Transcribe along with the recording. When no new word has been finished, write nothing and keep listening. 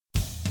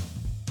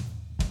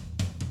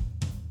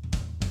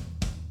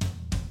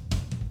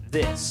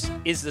This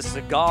is the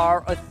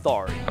Cigar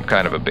Authority. I'm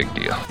kind of a big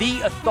deal.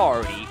 The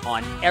authority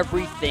on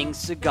everything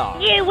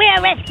cigar. You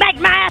will respect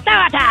my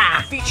authority!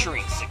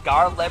 Featuring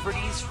cigar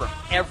celebrities from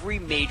every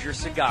major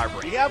cigar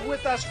brand. We have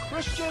with us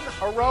Christian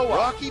Haroa,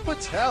 Rocky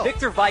Patel,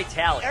 Victor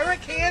Vitale, Eric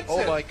Hansen.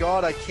 Oh my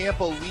God, I can't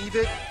believe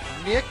it,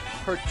 Nick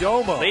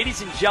Perdomo.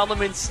 Ladies and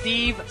gentlemen,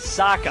 Steve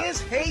Saka.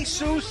 Here's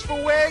Jesus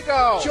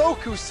Fuego. Joe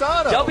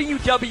Cusano.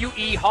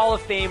 WWE Hall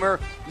of Famer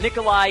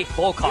Nikolai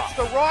Volkov. It's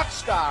the rock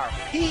star,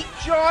 Pete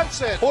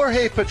Johnson.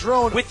 Jorge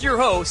Padron. With your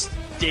host,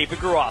 David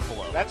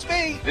Garofalo. That's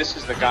me. This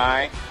is the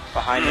guy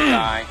behind the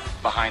guy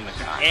behind the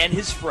guy. And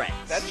his friends.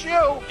 That's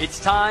you. It's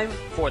time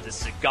for the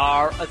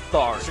Cigar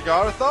Authority.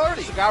 Cigar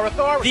Authority. Cigar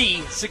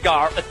Authority. The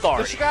Cigar The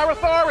Authority. Cigar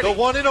Authority. The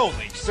one and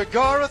only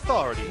Cigar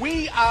Authority.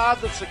 We are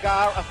the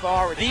Cigar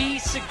Authority. The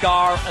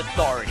Cigar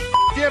Authority.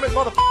 Damn it,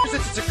 motherfuckers,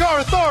 it's the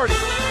Cigar Authority.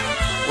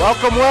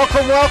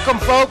 Welcome,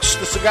 folks.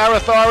 The Cigar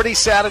Authority,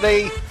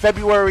 Saturday,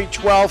 February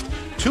 12th,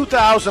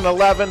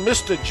 2011.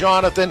 Mr.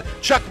 Jonathan,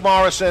 Chuck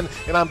Morrison,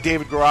 and I'm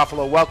David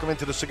Garofalo. Welcome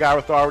into the Cigar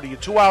Authority, a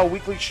 2-hour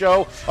weekly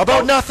show.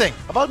 About nothing.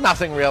 About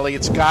nothing, really.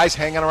 It's guys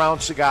hanging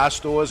around cigar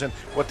stores and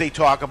what they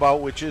talk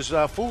about, which is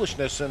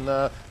foolishness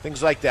and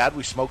things like that.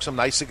 We smoke some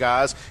nice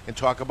cigars and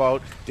talk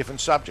about different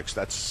subjects.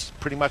 That's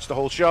pretty much the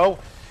whole show.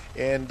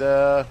 And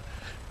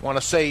want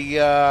to say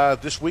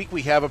this week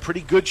we have a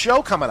pretty good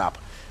show coming up.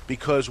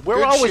 Because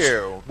we're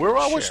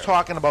always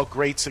talking about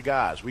great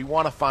cigars. We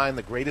want to find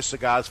the greatest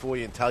cigars for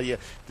you and tell you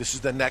this is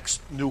the next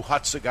new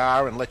hot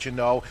cigar and let you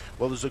know,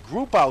 well, there's a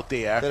group out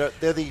there.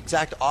 They're the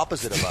exact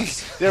opposite of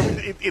us.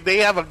 They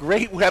have a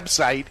great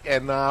website,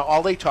 and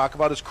all they talk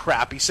about is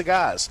crappy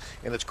cigars.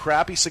 And it's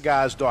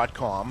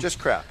crappycigars.com. Just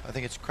crap. I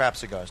think it's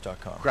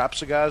crapcigars.com.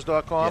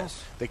 Crapcigars.com?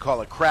 Yes. They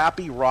call it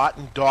crappy,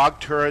 rotten, dog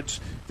turds.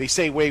 They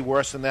say way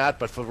worse than that,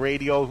 but for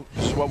radio,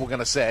 this is what we're going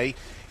to say.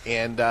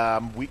 And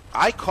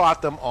I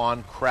caught them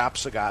on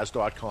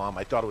crapcigars.com.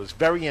 I thought it was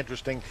very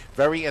interesting,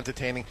 very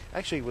entertaining.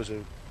 Actually, it was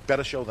a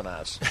better show than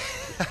ours.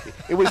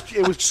 It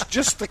was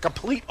just the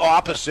complete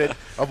opposite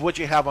of what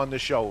you have on the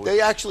show.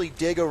 They actually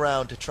dig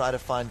around to try to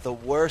find the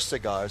worst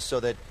cigars so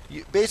that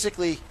you,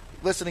 basically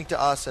listening to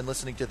us and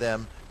listening to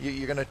them,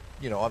 you're going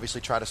to, obviously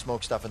try to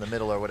smoke stuff in the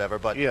middle or whatever,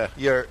 but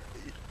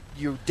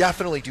you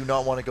definitely do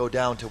not want to go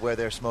down to where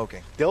they're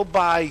smoking. They'll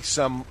buy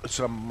some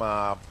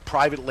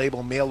private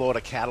label mail order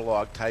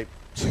catalog type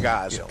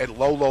cigars at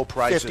low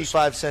prices.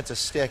 55 cents a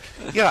stick.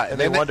 Yeah, and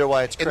they wonder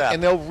why it's crap.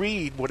 And they'll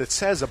read what it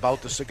says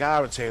about the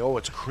cigar and say, oh,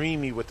 it's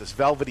creamy with this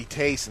velvety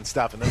taste and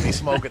stuff. And then they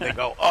smoke it and they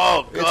go,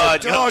 oh, God.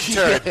 It's a dog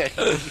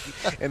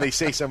turd. And they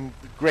say some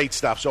great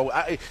stuff. So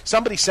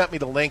somebody sent me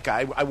the link.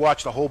 I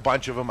watched a whole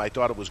bunch of them. I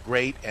thought it was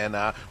great. And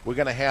we're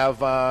going to have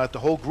the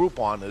whole group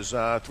on. There's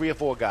 3 or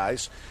 4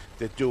 guys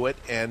that do it,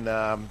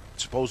 and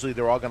supposedly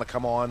they're all going to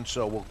come on,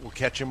 so we'll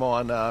catch them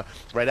on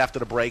right after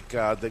the break.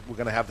 We're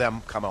going to have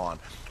them come on.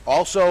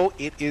 Also,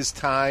 it is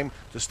time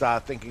to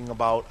start thinking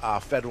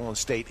about federal and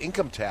state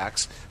income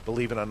tax,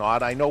 believe it or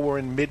not. I know we're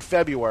in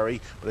mid-February,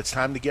 but it's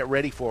time to get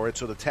ready for it.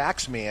 So the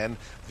tax man,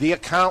 the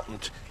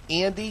accountant,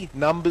 Andy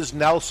Numbers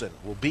Nelson,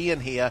 will be in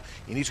here,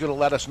 and he's going to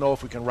let us know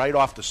if we can write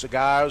off the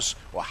cigars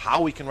or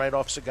how we can write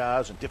off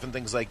cigars and different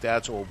things like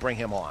that, so we'll bring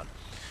him on.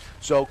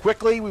 So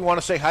quickly, we want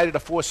to say hi to the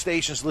 4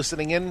 stations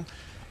listening in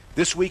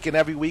this week and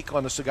every week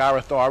on the Cigar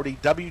Authority.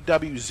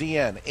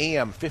 WWZN,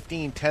 AM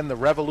 1510, The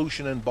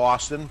Revolution in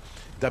Boston.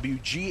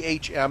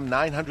 WGHM,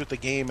 900 The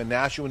Game in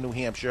Nashua, New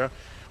Hampshire.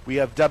 We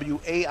have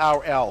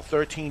WARL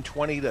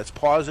 1320, that's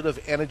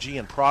Positive Energy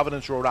in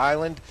Providence, Rhode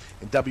Island.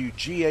 And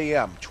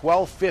WGAM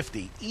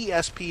 1250,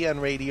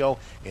 ESPN Radio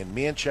in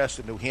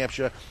Manchester, New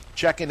Hampshire.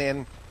 Checking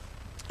in.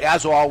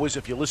 As always,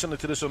 if you're listening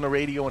to this on the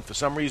radio and for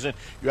some reason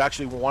you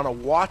actually want to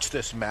watch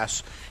this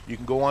mess, you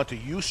can go on to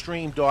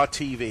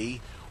ustream.tv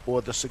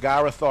or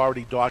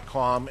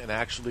thecigarauthority.com and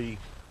actually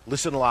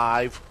listen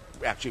live,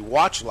 actually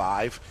watch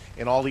live,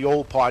 and all the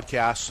old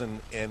podcasts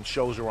and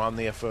shows are on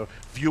there for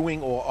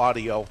viewing or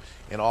audio,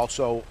 and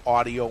also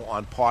audio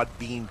on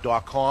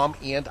podbean.com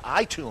and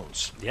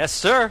iTunes. Yes,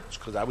 sir.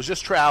 Because I was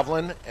just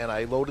traveling, and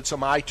I loaded some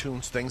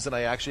iTunes things, and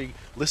I actually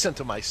listened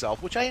to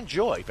myself, which I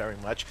enjoy very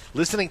much.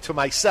 Listening to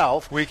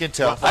myself. We can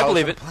tell. I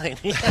believe it.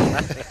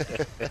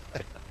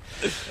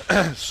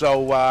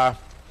 So,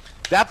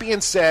 that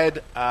being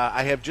said,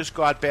 I have just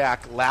got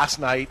back last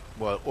night,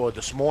 or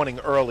this morning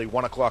early,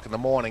 1 o'clock in the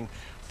morning,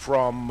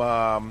 from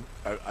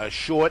a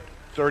short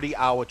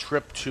 30-hour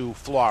trip to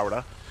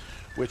Florida,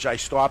 which I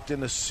stopped in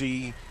to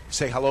say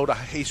hello to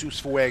Jesus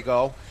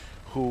Fuego,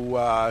 who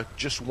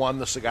just won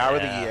the Cigar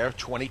of the Year,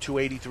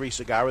 2283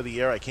 Cigar of the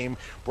Year. I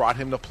brought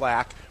him the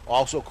plaque.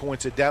 Also,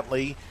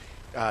 coincidentally,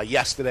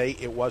 yesterday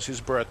it was his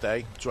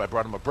birthday, so I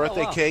brought him a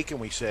birthday cake, and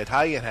we said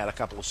hi and had a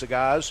couple of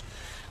cigars.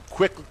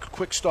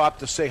 Quick stop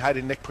to say hi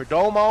to Nick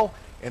Perdomo,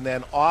 and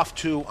then off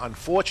to,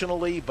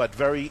 unfortunately, but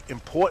very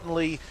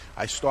importantly,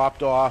 I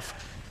stopped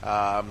off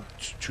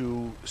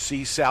to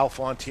see Sal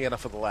Fontana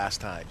for the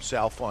last time.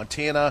 Sal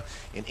Fontana,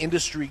 an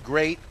industry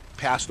great,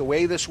 passed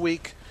away this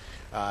week,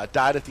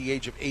 died at the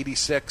age of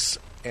 86,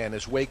 and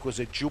his wake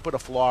was at Jupiter,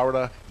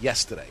 Florida,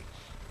 yesterday.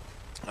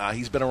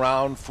 He's been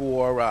around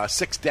for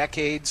 6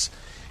 decades.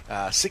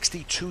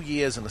 62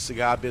 years in the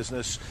cigar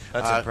business.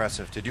 That's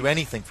impressive to do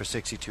anything for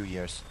 62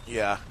 years.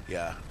 Yeah,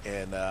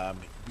 and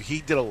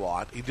he did a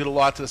lot. He did a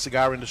lot to the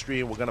cigar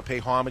industry, and we're going to pay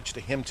homage to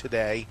him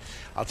today.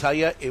 I'll tell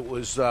you, it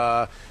was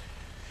a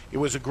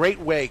great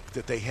wake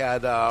that they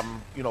had.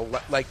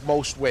 Like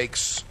most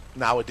wakes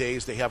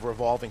nowadays, they have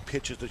revolving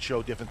pictures that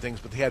show different things,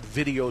 but they had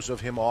videos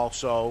of him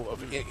also, of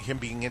him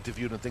being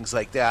interviewed and things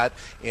like that,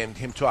 and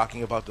him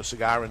talking about the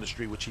cigar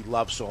industry, which he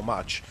loved so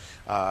much.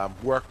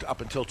 Worked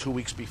up until 2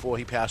 weeks before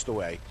he passed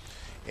away.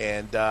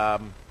 And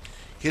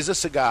here's a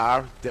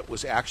cigar that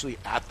was actually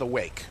at the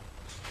wake.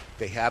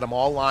 They had them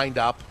all lined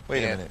up.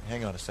 Wait a minute.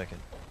 Hang on a second.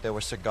 There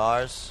were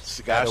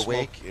cigars at a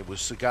wake? It was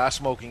cigar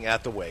smoking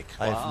at the wake.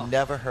 I've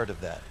never heard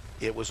of that.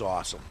 It was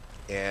awesome.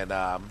 And,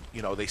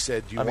 they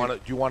said, do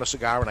you want a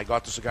cigar? And I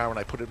got the cigar and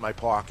I put it in my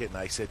pocket. And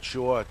I said,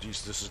 sure,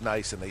 geez, this is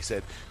nice. And they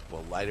said,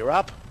 well, light her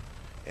up.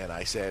 And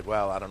I said,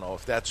 well, I don't know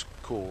if that's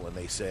cool. And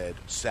they said,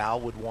 Sal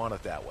would want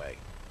it that way.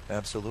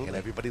 Absolutely. And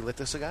everybody lit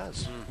their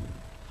cigars.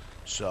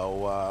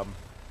 So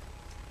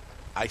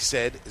I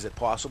said, is it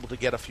possible to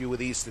get a few of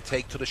these to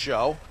take to the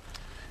show?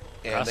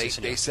 And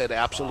they said,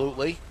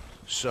 absolutely. Wow.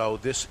 So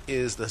this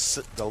is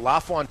the La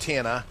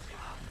Fontana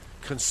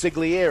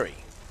Consigliere,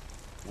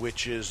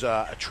 which is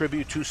a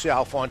tribute to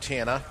Sal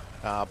Fontana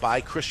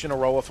by Christian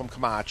Aroa from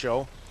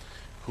Camacho,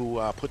 who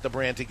put the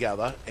brand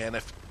together. And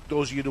if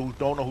those of you who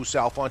don't know who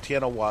Sal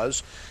Fontana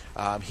was,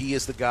 he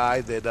is the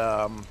guy that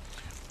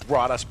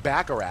brought us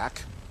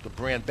Baccarat, the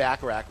brand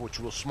Baccarat, which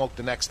we'll smoke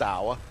the next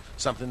hour.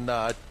 Something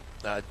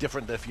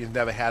different if you've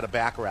never had a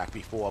Baccarat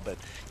before, but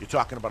you're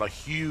talking about a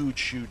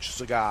huge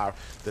cigar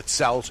that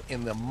sells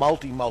in the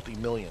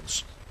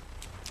multi-millions,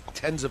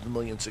 tens of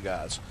million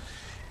cigars.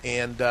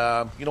 And,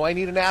 I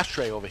need an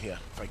ashtray over here,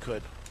 if I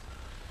could.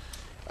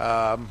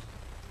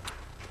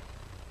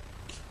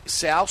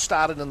 Sal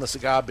started in the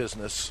cigar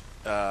business,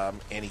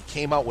 and he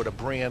came out with a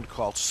brand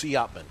called C.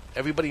 Upman.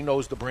 Everybody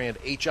knows the brand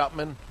H.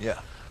 Upman. Yeah.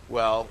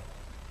 Well,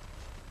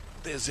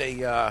 there's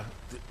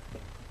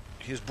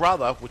his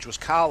brother, which was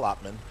Carl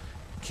Upman,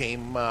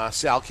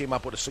 Sal came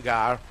up with a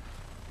cigar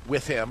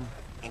with him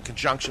in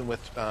conjunction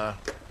with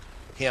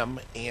him,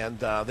 and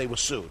they were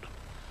sued.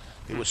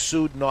 They were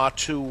sued not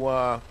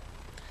to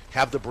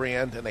have the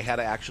brand, and they had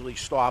to actually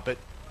stop it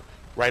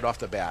right off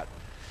the bat.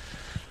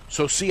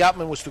 So C.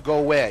 Upman was to go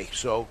away.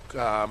 So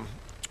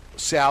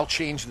Sal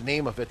changed the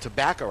name of it to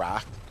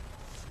Baccarat,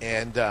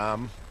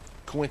 and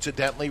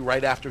coincidentally,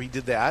 right after he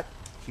did that,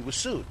 he was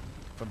sued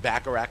from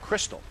Baccarat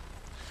Crystal.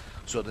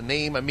 So the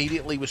name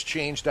immediately was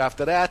changed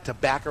after that to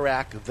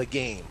Baccarat the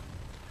Game.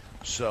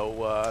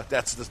 So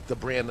that's the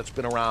brand that's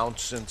been around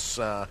since,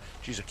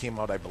 it came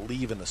out, I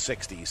believe, in the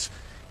 60s.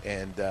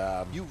 And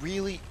you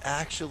really,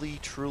 actually,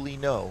 truly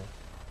know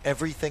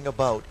everything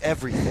about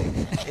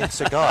everything in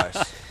cigars.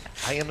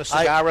 I am the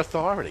Cigar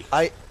Authority.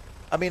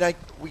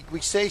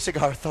 We say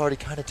Cigar Authority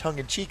kind of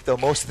tongue-in-cheek, though,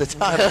 most of the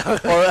time.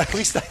 Or at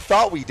least I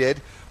thought we did.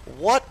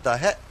 What the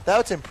heck?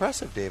 That's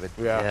impressive, David.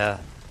 Yeah.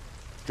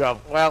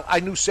 So, well, I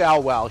knew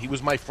Sal well. He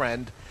was my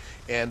friend.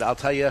 And I'll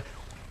tell you,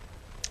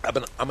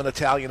 I'm an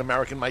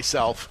Italian-American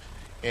myself.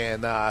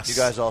 And you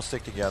guys all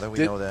stick together. We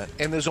know that.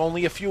 And there's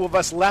only a few of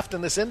us left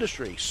in this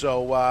industry.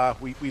 So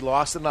we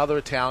lost another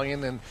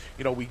Italian. And,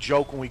 we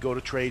joke when we go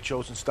to trade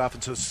shows and stuff.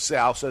 And so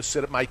Sal says,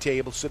 sit at my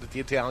table, sit at the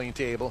Italian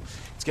table.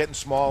 It's getting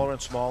smaller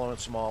and smaller and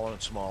smaller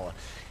and smaller.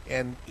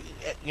 And,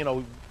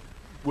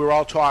 we're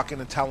all talking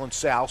and telling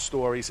Sal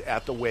stories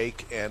at the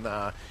wake. And,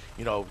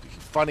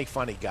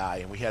 funny guy.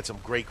 And we had some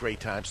great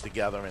times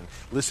together and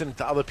listening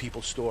to other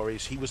people's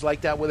stories. He was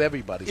like that with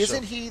everybody.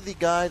 Isn't he the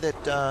guy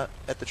that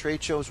at the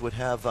trade shows would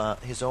have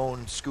his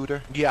own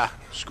scooter? Yeah,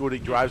 scooter.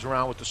 He drives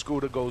around with the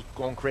scooter,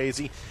 going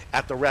crazy.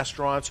 At the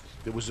restaurants,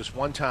 there was this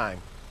one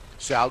time,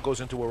 Sal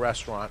goes into a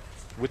restaurant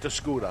with the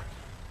scooter,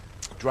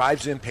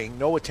 drives in, paying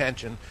no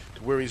attention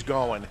to where he's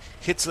going,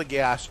 hits the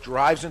gas,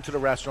 drives into the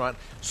restaurant,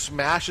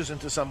 smashes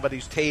into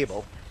somebody's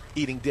table,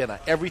 eating dinner.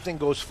 Everything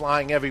goes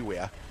flying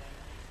everywhere.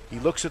 He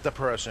looks at the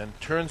person,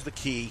 turns the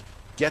key,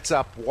 gets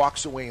up,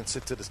 walks away and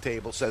sits at his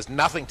table, says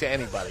nothing to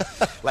anybody,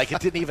 like it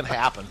didn't even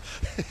happen.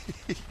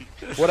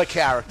 What a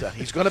character.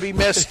 He's going to be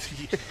missed.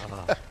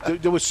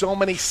 There were so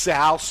many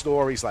Sal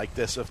stories like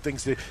this of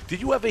things that,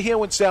 did you ever hear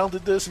when Sal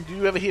did this? And did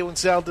you ever hear when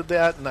Sal did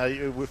that? And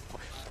it was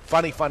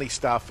funny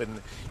stuff.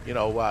 And,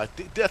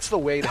 that's the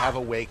way to have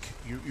a wake.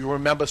 You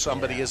remember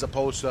somebody as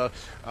opposed to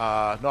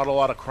not a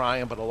lot of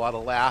crying, but a lot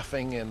of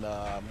laughing and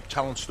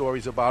telling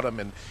stories about him.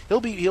 And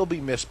he'll be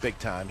missed big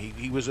time.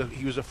 He was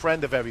a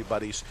friend of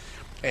everybody's.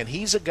 And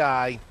he's a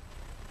guy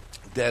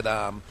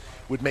that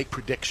would make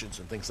predictions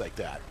and things like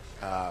that.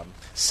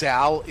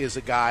 Sal is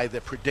a guy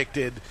that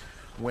predicted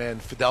when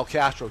Fidel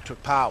Castro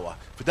took power.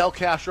 Fidel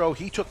Castro,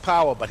 he took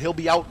power, but he'll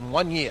be out in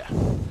 1 year.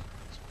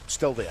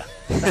 Still there.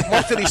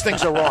 Most of these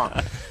things are wrong.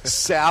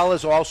 Sal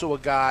is also a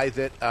guy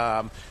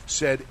that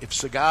said if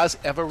cigars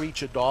ever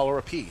reach $1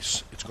 a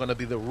piece, it's going to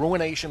be the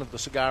ruination of the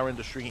cigar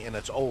industry, and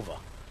it's over.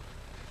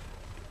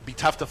 be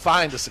tough to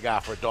find a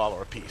cigar for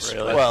 $1 a piece.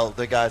 Really? Well,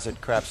 the guys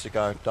at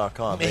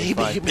crapcigar.com.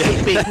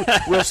 Maybe.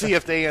 We'll see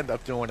if they end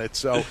up doing it.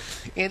 So,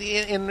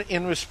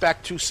 in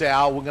respect to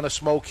Sal, we're going to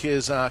smoke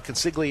his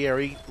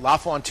Consigliere La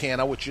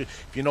Fontana, which,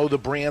 if you know the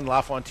brand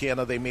La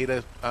Fontana, they made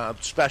a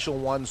special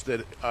ones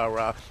that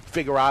are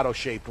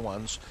figurado-shaped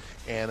ones,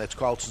 and it's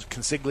called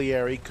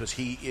Consigliere because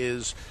he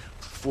is,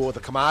 for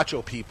the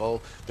Camacho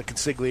people, the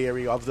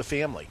consigliere of the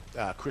family.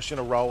 Christian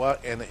Aroa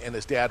and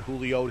his dad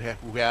Julio,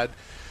 who had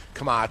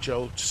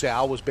Camacho.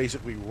 Sal was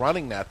basically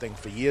running that thing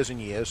for years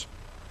and years.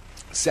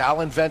 Sal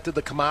invented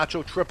the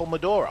Camacho Triple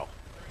Maduro.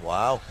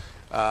 Wow.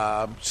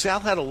 Sal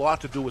had a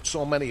lot to do with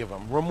so many of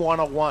them. Room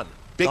 101.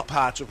 Big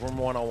parts of Room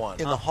 101.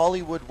 In the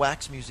Hollywood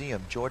Wax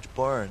Museum, George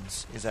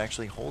Burns is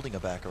actually holding a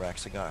Baccarat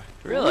cigar.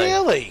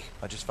 Really?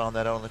 I just found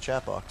that out on the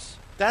chat box.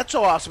 That's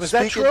awesome. Is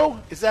that true?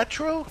 Is that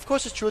true? Of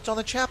course it's true. It's on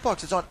the chat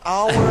box. It's on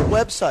our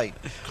website.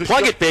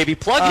 Plug it, baby.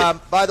 Plug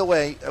it. By the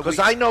way, because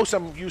I know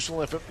some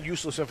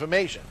useless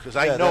information. Because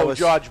I know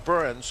George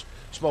Burns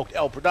smoked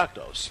El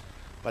Productos,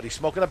 but he's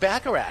smoking a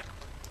Baccarat.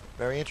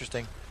 Very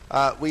interesting.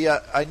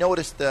 I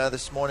noticed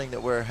this morning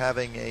that we're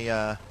having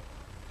a...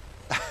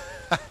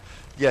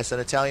 Yes, an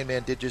Italian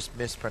man did just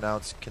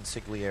mispronounce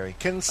Consigliere.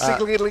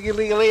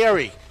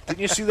 Consigliere. Didn't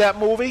you see that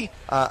movie?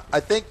 I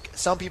think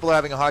some people are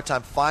having a hard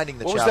time finding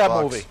the chat box. What was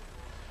that movie?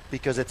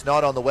 Because it's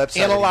not on the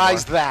website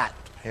Analyze anymore. that.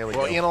 Here we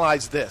go.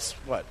 Analyze this.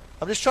 What?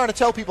 I'm just trying to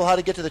tell people how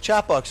to get to the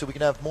chat box so we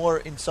can have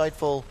more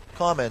insightful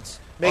comments.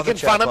 Making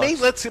fun of me?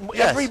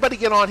 Everybody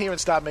get on here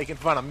and stop making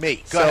fun of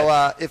me. Go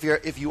ahead.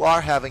 If you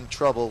are having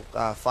trouble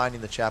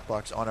finding the chat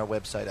box on our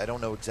website, I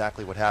don't know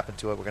exactly what happened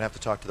to it. We're going to have to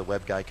talk to the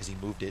web guy because he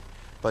moved it.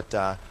 But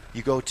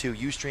you go to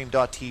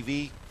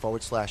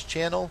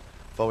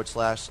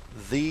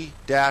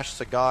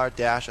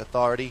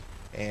ustream.tv/channel/the-cigar-authority,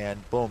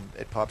 and boom,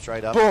 it pops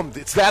right up. Boom,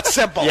 it's that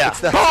simple. Yeah.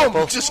 It's that boom,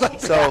 simple. Just like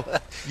so,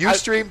 that.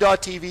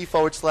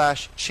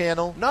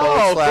 ustream.tv/channel.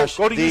 No, go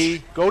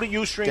to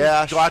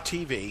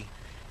ustream.tv,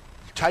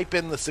 type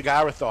in the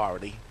Cigar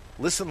Authority,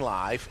 listen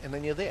live, and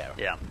then you're there.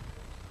 Yeah.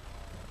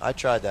 I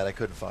tried that. I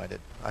couldn't find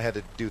it. I had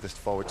to do this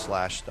 / all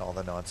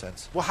the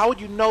nonsense. Well, how would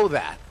you know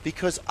that?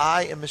 Because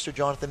I am Mr.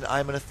 Jonathan.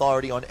 I'm an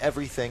authority on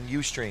everything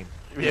Ustream,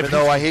 even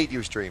though I hate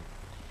Ustream.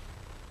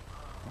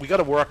 We got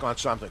to work on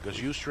something because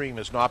Ustream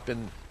has not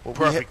been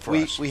perfect for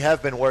us. We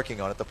have been working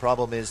on it. The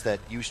problem is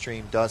that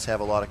Ustream does have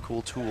a lot of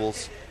cool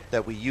tools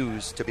that we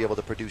use to be able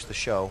to produce the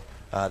show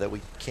that we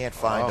can't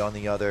find on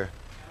the other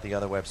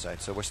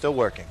website. So we're still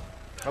working.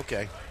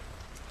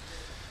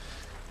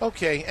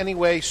 Okay,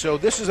 anyway, so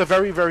this is a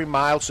very, very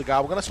mild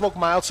cigar. We're going to smoke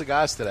mild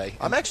cigars today.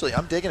 I'm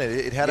digging it.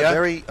 It had a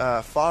very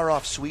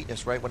far-off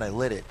sweetness right when I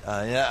lit it.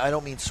 I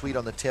don't mean sweet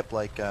on the tip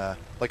like a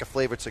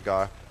flavored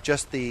cigar.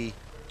 Just the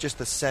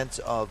sense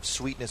of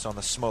sweetness on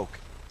the smoke,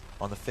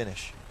 on the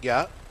finish.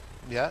 Yeah.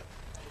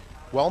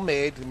 Well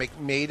made.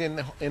 Made in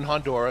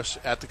Honduras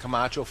at the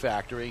Camacho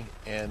factory.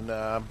 And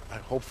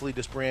hopefully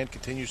this brand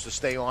continues to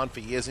stay on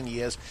for years and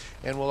years.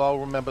 And we'll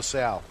all remember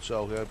Sal.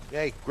 So,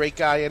 hey, great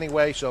guy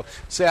anyway. So,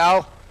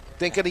 Sal,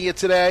 thinking of you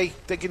today.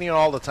 Thinking of you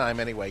all the time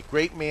anyway.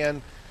 Great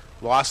man.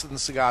 Lost in the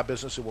cigar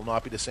business. It will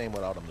not be the same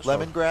without him.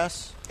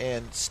 Lemongrass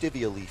and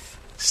stevia leaf.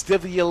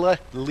 Stevia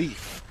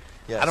leaf.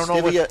 Yeah, I don't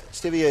know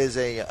stevia is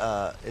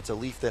it's a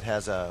leaf that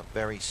has a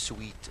very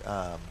sweet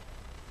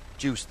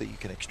juice that you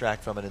can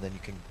extract from it, and then you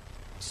can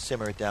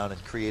simmer it down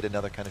and create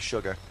another kind of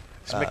sugar.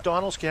 Is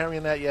McDonald's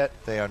carrying that yet?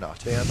 They are not.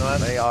 They are not?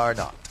 They are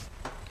not.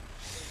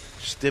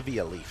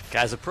 Stevia leaf.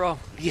 Guy's a pro.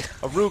 Yeah.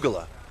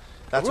 Arugula.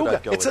 That's what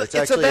I'd go with.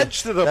 It's a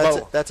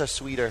vegetable. That's a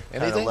sweeter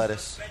kind of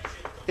lettuce.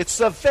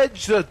 It's a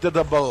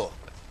vegetable.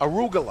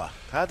 Arugula.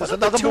 There's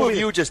another two of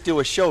you just do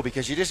a show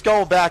because you're just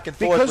going back and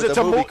forth with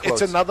the movie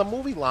quotes. It's another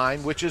movie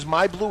line, which is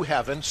My Blue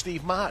Heaven,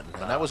 Steve Martin.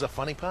 And that was a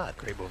funny part.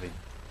 Great movie.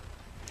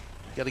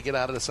 You got to get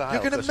out of this aisle.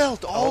 You're going to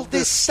melt all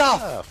this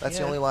stuff. That's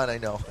the only line I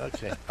know.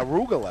 Okay.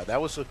 Arugula.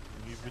 That was you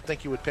would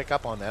think you would pick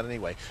up on that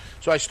anyway.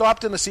 So I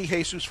stopped in to see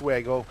Jesus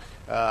Fuego,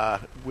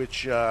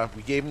 which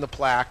we gave him the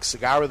plaque,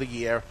 Cigar of the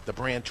Year, the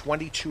brand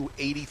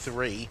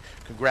 2283.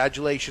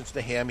 Congratulations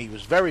to him. He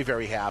was very,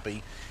 very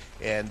happy.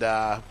 And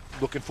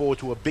looking forward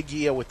to a big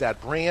year with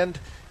that brand.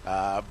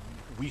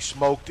 We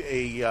smoked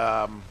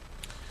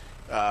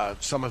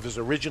some of his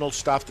original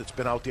stuff that's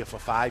been out there for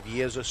 5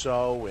 years or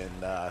so,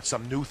 and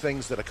some new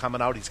things that are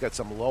coming out. He's got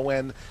some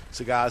low-end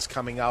cigars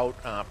coming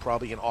out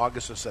probably in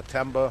August or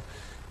September.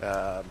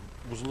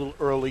 Was a little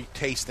early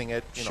tasting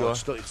it. You know, it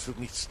still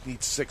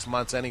needs 6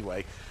 months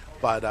anyway.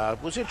 But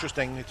it was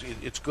interesting.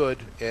 It's good.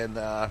 And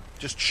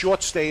just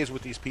short stays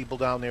with these people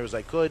down there as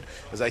I could.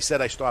 As I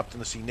said, I stopped in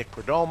to see Nick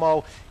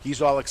Perdomo.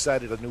 He's all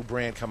excited. A new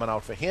brand coming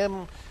out for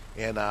him.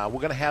 And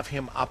we're going to have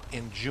him up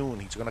in June.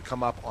 He's going to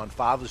come up on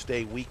Father's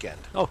Day weekend.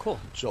 Oh,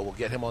 cool. So we'll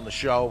get him on the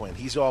show. And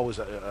he's always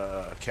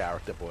a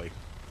character, boy.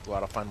 A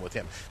lot of fun with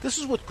him. This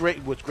is what's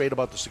great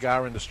about the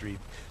cigar industry.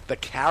 The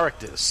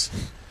characters.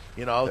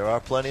 You know, there are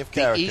plenty of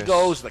characters. The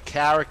egos, the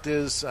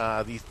characters,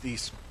 they're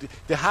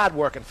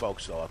hard-working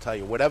folks, though, I'll tell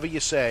you. Whatever you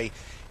say,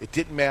 it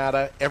didn't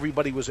matter.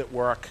 Everybody was at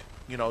work.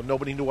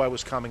 nobody knew I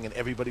was coming, and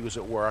everybody was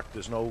at work.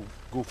 There's no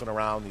goofing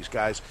around. These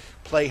guys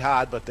play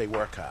hard, but they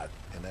work hard,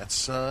 and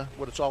that's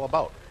what it's all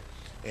about.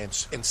 And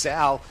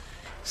Sal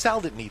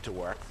didn't need to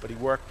work, but he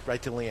worked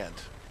right till the end.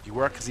 He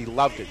worked because he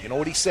loved it. You know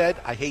what he said?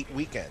 I hate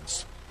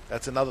weekends.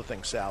 That's another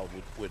thing Sal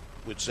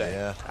would say.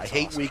 Yeah, I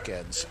hate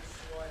weekends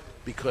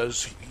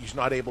because he's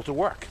not able to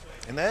work.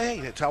 And hey,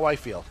 that's how I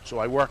feel. So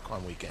I work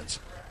on weekends.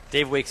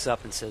 Dave wakes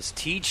up and says,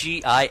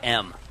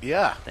 TGIM.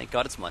 Yeah. Thank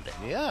God it's Monday.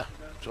 Yeah,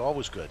 it's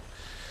always good.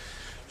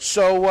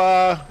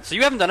 So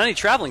you haven't done any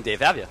traveling,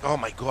 Dave, have you? Oh,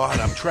 my God.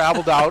 I'm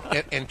traveled out.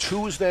 And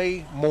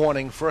Tuesday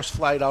morning, first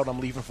flight out,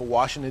 I'm leaving for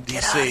Washington, D.C.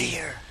 Get out of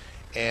here.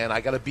 And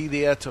I got to be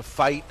there to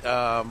fight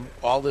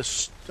all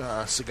this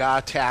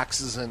cigar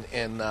taxes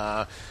and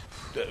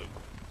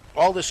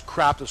all this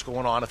crap that's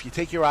going on. If you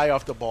take your eye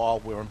off the ball,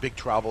 we're in big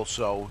trouble.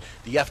 So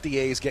the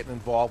FDA is getting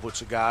involved with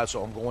cigars,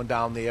 so I'm going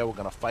down there. We're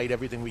going to fight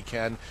everything we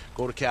can,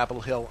 go to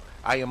Capitol Hill.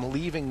 I am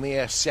leaving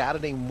there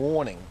Saturday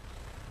morning.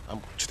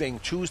 I'm staying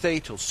Tuesday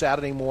till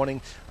Saturday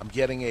morning. I'm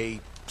getting a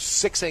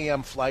 6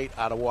 a.m. flight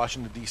out of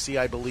Washington, D.C.,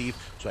 I believe,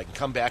 so I can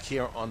come back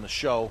here on the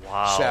show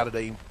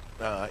Saturday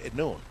at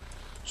noon.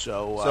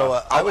 So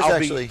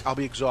I'll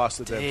be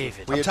exhausted.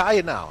 David. I'm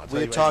tired now.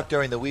 We had talked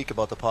during the week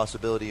about the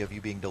possibility of you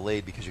being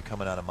delayed because you're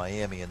coming out of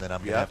Miami, and then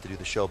I'm going to have to do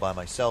the show by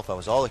myself. I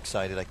was all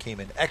excited. I came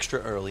in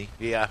extra early,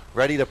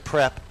 ready to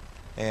prep,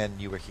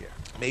 and you were here.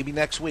 Maybe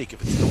next week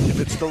if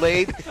it's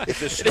delayed. If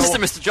there's it is the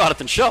Mr.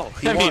 Jonathan Show.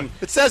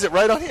 It says it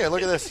right on here.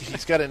 Look at this.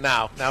 He's got it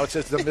now. Now it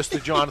says the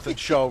Mr. Jonathan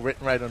Show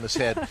written right on his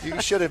head.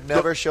 You should have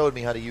never showed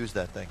me how to use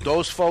that thing.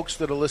 Those folks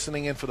that are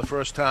listening in for the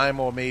first time,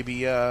 or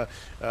maybe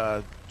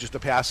just the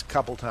past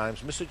couple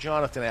times, Mr.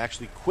 Jonathan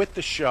actually quit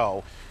the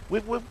show.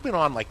 We've been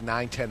on like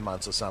 9-10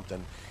 months or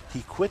something.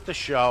 He quit the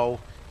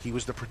show. He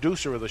was the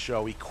producer of the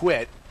show. He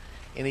quit.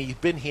 And he's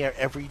been here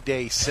every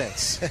day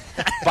since,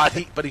 but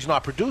he's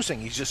not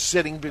producing. He's just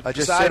sitting. I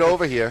just sit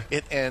over here,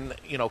 and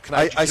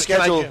I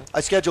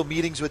schedule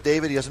meetings with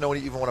David. He doesn't know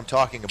even what I'm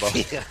talking about.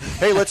 Yeah.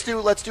 Hey, let's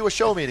do a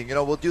show meeting.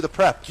 We'll do the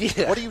prep.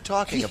 Yeah. What are you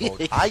talking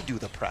about? I do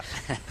the prep.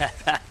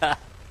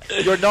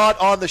 You're not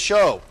on the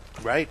show,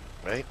 right?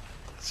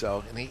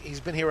 So, and he's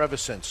been here ever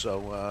since.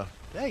 So,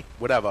 hey,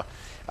 whatever.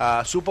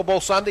 Super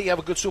Bowl Sunday. You have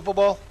a good Super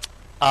Bowl.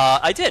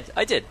 I did.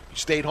 You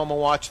stayed home and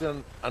watched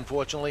them,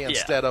 unfortunately,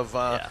 instead of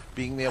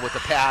being there with the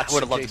Pats. I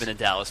would have loved to have been in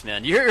Dallas,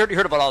 man. You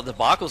heard about all the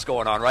debacles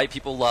going on, right?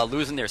 People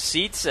losing their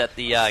seats at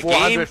the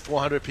game.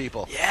 400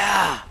 people.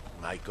 Yeah.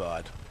 My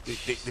God.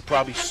 They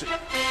probably...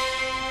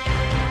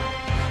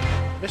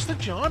 Mr.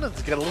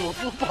 Jonathan's got a little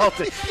football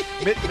thing.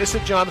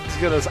 Mr. Jonathan's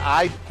got his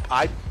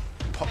iPod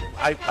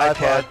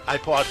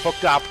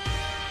hooked up,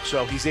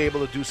 so he's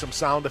able to do some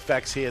sound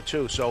effects here,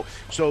 too. So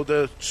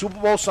the Super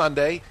Bowl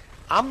Sunday...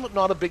 I'm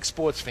not a big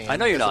sports fan. I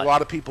know you're not. A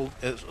lot of people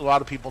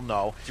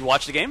know. Did you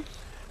watch the game?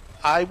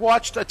 I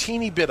watched a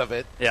teeny bit of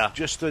it,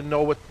 just to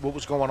know what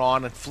was going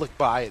on and flick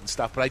by it and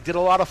stuff. But I did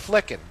a lot of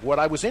flicking. What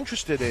I was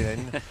interested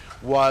in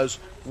was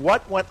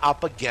what went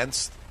up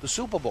against the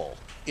Super Bowl.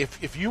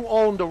 If you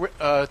owned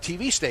a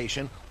TV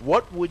station,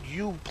 what would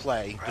you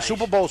play? Right. The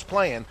Super Bowl's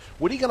playing.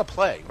 What are you going to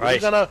play?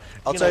 Right.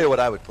 I'll tell you what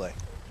I would play.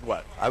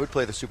 What? I would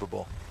play the Super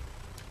Bowl.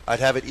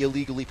 I'd have it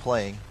illegally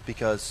playing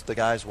because the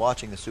guys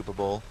watching the Super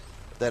Bowl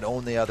that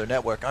own the other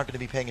network aren't going to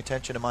be paying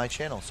attention to my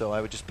channel, so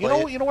I would just play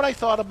it. You know what I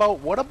thought about?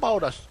 What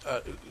about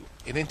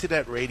an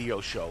internet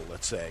radio show,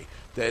 let's say,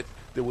 that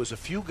there was a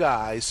few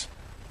guys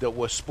that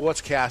were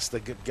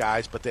sportscaster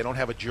guys, but they don't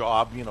have a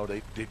job,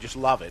 they just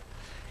love it,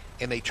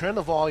 and they turn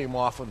the volume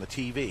off on the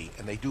TV,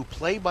 and they do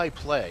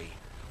play-by-play,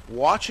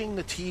 watching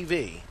the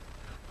TV.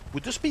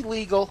 Would this be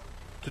legal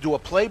to do a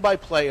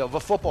play-by-play of a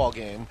football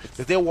game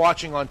that they're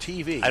watching on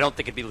TV? I don't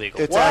think it'd be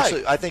legal.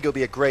 I think it would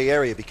be a gray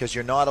area because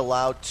you're not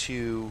allowed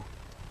to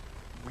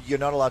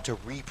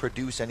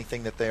reproduce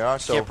anything that they are.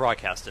 So you can't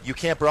broadcast it. You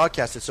can't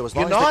broadcast it. So as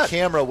long as the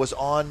camera was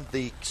on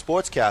the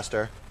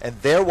sportscaster and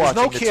they're watching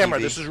There's no camera.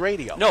 TV, this is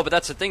radio. No, but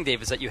that's the thing,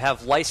 Dave, is that you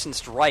have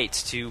licensed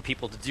rights to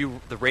people to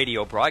do the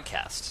radio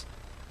broadcasts.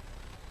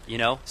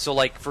 So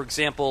like for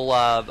example,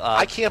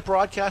 I can't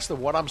broadcast of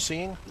what I'm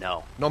seeing.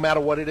 No matter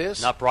what it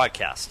is. Not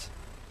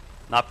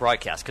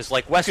broadcast, because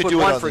like Westwood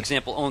One, for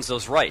example, owns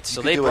those rights,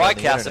 so they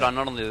broadcast it on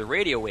not only the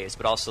radio waves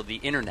but also the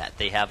internet.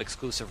 They have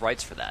exclusive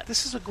rights for that.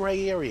 This is a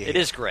gray area. It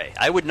is gray.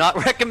 I would not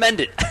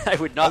recommend it. I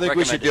think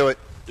we should do it.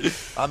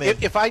 I mean,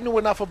 if I knew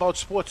enough about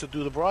sports to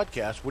do the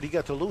broadcast, what do you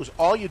got to lose?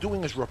 All you're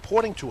doing is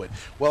reporting to it.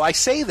 Well, I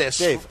say this,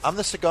 Dave. I'm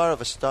a star of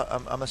a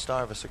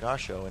cigar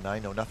show, and I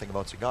know nothing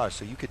about cigars,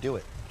 so you could do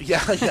it.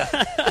 Yeah.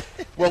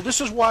 Well,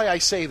 this is why I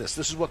say this.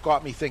 This is what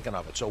got me thinking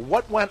of it. So,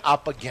 what went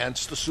up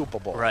against the Super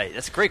Bowl? Right.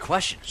 That's a great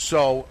question.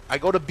 So, I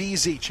go to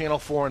BZ Channel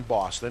 4 in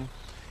Boston,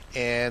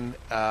 and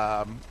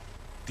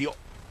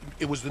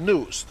it was the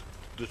news.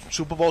 The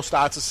Super Bowl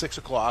starts at 6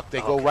 o'clock.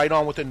 They go right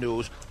on with the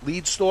news.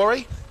 Lead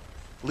story,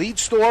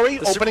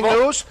 opening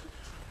news.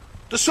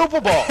 The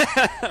Super Bowl.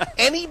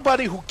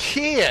 Anybody who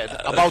cared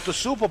about the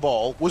Super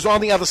Bowl was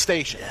on the other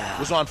station.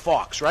 Was on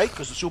Fox, right?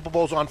 Because the Super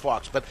Bowl's on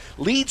Fox. But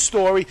lead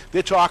story,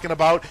 they're talking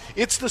about,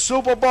 it's the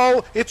Super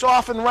Bowl, it's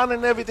off and running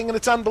and everything, and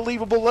it's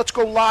unbelievable. Let's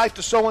go live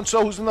to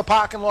so-and-so who's in the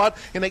parking lot.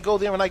 And they go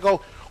there, and I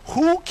go,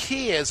 who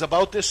cares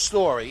about this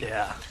story?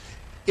 Yeah.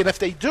 And if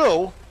they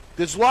do,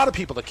 there's a lot of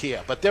people that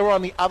care. But they're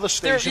on the other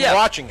station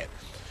watching it.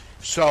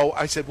 So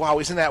I said, wow,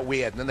 isn't that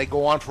weird? And then they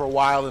go on for a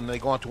while, and they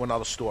go on to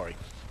another story.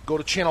 Go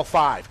to Channel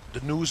 5.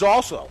 The news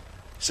also.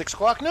 6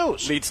 o'clock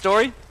news. Lead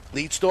story?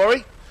 Lead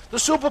story, the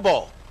Super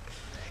Bowl.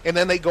 And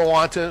then they go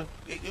on to,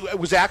 it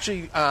was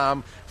actually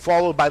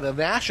followed by the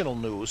national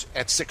news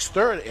at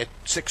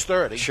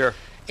 6:30. Sure.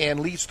 And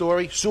lead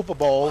story, Super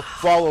Bowl,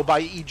 followed by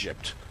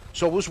Egypt.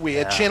 So it was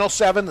weird. Yeah. Channel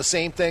 7, the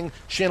same thing.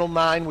 Channel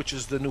 9, which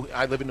is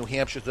I live in New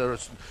Hampshire,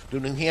 the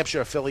New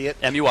Hampshire affiliate.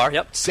 MUR,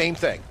 yep. Same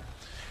thing.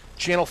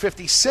 Channel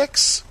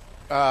 56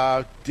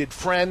 did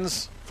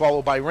Friends,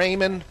 followed by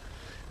Raymond.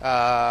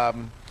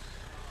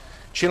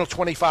 Channel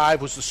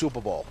 25 was the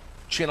Super Bowl.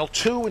 Channel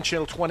 2 and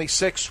Channel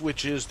 26,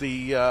 which is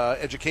the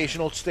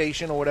educational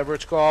station or whatever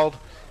it's called,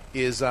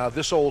 is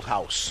This Old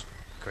House.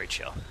 Great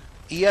show.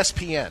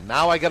 ESPN.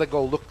 Now I got to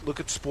go look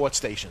at sports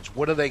stations.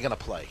 What are they going to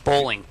play?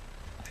 Bowling.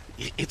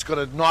 It's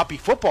going to not be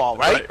football,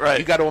 right? Right.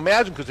 You got to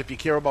imagine, because if you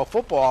care about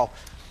football,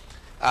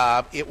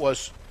 it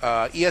was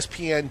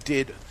ESPN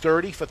did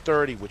 30 for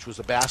 30, which was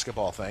a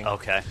basketball thing.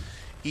 Okay.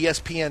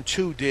 ESPN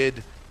 2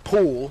 did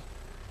pool.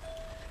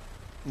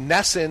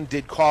 Nesson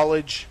did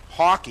college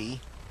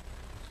hockey,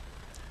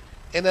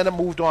 and then it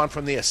moved on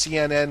from there.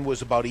 CNN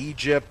was about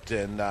Egypt,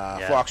 and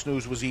Fox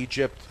News was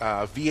Egypt.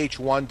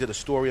 VH1 did a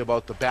story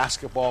about the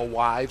basketball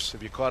wives.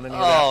 Have you caught any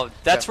of that? Oh,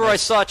 that's where I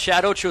saw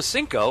Chad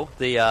Ochocinco,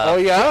 the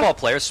football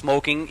player,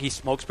 smoking. He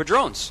smokes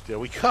Padrones. There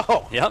we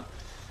go. Yep.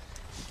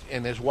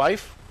 And his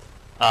wife?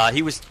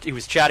 He was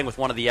chatting with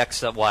one of the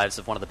ex-wives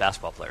of one of the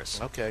basketball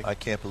players. Okay. I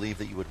can't believe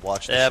that you would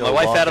watch the show. My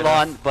wife had it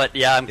enough. on, but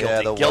I'm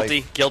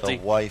guilty. Guilty.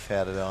 The wife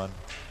had it on.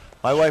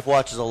 My wife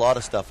watches a lot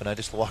of stuff, and I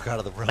just walk out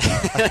of the room.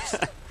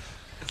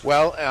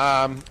 Well,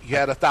 you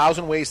had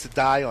 1,000 Ways to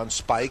Die on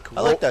Spike.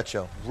 I like that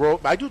show.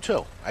 I do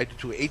too.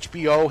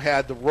 HBO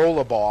had the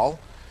Rollerball,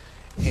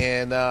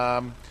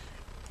 and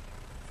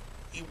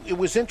it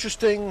was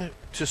interesting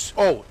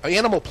to.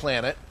 Animal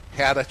Planet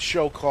had a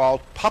show called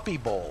Puppy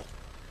Bowl.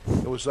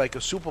 It was like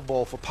a Super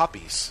Bowl for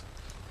puppies.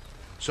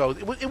 So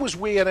it was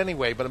weird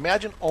anyway, but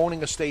imagine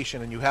owning a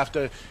station and you have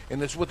to, and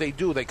that's what they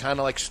do. They kind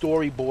of like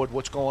storyboard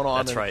what's going on.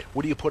 That's and right.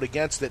 What do you put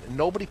against it? And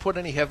nobody put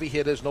any heavy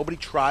hitters. Nobody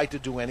tried to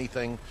do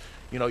anything.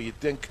 You know, you'd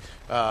think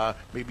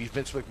maybe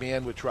Vince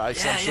McMahon would try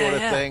some sort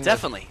of thing.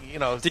 Definitely.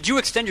 Did you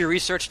extend your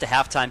research to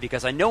halftime?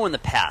 Because I know in the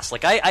past,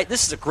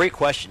 this is a great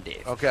question,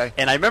 Dave. Okay.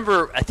 And I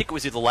remember, I think it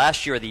was either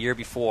last year or the year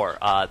before,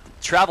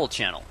 Travel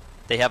Channel.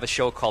 They have a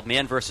show called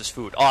Man vs.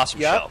 Food.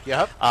 Awesome show.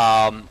 Yep.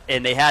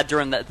 And they had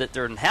during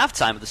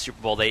halftime of the Super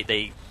Bowl,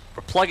 they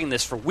were plugging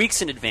this for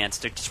weeks in advance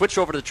to switch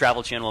over to the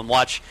Travel Channel and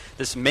watch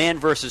this Man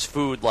vs.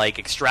 Food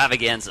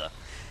extravaganza.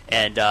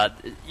 And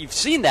you've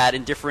seen that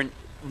in different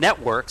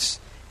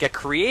networks get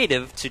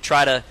creative to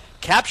try to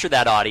capture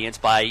that audience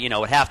by, at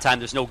halftime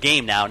there's no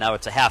game now. Now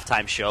it's a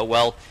halftime show.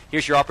 Well,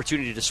 here's your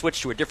opportunity to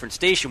switch to a different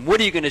station. What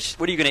are you going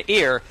to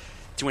air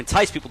to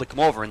entice people to come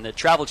over? And the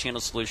Travel Channel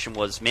solution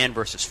was Man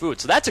vs. Food.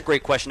 So that's a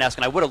great question to ask,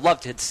 and I would have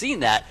loved to have seen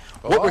that.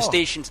 What were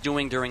stations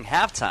doing during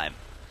halftime?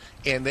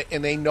 And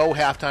they know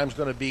halftime's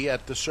going to be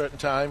at a certain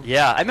time?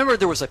 Yeah. I remember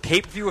there was a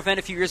pay-per-view event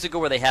a few years ago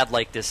where they had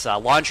this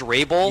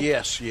lingerie bowl.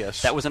 Yes.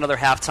 That was another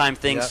halftime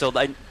thing. Yeah. So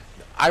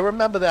I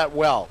remember that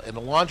well. In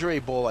the lingerie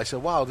bowl, I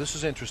said, wow, this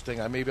is interesting.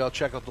 Maybe I'll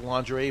check out the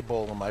lingerie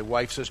bowl. And my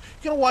wife says,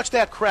 you don't watch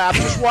that crap.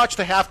 Just watch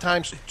the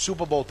halftime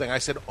Super Bowl thing. I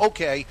said,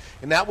 okay.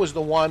 And that was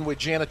the one where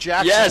Janet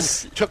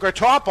Jackson took her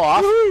top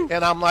off. Woo-hoo.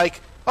 And I'm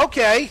like,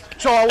 okay,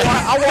 so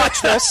I'll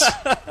watch this.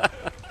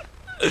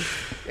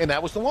 And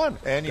that was the one.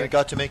 And you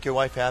got to make your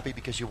wife happy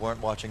because you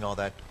weren't watching all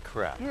that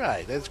crap.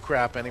 Right. That's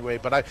crap anyway.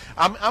 But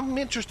I'm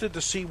interested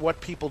to see what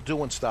people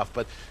do and stuff.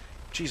 But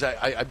geez,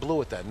 I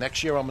blew it then.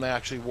 Next year I'm going to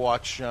actually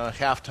watch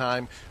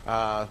halftime.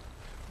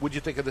 What'd you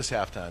think of this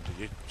halftime? Did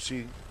you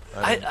see?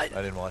 I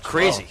didn't watch it.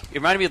 Crazy. It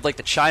reminded me of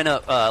the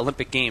China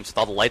Olympic Games with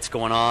all the lights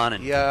going on.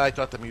 And yeah, I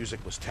thought the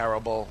music was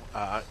terrible.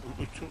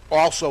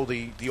 Also,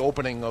 the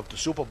opening of the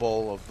Super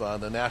Bowl of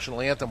the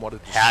national anthem, what a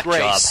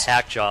disgrace.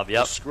 Hack job,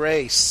 yep.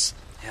 Disgrace.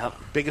 Yep.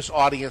 Biggest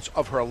audience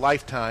of her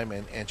lifetime,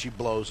 and she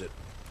blows it.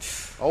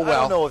 Oh, well.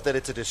 I don't know if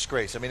it's a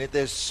disgrace. I mean,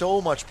 there's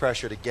so much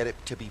pressure to get it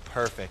to be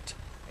perfect.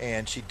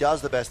 And she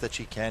does the best that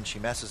she can. She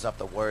messes up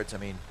the words. I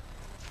mean,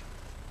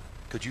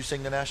 could you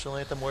sing the national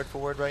anthem word for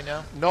word right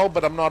now? No,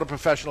 but I'm not a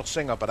professional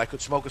singer. But I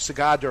could smoke a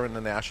cigar during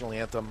the national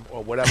anthem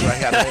or whatever I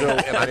had to do,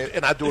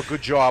 and I'd do a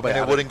good job. And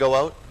it wouldn't go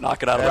out?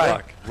 Knock it out of the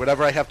park.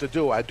 Whatever I have to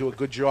do, I do a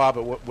good job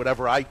at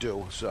whatever I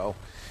do. So,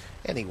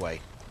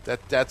 anyway,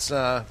 that's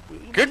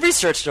good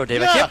research, though,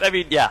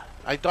 David. Yeah.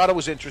 I thought it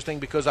was interesting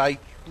because I'm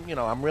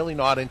really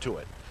not into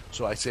it.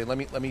 So I say, let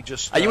me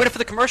just. Are you in it for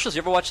the commercials?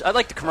 You ever watch? I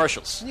like the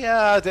commercials.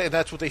 Yeah,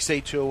 that's what they say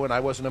too. And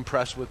I wasn't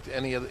impressed with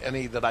any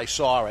that I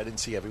saw. I didn't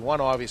see every one,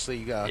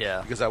 obviously,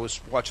 because I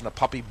was watching a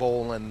Puppy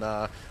Bowl and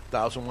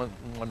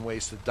 1,001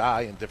 Ways to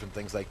Die and different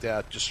things like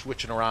that, just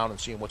switching around and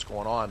seeing what's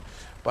going on.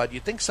 But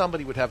you'd think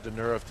somebody would have the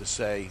nerve to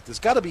say, there's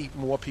got to be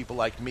more people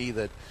like me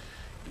that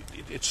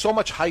it's so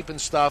much hype and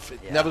stuff.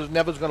 It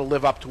never's going to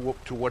live up to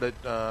what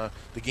the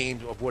game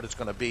of what it's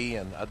going to be,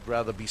 and I'd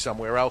rather be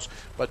somewhere else.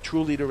 But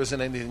truly, there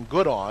isn't anything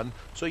good on,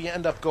 so you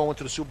end up going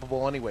to the Super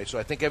Bowl anyway. So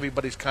I think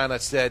everybody's kind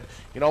of said,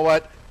 you know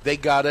what, they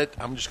got it.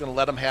 I'm just going to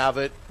let them have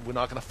it. We're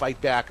not going to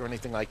fight back or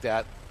anything like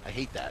that. I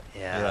hate that.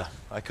 Yeah,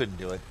 I couldn't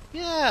do it.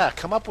 Yeah,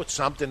 come up with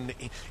something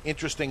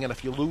interesting, and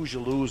if you lose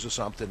or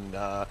something.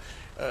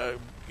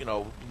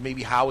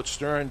 Maybe Howard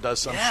Stern does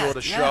some sort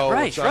of show.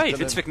 Right.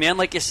 Vince McMahon,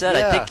 like you said.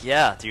 I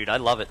think, dude, I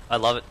love it.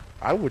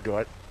 I would do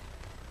it.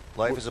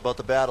 Life is about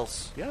the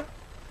battles. Yeah. What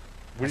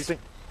do you think?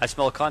 I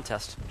smell a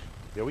contest.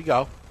 There we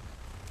go.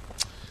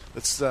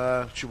 Let's.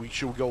 Should we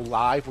go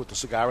live with the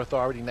Cigar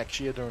Authority next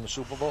year during the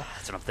Super Bowl?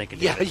 That's what I'm thinking.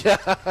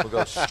 Yeah. We'll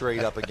go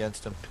straight up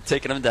against him,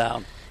 taking them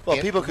down. Well,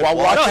 people could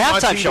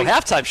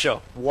halftime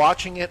show.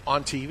 Watching it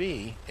on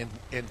TV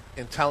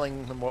and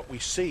telling them what we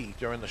see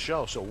during the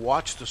show. So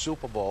watch the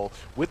Super Bowl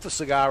with the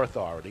Cigar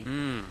Authority,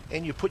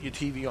 and you put your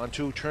TV on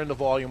too. Turn the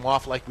volume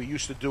off like we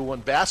used to do in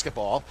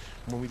basketball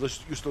when we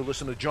used to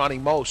listen to Johnny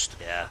Most.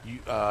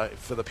 Yeah.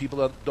 For the people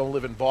that don't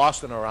live in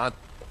Boston or aren't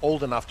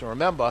old enough to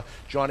remember,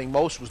 Johnny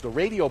Most was the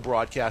radio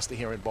broadcaster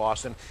here in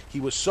Boston. He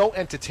was so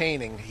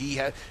entertaining. He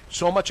had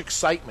so much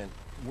excitement.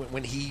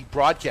 When he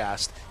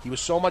broadcast, he was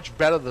so much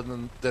better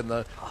than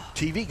the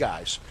TV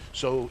guys.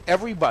 So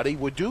everybody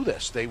would do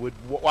this. They would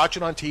watch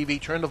it on TV,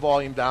 turn the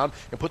volume down,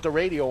 and put the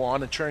radio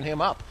on and turn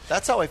him up.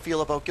 That's how I feel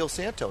about Gil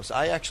Santos.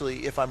 I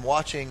actually, if I'm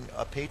watching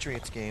a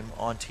Patriots game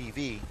on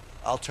TV,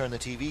 I'll turn the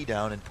TV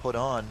down and put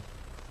on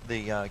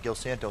the Gil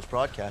Santos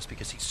broadcast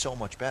because he's so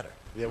much better.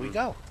 There we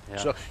go. Yeah.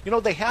 So,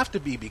 they have to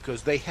be,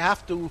 because they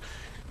have to.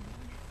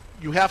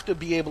 You have to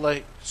be able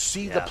to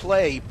see the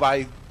play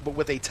by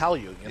what they tell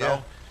you, you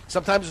know?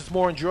 Sometimes it's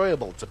more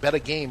enjoyable. It's a better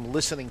game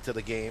listening to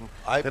the game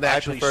than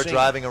actually I prefer seeing.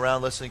 driving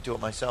around listening to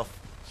it myself.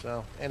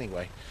 So,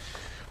 anyway.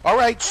 All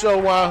right, so,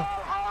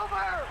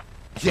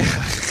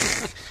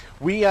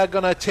 we are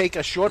going to take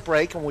a short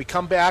break. When we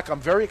come back, I'm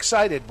very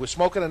excited. We're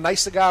smoking a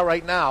nice cigar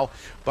right now,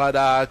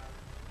 but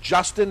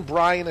Justin,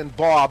 Brian, and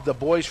Bob, the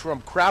boys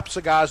from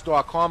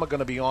crapcigars.com, are going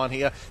to be on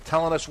here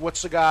telling us what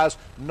cigars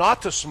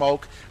not to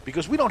smoke,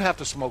 because we don't have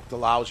to smoke the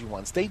lousy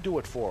ones. They do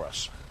it for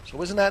us.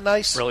 So isn't that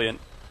nice? Brilliant.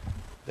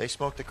 They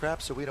smoke the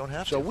crap, so we don't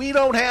have to. So we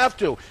don't have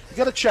to. You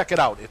got to check it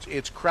out.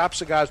 It's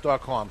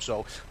crapcigars.com.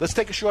 So let's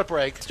take a short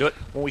break. Let's do it.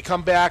 When we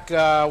come back,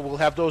 we'll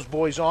have those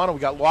boys on, and we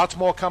got lots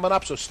more coming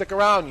up. So stick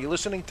around. You're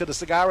listening to the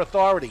Cigar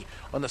Authority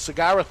on the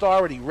Cigar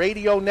Authority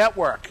Radio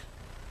Network.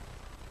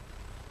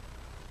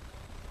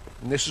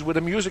 And this is where the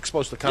music's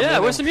supposed to come in. Yeah,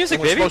 where's the music,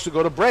 we're baby? We're supposed to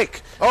go to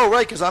break. Oh,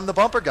 right, because I'm the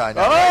bumper guy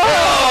now.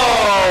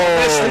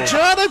 Oh, Mr.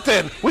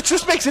 Jonathan, which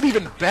just makes it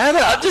even better.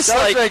 Does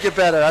make it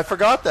better. I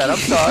forgot that. I'm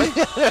sorry.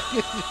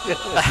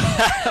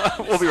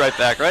 We'll be right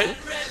back, right?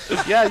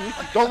 Yeah,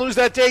 don't lose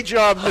that day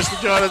job,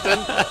 Mr. Jonathan.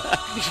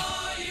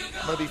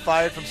 I'm going to be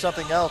fired from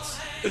something else.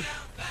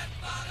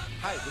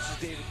 Hi, this is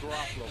David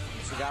Garofalo from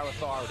the Cigar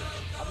Authority.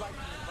 I'd like to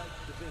invite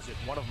you to visit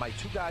one of my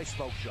Two Guys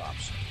Smoke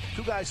Shops.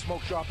 Two Guys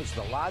Smoke Shop is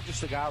the largest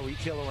cigar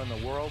retailer in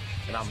the world,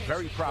 and I'm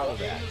very proud of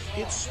that.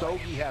 It's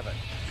Stogie Heaven.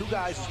 Two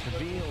Guys is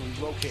conveniently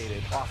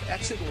located off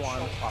Exit 1,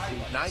 off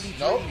Route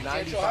 93,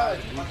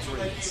 95, and Route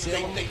 3 in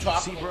Salem,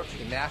 Seabrook,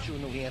 and Nashua,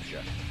 New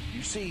Hampshire.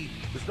 You see,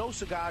 there's no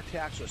cigar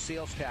tax or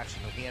sales tax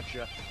in New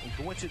Hampshire, and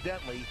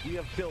coincidentally, we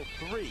have built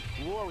 3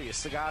 glorious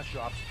cigar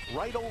shops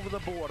right over the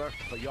border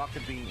for your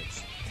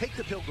convenience. Take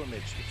the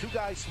pilgrimage to Two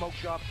Guys Smoke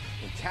Shop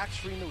in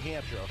tax-free New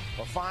Hampshire,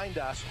 or find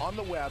us on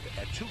the web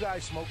at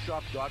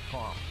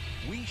twoguysmokeshop.com.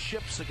 We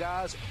ship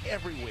cigars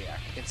everywhere,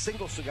 and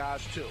single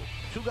cigars too.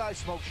 Two Guys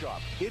Smoke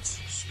Shop. It's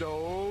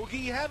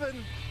Stogie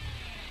Heaven.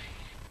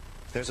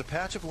 There's a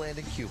patch of land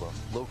in Cuba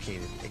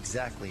located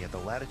exactly at the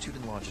latitude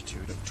and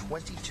longitude of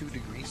 22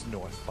 degrees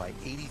north by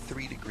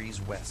 83 degrees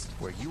west,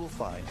 where you will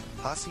find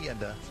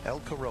Hacienda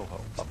El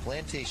Corojo, a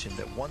plantation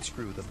that once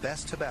grew the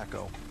best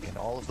tobacco in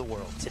all of the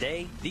world.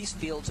 Today, these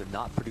fields are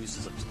not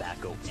producers of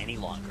tobacco any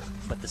longer,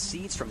 but the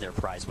seeds from their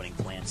prize-winning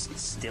plants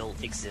still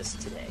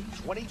exist today.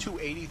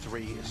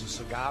 2283 is a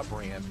cigar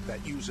brand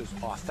that uses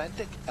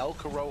authentic El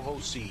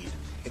Corojo seed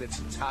in its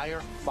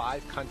entire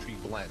 5-country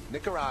blend.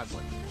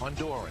 Nicaraguan,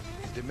 Honduran,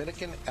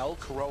 Dominican El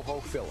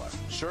Corojo filler,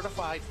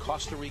 certified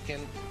Costa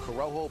Rican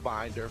Corojo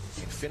binder,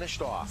 and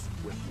finished off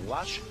with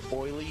lush,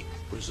 oily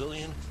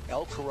Brazilian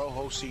El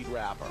Corojo seed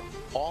wrapper,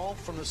 all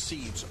from the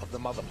seeds of the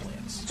mother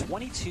plants.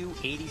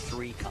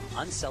 2283 come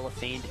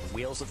uncellophaned in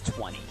wheels of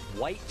 20,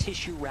 white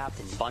tissue wrapped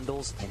in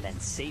bundles, and then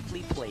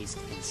safely placed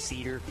in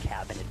cedar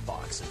cabinet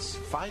boxes.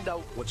 Find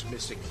out what's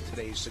missing in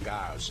today's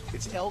cigars.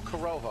 It's El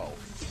Corojo.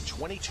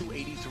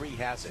 2283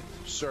 has it,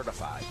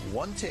 certified.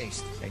 One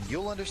taste, and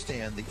you'll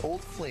understand the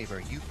old flavor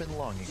cigar you've been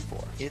longing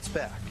for. It's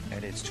back,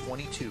 and it's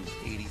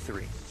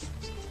 $22.83.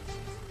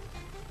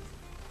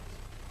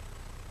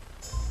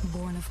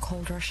 Born of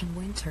cold Russian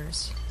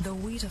winters, the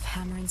wheat of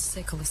Hammer and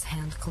Sickle is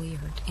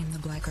hand-cleared in the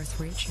Black Earth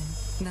region,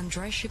 then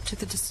dry-shipped to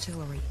the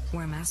distillery,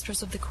 where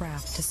masters of the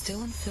craft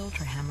distill and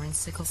filter Hammer and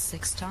Sickle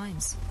 6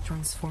 times,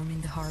 transforming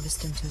the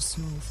harvest into a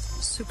smooth,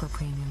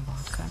 super-premium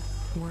vodka,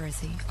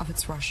 worthy of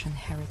its Russian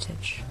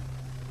heritage.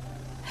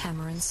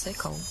 Hammer and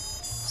Sickle,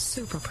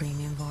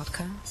 super-premium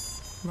vodka,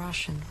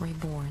 Russian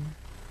reborn.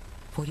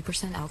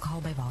 40%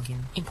 alcohol by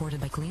volume, imported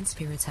by Clean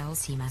Spirits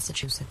LLC,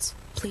 Massachusetts.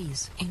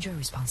 Please enjoy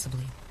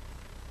responsibly.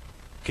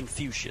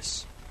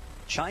 Confucius.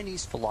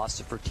 Chinese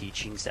philosopher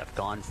teachings have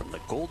gone from the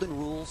golden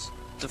rules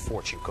to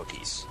fortune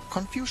cookies.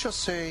 Confucius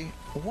say,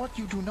 what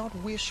you do not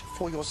wish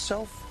for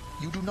yourself,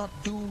 you do not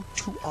do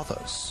to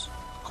others.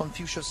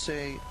 Confucius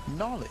say,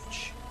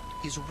 knowledge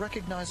is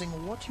recognizing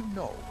what you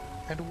know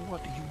and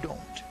what you don't.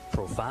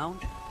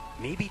 Profound?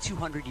 Maybe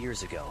 200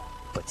 years ago,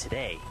 but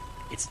today,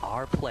 it's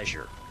our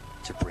pleasure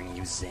to bring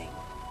you Zing.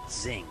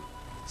 Zing,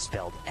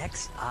 spelled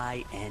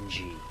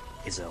X-I-N-G,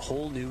 is a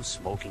whole new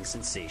smoking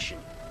sensation.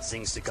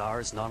 Zing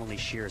Cigars not only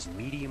shares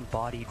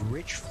medium-bodied,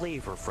 rich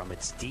flavor from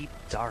its deep,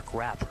 dark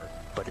wrapper,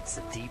 but it's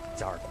the deep,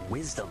 dark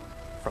wisdom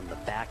from the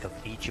back of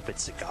each of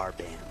its cigar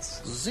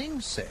bands. Zing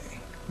say,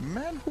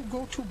 men who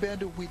go to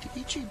bed with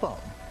itchy bum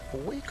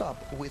wake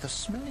up with a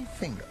smelly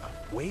finger.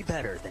 Way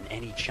better than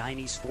any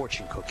Chinese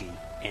fortune cookie,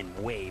 and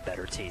way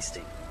better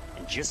tasting.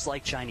 And just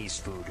like Chinese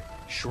food,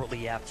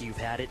 shortly after you've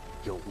had it,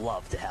 you'll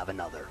love to have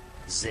another.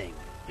 Zing.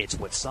 It's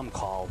what some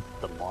call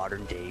the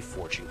modern-day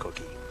fortune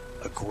cookie.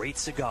 A great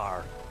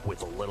cigar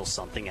with a little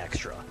something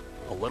extra,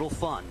 a little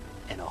fun,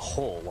 and a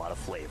whole lot of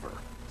flavor.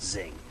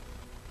 Zing.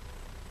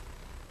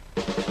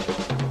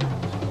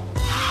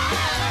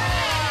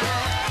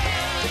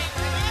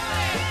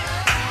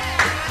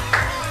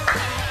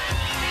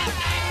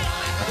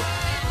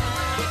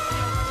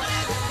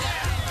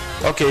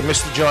 Okay,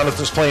 Mr.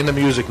 Jonathan's playing the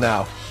music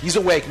now. He's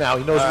awake now.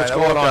 He knows what's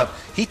going on.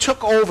 He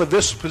took over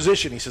this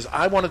position. He says,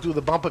 I want to do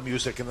the bumper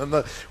music. And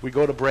then we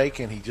go to break,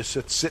 and he just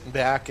sits sitting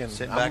back. And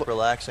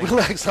relaxing.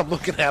 Relaxed. I'm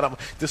looking at him.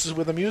 This is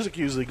where the music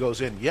usually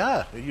goes in.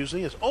 Yeah, it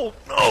usually is. Oh,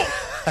 no.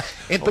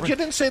 But you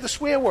didn't say the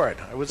swear word.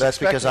 That's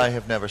because I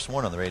have never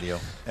sworn on the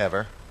radio,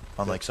 ever.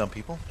 Unlike some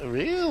people.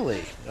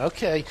 Really?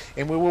 Okay.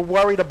 And we were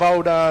worried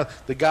about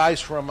the guys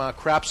from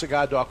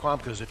crapcigar.com,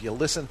 because if you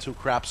listen to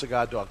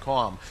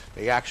crapcigar.com,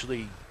 they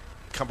actually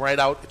come right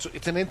out.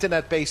 It's an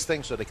internet-based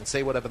thing, so they can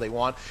say whatever they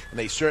want, and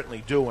they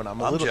certainly do. And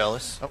I'm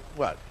jealous.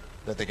 What?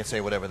 That they can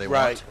say whatever they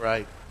want.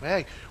 Right.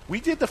 Hey,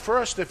 we did the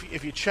first.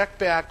 If you check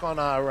back on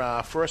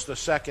our first or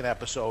second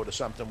episode or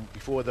something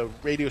before the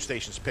radio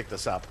stations picked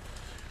us up,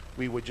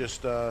 we were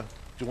just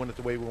doing it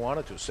the way we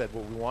wanted to. Said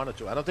what we wanted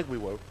to. I don't think we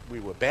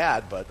were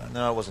bad, but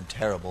no, it wasn't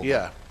terrible.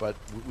 Yeah, but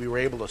we were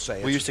able to say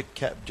it. We used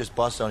to just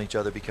bust on each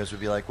other because we'd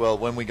be like, well,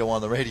 when we go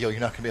on the radio, you're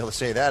not going to be able to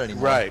say that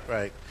anymore.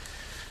 Right.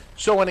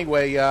 So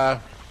anyway,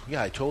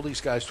 I told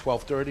these guys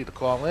 12:30 to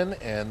call in,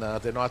 and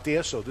they're not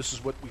there. So this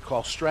is what we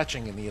call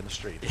stretching in the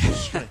industry.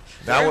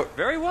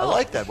 Very well. I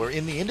like that. We're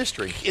in the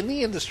industry. In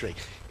the industry.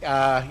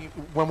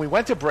 When we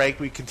went to break,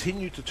 we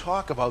continued to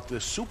talk about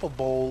this Super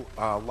Bowl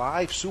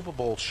live Super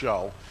Bowl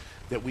show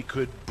that we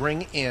could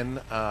bring in.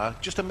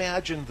 Just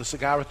imagine the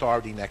Cigar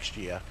Authority next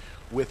year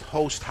with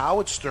host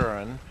Howard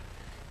Stern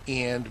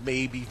and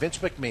maybe Vince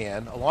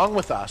McMahon along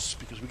with us,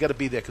 because we got to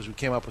be there because we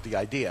came up with the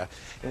idea.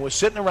 And we're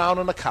sitting around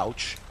on the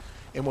couch,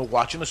 and we're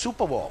watching the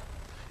Super Bowl.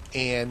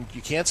 And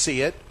you can't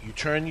see it. You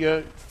turn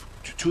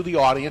to the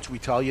audience. We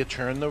tell you,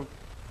 turn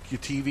your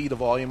TV, the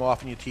volume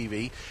off on your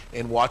TV,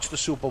 and watch the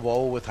Super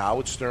Bowl with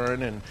Howard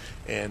Stern and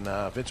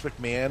Vince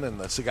McMahon and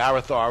the Cigar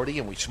Authority,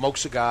 and we smoke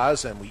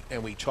cigars and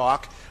we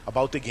talk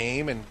about the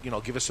game and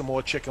give us some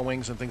more chicken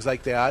wings and things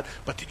like that.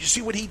 But did you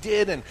see what he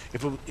did? And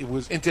if it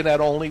was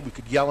internet only, we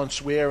could yell and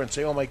swear and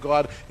say, "Oh my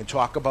God," and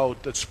talk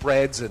about the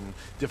spreads and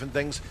different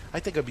things. I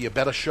think it'd be a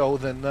better show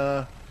than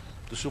the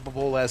Super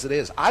Bowl as it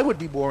is. I would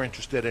be more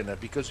interested in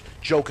it because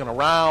joking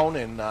around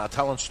and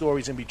telling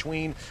stories in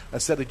between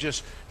instead of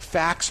just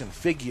facts and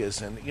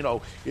figures, and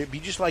it'd be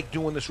just like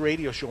doing this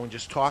radio show and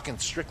just talking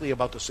strictly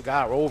about the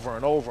cigar over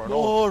and over and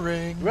over.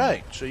 Boring.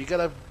 Right. So you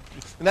gotta,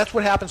 and that's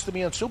what happens to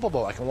me on Super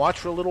Bowl. I can watch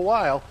for a little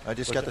while. I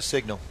just got the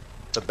signal.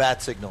 The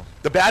bat signal.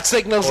 The bat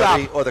signal's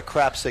out. Or the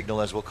crap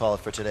signal, as we'll call it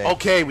for today.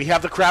 Okay, we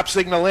have the crap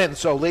signal in.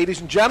 So, ladies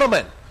and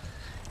gentlemen,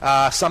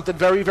 something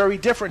very, very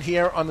different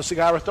here on the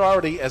Cigar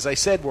Authority. As I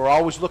said, we're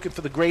always looking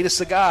for the greatest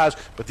cigars,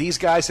 but these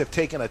guys have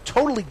taken a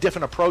totally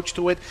different approach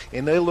to it,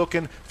 and they're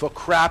looking for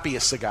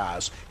crappiest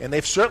cigars. And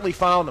they've certainly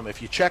found them.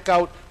 If you check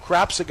out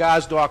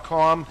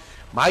crapcigars.com,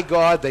 my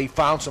God, they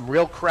found some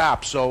real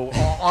crap. So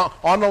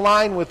on the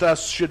line with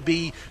us should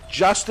be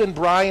Justin,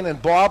 Brian,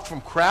 and Bob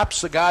from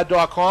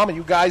crapcigar.com. Are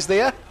you guys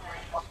there?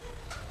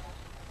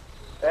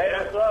 Hey,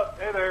 what's up?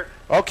 Hey there.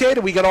 Okay,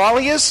 do we get all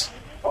of yous?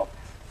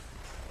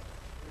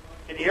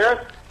 Can you hear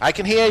us? I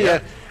can hear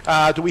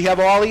you. Do we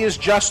have all of yous,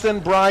 Justin,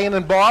 Brian,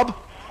 and Bob?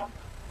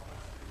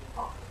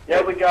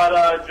 Yeah, we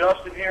got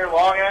Justin here in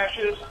Long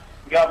Ashes.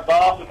 We got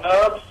Bob and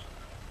Nubs.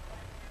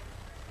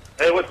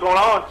 Hey, what's going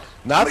on?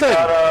 Nothing. We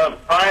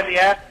got Brian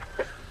the Ash.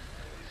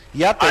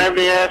 Yep. I am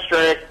the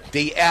ashtray.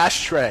 The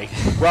ashtray.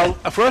 Well,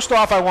 first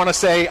off, I want to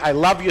say I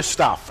love your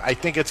stuff. I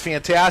think it's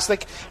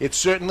fantastic. It's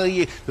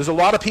certainly, there's a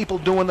lot of people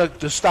doing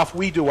the stuff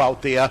we do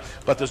out there,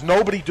 but there's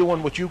nobody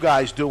doing what you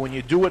guys do, and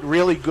you do it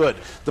really good.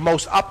 The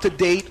most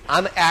up-to-date,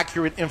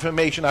 inaccurate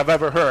information I've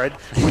ever heard,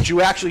 which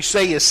you actually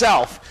say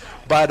yourself.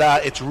 But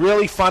it's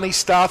really funny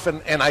stuff,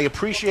 and I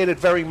appreciate it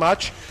very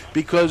much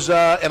because,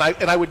 and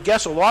I would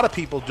guess a lot of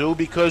people do,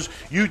 because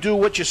you do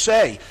what you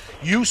say.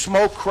 You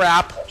smoke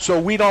crap,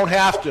 so we don't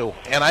have to,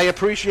 and I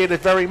appreciate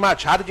it very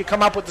much. How did you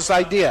come up with this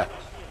idea?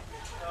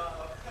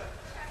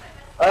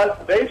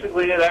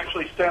 Basically, it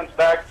actually stems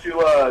back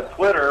to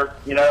Twitter.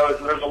 You know,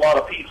 there's a lot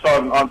of peeps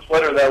on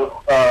Twitter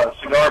that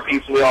cigar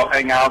peeps. We all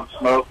hang out and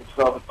smoke and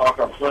stuff and talk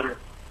on Twitter.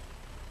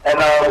 And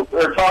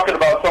they're talking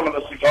about some of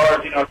the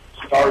cigars, you know,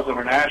 Cigars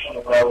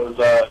International, that was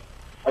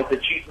like the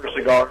cheaper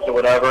cigars or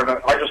whatever. And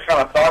I just kind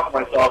of thought to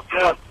myself, you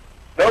know,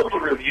 nobody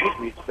reviews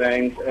these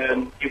things,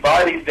 and you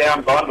buy these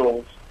damn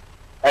bundles,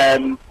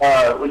 and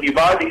when you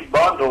buy these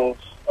bundles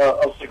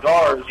of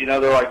cigars, you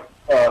know, they're like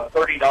 $30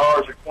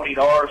 or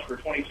 $20 for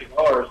 20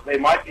 cigars. They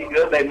might be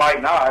good, they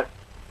might not,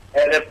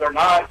 and if they're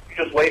not, you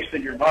just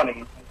wasted your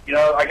money. You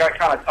know, I got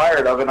kind of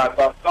tired of it, and I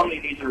thought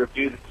somebody needs to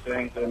review these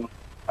things, and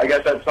I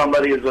guess that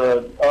somebody is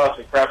us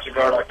at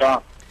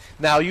CraftCigar.com.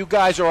 Now, you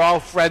guys are all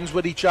friends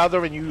with each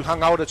other, and you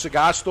hung out at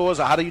cigar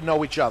stores, or how do you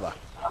know each other?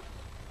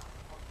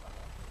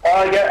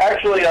 Yeah,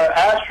 actually,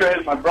 Ashtray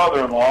is my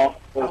brother-in-law.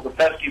 The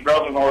pesky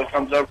brother-in-law that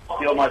comes over to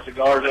steal my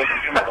cigars every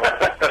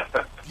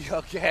humidor.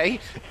 Okay.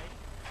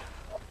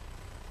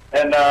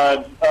 And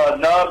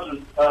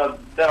Nubs has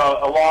been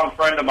a long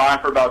friend of mine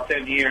for about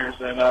 10 years.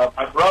 And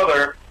my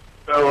brother,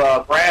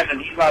 so Brandon,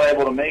 he's not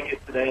able to make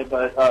it today,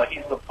 but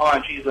he's the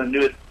Punch. He's the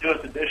newest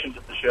addition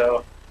to the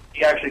show.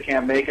 He actually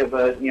can't make it,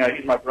 but, you know,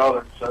 he's my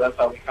brother, so that's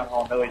how we kind of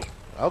all know each other.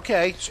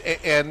 Okay,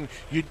 and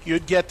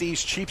you'd get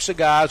these cheap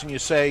cigars, and you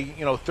say,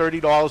 you know,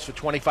 $30 for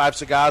 25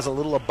 cigars, a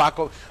little buck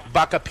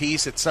a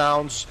piece. It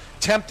sounds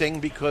tempting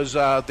because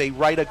they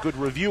write a good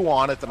review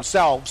on it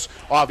themselves.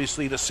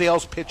 Obviously, the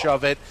sales pitch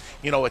of it,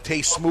 you know, it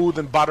tastes smooth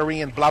and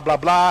buttery and blah, blah,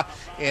 blah.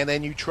 And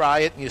then you try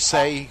it, and you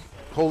say,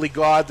 holy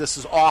God, this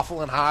is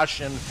awful and harsh.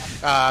 And,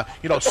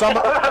 you know, some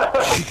of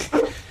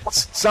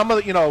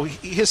the, you know,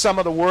 here's some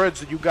of the words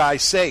that you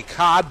guys say: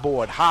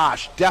 cardboard,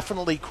 harsh,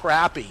 definitely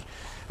crappy.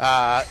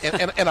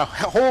 And a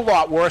whole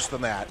lot worse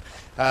than that.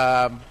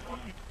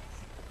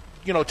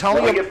 You know, tell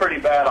me. We get pretty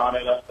bad on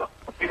it.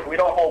 We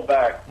don't hold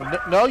back.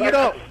 No, you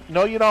don't.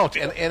 No, you don't.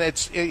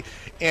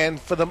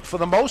 And for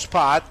the most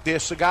part, they're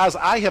cigars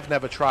I have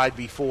never tried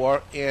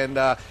before.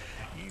 And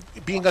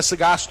being a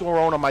cigar store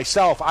owner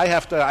myself,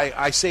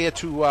 I say it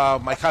to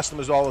my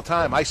customers all the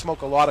time. I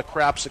smoke a lot of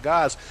crap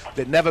cigars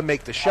that never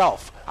make the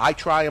shelf. I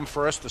try them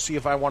first to see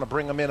if I want to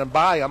bring them in and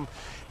buy them.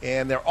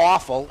 And they're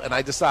awful, and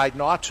I decide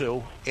not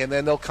to, and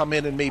then they'll come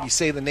in and maybe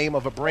say the name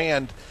of a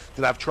brand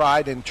that I've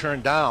tried and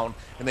turned down,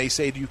 and they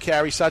say, do you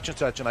carry such and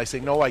such? And I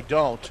say, no, I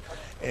don't,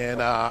 and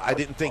I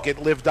didn't think it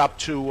lived up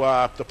to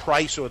the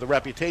price or the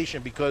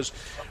reputation, because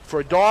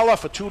for $1,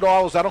 for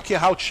 $2, I don't care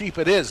how cheap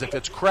it is. If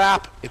it's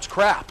crap, it's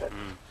crap,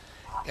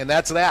 and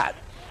that's that.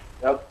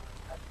 Yep.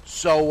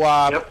 So,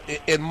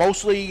 and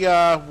mostly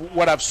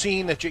what I've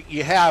seen that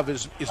you have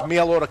is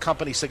mail-order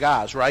company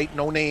cigars, right?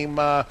 No name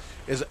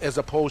as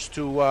opposed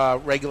to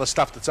regular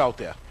stuff that's out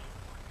there.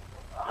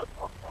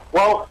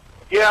 Well,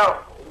 yeah,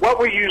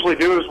 what we usually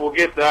do is we'll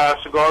get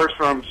cigars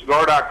from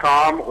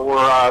Cigar.com or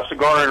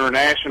Cigar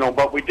International,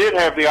 but we did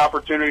have the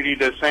opportunity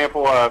to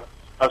sample a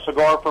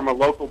cigar from a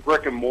local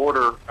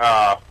brick-and-mortar,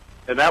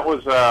 and that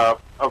was a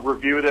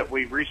review that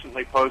we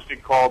recently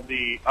posted called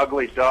The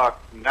Ugly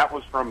Duck, and that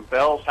was from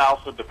Bell's House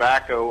of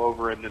Tobacco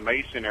over in the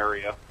Mason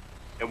area.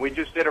 And we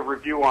just did a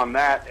review on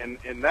that, and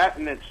that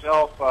in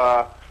itself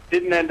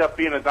didn't end up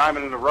being a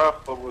diamond in the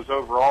rough, but was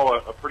overall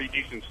a pretty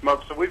decent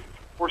smoke. So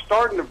we're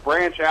starting to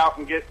branch out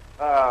and get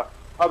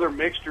other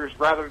mixtures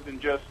rather than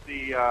just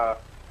the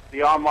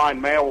online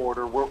mail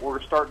order.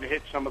 We're starting to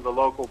hit some of the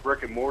local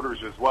brick and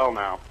mortars as well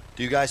now.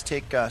 Do you guys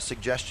take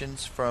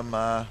suggestions from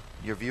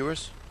your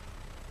viewers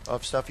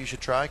of stuff you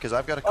should try? Because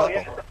I've got a couple.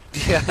 Oh,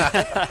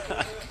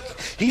 yeah.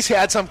 He's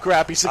had some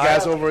crappy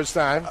cigars over his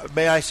time.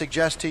 May I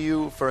suggest to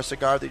you, for a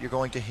cigar that you're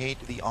going to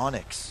hate, the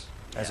Onyx,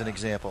 as an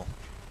example.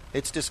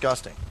 It's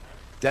disgusting.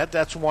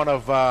 That's one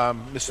of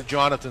Mr.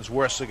 Jonathan's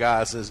worst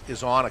cigars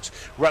is Onyx.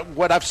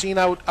 What I've seen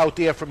out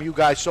there from you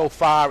guys so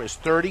far is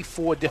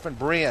 34 different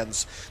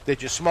brands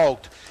that you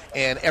smoked,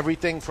 and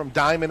everything from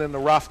diamond in the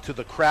rough to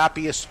the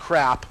crappiest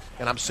crap,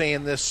 and I'm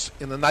saying this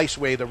in the nice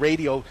way, the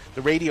radio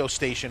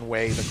station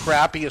way, the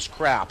crappiest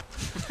crap.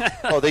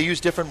 Oh, they use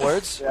different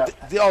words? Yeah.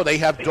 They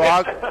have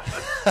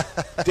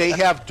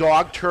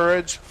dog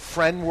turds,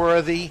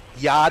 friend-worthy,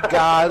 yard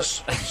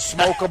guys,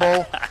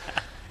 smokable.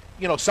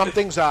 You know, some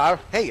things are,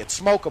 hey, it's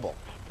smokable.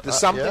 There's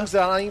some things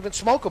that aren't even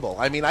smokable.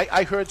 I mean,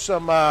 I heard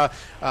some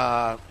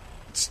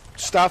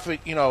stuff,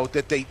 you know,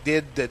 that they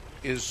did that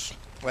is,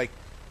 like,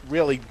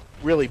 really,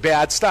 really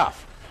bad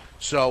stuff.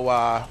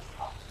 So,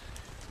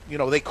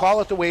 they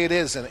call it the way it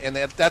is, and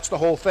that's the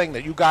whole thing,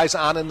 that you guys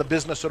aren't in the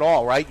business at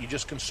all, right? You're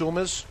just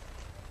consumers?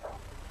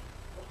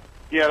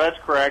 Yeah, that's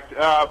correct.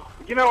 I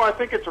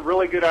think it's a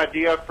really good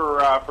idea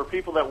for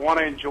people that want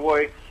to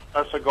enjoy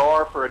a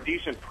cigar for a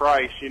decent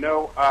price.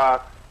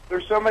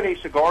 There's so many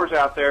cigars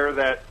out there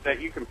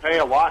that you can pay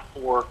a lot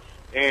for,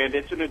 and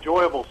it's an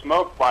enjoyable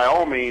smoke by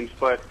all means.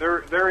 But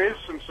there is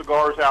some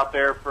cigars out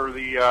there for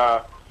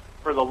the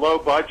low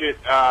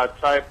budget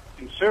type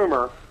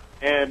consumer,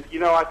 and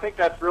I think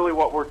that's really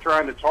what we're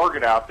trying to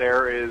target out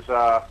there is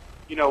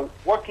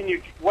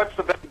what's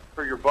the best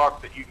for your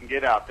buck that you can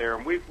get out there,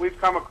 and we've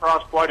come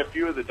across quite a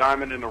few of the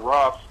diamond in the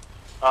roughs.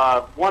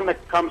 One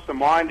that comes to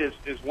mind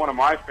is one of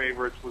my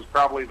favorites was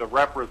probably the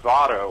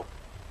Reposado,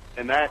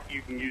 and that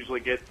you can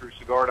usually get through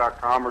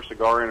Cigar.com or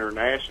Cigar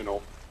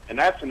International, and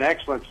that's an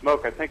excellent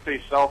smoke. I think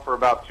they sell for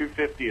about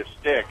 $2.50 a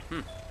stick,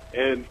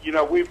 and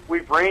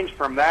we've ranged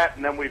from that,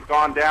 and then we've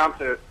gone down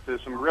to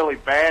some really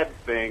bad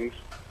things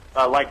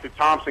like the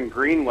Thompson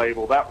Green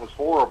Label. That was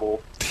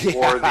horrible.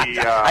 Or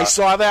the I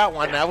saw that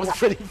one. That was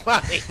pretty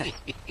funny.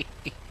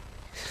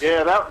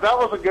 Yeah, that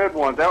was a good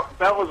one. That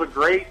was a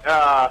great.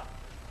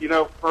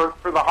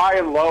 For the high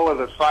and low of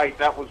the site,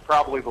 that was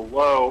probably the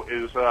low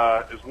is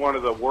one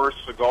of the worst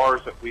cigars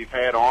that we've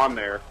had on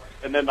there,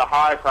 and then the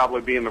high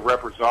probably being the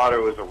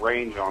Reposado is a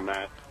range on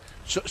that.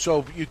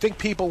 So you think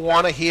people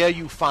want to hear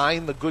you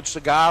find the good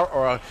cigar,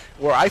 or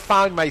I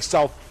found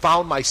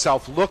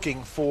myself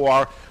looking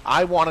for,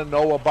 I want to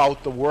know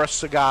about the worst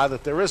cigar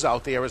that there is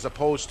out there, as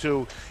opposed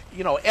to,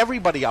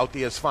 everybody out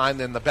there is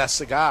finding the best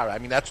cigar. I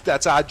mean,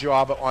 that's our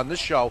job on this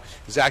show,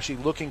 is actually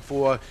looking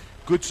for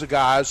good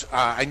cigars.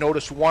 I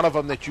noticed one of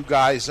them that you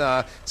guys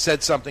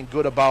said something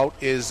good about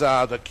is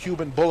the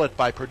Cuban Bullet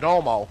by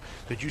Perdomo,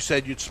 that you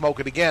said you'd smoke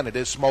it again. It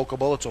is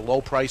smokable. It's a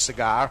low-price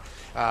cigar.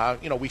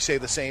 We say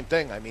the same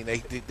thing. I mean,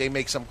 they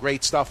make some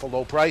great stuff for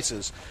low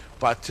prices,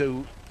 but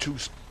to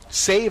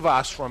save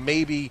us from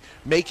maybe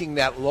making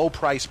that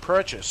low-price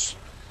purchase,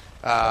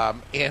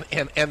 and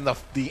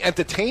the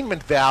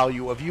entertainment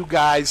value of you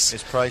guys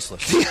is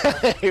priceless.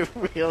 It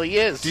really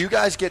is. Do you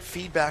guys get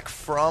feedback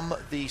from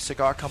the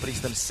cigar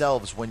companies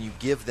themselves when you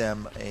give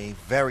them a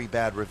very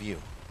bad review?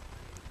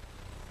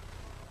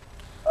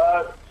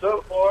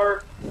 So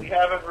far, we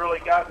haven't really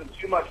gotten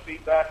too much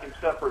feedback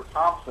except for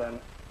Thompson.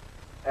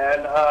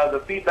 And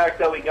the feedback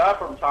that we got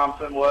from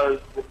Thompson was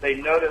that they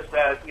noticed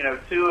that,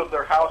 2 of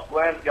their house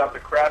blends got the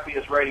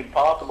crappiest rating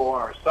possible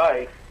on our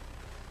site.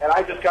 And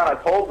I just kind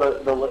of told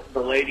the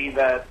lady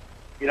that,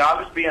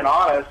 I'm just being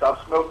honest. I've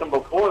smoked them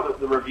before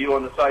the review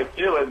on the site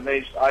too, and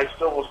I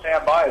still will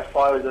stand by as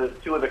probably the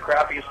 2 of the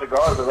crappiest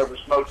cigars I've ever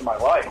smoked in my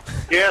life.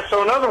 Yeah.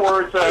 So in other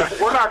words,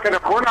 we're not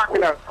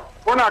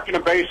gonna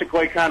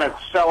basically kind of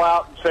sell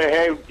out and say,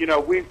 hey,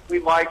 we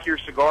like your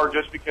cigar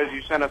just because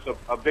you sent us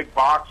a big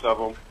box of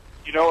them.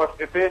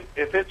 If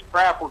it's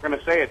crap, we're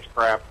gonna say it's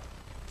crap.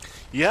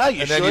 Yeah,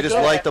 and then you just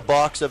light the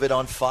box of it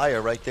on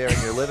fire right there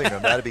in your living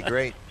room. That'd be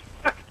great.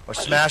 Or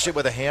smash it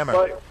with a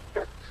hammer.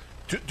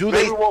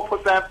 Maybe we'll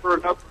put that for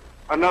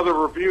another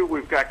review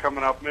we've got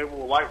coming up. Maybe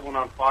we'll light one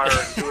on fire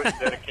and do it in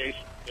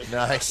dedication.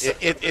 Nice.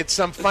 It's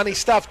some funny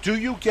stuff. Do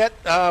you get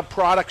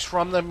products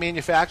from the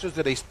manufacturers?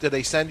 Do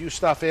they send you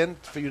stuff in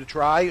for you to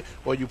try,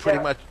 or you pretty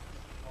much?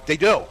 They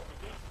do.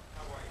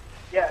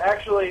 Yeah,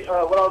 actually,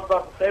 what I was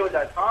about to say with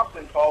that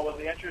Thompson call was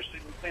the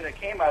interesting thing that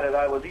came out of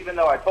that was, even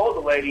though I told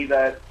the lady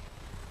that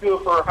 2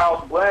 of her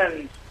house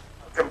blends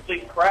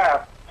complete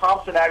crap,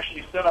 Thompson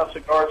actually sent us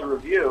cigars to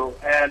review,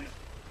 and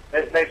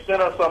they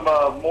sent us some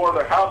more of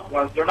their house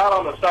blends. They're not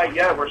on the site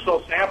yet. We're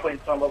still sampling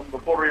some of them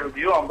before we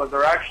review them, but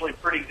they're actually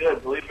pretty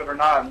good, believe it or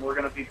not, and we're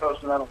going to be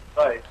posting that on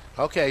the site.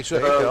 Okay,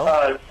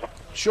 so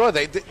sure,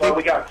 they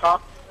we got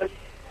Thompson.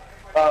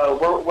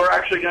 We're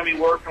actually going to be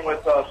working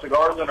with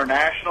Cigars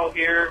International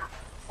here.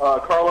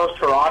 Carlos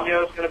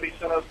Tarano is going to be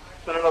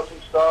sending us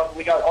some stuff.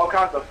 We got all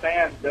kinds of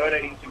fans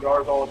donating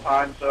cigars all the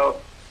time,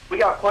 so we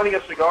got plenty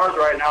of cigars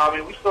right now. I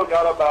mean, we still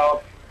got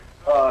about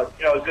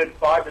a good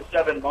 5 to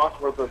 7 months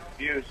worth of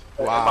reviews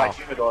in my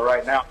humidor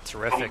right now.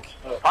 Terrific.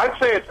 I'd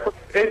say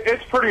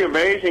it's pretty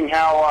amazing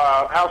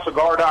how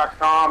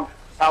Cigar.com,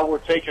 how we're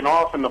taking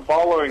off, and the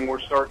following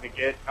we're starting to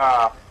get,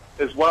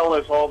 as well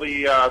as all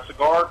the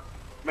cigar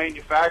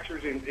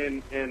manufacturers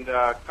and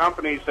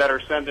companies that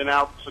are sending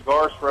out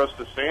cigars for us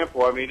to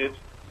sample. I mean,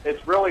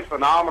 it's really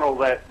phenomenal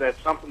that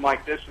something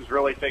like this is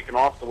really taking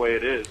off the way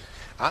it is.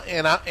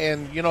 And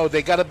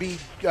they got to be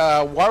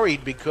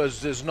worried because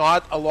there's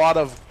not a lot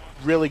of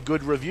really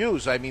good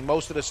reviews. I mean,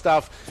 most of the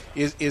stuff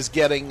is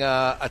getting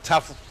a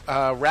tough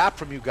rap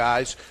from you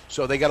guys,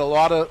 so they got a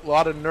lot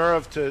of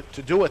nerve to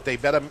do it. They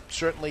better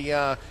certainly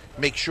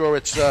make sure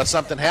it's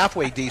something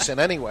halfway decent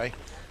anyway.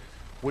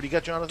 What do you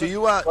got,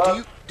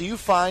 Jonathan? Do you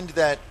find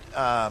that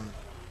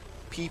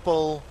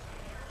people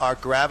are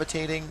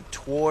gravitating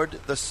toward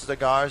the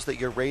cigars that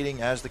you're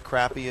rating as the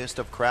crappiest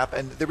of crap?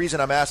 And the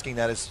reason I'm asking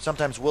that is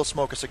sometimes we'll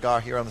smoke a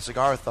cigar here on the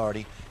Cigar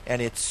Authority,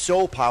 and it's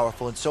so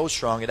powerful and so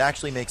strong, it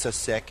actually makes us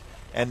sick.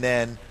 And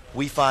then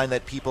we find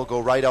that people go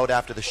right out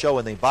after the show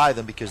and they buy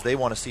them because they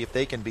want to see if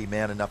they can be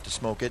man enough to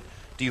smoke it.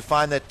 Do you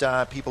find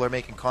that people are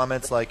making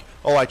comments like,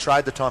 "Oh, I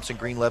tried the Thompson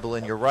Green Label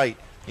and you're right.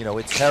 You know,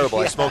 it's terrible.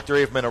 I smoked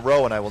 3 of them in a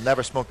row and I will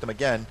never smoke them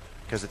again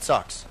because it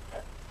sucks."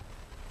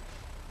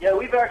 Yeah,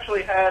 we've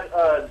actually had,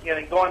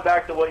 going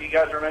back to what you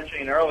guys were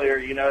mentioning earlier,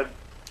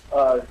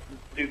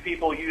 do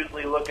people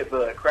usually look at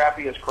the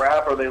crappiest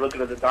crap, or they look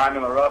at the diamond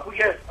in the rough? We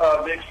get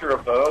a mixture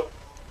of both.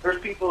 There's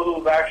people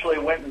who've actually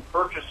went and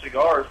purchased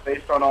cigars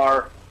based on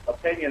our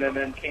opinion and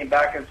then came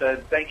back and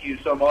said, thank you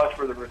so much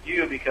for the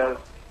review because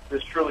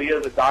this truly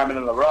is a diamond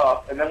in the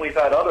rough. And then we've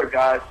had other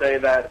guys say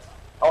that,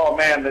 oh,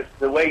 man,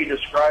 the way you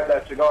described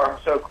that cigar,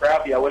 I'm so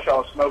crappy, I wish I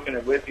was smoking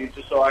it with you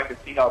just so I could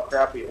see how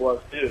crappy it was,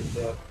 too.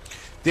 So.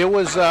 There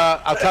was,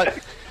 I'll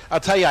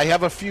tell you, I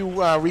have a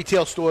few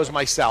retail stores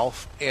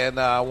myself, and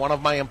one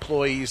of my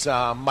employees,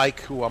 Mike,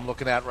 who I'm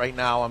looking at right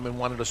now, I'm in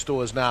one of the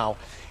stores now,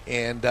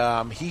 and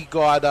he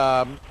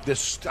got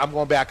this, I'm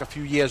going back a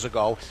few years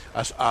ago,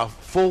 a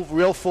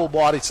real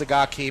full-bodied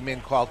cigar came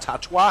in called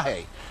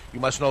Tatuaje. You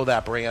must know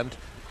that brand.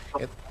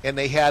 And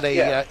they had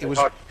it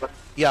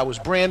was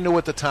brand new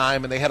at the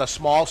time, and they had a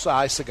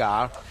small-size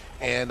cigar,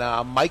 and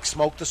Mike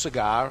smoked the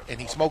cigar,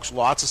 and he smokes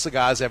lots of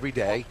cigars every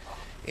day.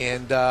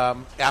 And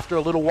after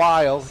a little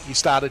while, he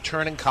started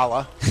turning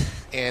color,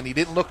 and he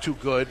didn't look too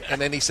good. And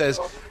then he says,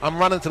 I'm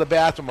running to the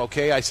bathroom,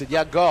 okay? I said,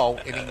 yeah, go.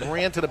 And he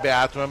ran to the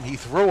bathroom. He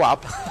threw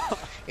up,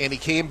 and he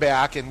came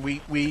back, and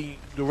we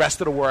the rest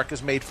of the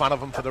workers made fun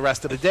of him for the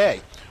rest of the day.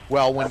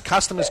 Well, when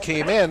customers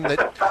came in,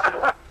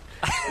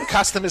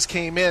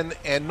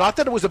 and not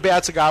that it was a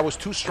bad cigar, it was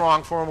too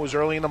strong for him, it was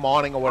early in the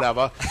morning or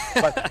whatever,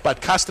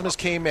 but customers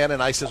came in,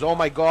 and I says, oh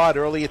my God,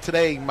 earlier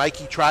today,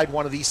 Mikey tried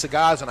one of these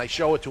cigars, and I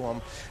show it to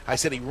him. I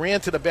said, he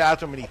ran to the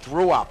bathroom, and he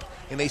threw up.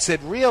 And they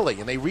said, really?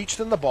 And they reached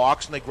in the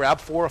box, and they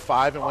grabbed 4 or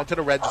 5 and went to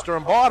the register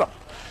and bought them.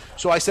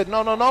 So I said,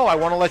 no, I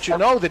want to let you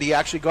know that he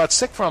actually got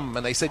sick from them.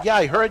 And they said, yeah,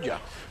 I heard you.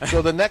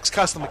 So the next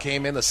customer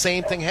came in, the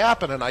same thing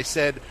happened, and I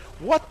said,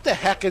 what the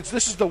heck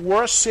this is the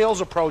worst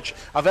sales approach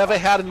I've ever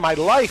had in my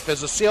life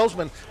as a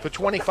salesman for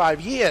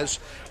 25 years,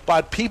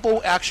 but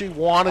people actually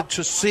wanted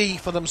to see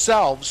for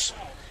themselves.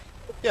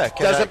 Yeah,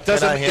 can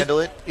I handle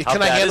it?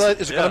 Can I handle it?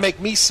 Is it going to make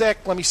me sick?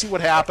 Let me see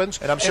what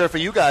happens. And I'm sure for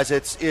you guys,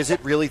 is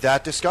it really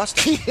that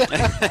disgusting?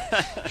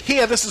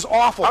 Here, this is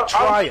awful.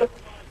 Try it.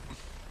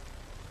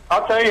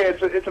 I'll tell you,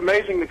 it's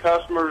amazing the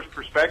customer's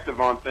perspective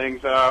on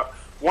things.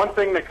 One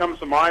thing that comes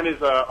to mind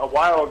is a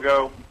while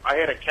ago, I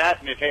had a cat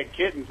and it had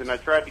kittens, and I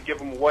tried to give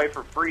them away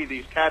for free.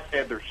 These cats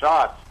had their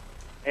shots,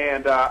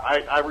 and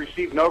I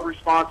received no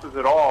responses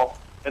at all.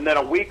 And then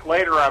a week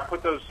later, I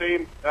put those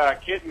same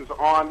kittens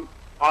on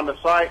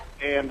the site,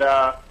 and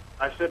I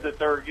said that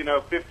they're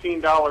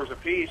 $15 a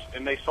piece,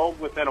 and they sold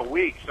within a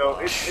week. So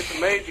it's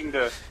amazing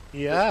to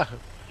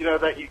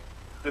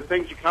the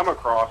things you come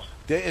across.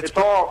 It's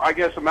all, I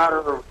guess, a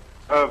matter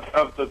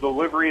of the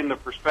delivery and the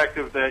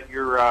perspective that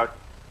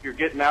you're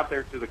getting out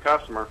there to the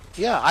customer.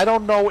 Yeah, I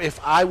don't know if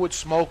I would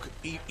smoke,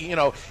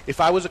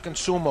 if I was a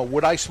consumer,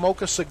 would I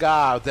smoke a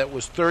cigar that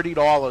was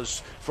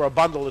 $30 for a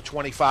bundle of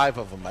 25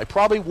 of them? I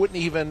probably wouldn't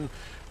even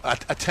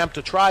attempt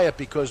to try it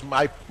because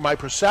my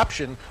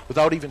perception,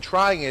 without even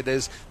trying it,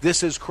 is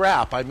this is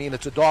crap. I mean,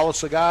 it's $1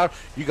 cigar.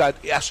 You got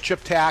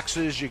S-chip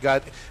taxes, you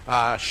got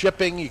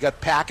shipping, you got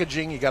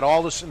packaging, you got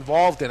all this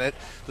involved in it.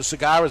 The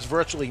cigar is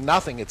virtually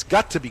nothing. It's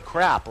got to be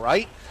crap,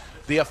 right?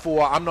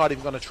 Therefore, I'm not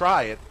even going to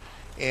try it.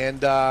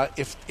 And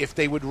if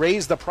they would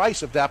raise the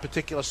price of that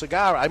particular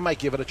cigar, I might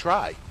give it a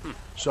try.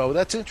 So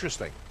that's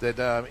interesting. That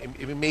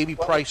it may be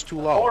priced too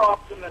low. More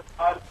often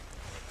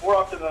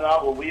than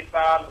not, what we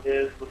found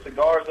is the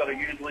cigars that are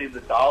usually the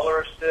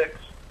dollar sticks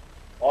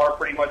are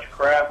pretty much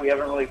crap. We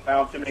haven't really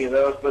found too many of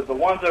those, but the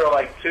ones that are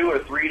like $2 or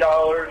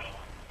 $3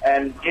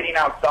 and getting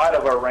outside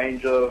of our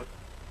range of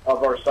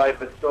our site,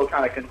 but still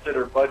kind of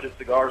considered budget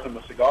cigars in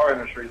the cigar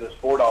industry, those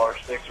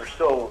 $4 sticks are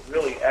still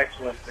really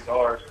excellent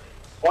cigars.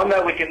 One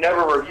that we can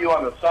never review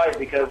on the site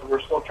because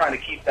we're still trying to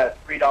keep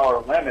that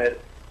 $3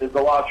 limit is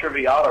the La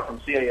Triviata from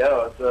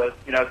CAO. It's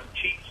a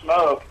cheap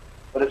smoke,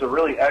 but it's a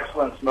really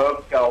excellent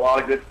smoke. It's got a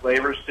lot of good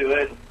flavors to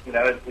it.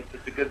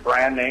 It's a good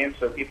brand name,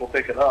 so people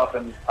pick it up.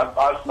 And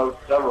I've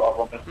smoked several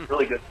of them. It's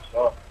really good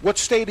stuff. What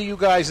state are you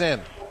guys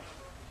in?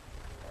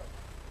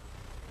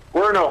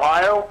 We're in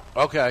Ohio.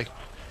 Okay.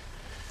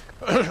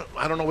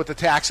 I don't know what the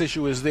tax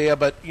issue is there,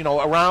 but,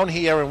 around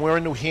here, and we're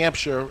in New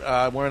Hampshire,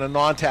 we're in a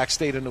non-tax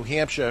state of New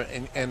Hampshire,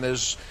 and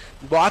there's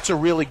lots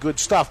of really good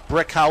stuff.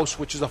 Brick House,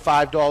 which is a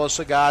 $5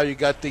 cigar. You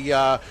got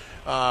the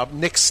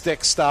Nick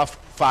Stick stuff,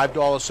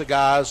 $5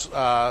 cigars.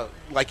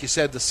 Like you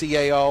said, the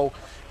CAO,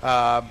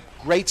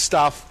 great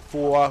stuff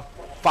for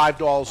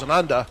 $5 and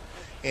under.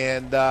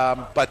 And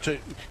but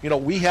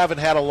we haven't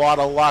had a lot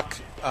of luck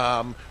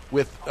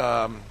with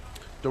the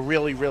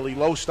really, really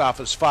low stuff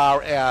as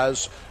far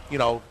as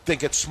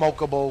think it's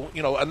smokable,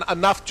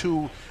 enough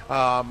to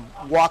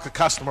walk a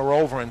customer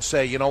over and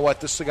say, you know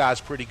what, this cigar is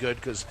pretty good,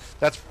 because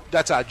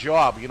that's our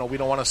job. We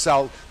don't want to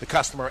sell the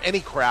customer any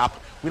crap.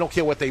 We don't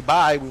care what they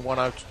buy. We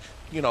want to,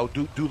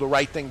 do the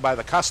right thing by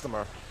the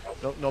customer.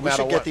 no we matter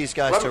should what. get these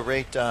guys to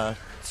rate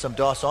some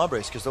Dos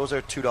Hombres, because those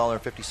are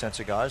 $2.50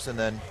 cigars, and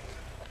then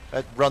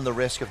run the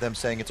risk of them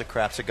saying it's a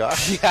crap cigar.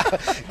 Yeah.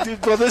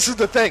 Well, this is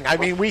the thing. I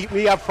mean,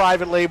 we have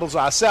private labels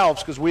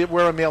ourselves because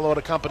we're a mail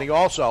order company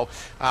also.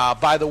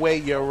 By the way,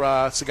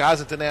 your Cigars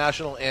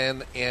International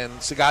and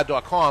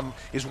Cigar.com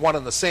is one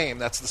and the same.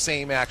 That's the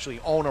same, actually,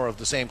 owner of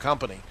the same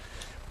company.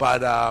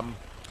 But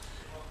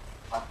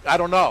I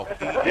don't know.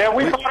 Yeah,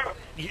 we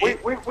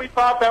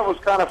thought that was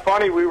kind of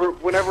funny.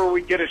 Whenever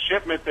we get a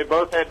shipment, they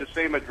both had the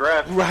same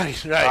address. Right.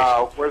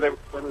 Where they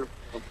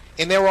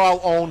and they're all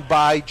owned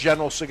by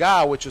General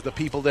Cigar, which is the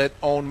people that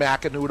own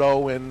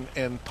Macanudo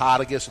and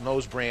Partagas and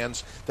those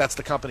brands. That's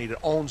the company that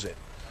owns it.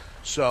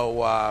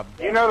 So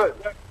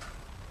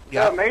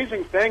the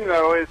amazing thing,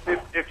 though, is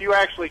if you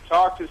actually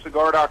talk to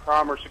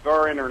Cigar.com or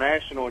Cigar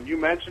International and you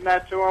mention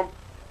that to them,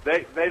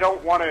 they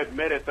don't want to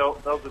admit it.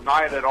 They'll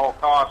deny it at all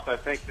costs. I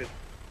think that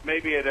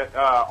maybe it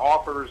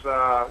offers,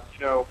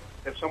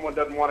 if someone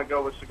doesn't want to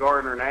go with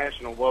Cigar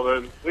International, well,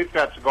 then we've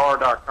got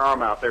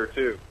Cigar.com out there,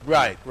 too.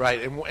 Right.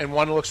 And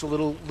one looks a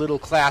little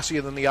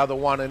classier than the other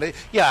one. And,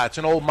 it's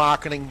an old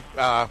marketing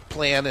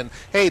plan. And,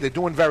 hey, they're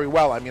doing very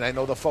well. I mean, I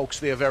know the folks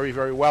there very,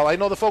 very well. I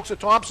know the folks at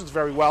Thompson's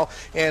very well.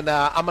 And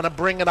I'm going to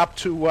bring it up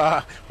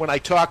to when I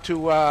talk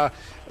to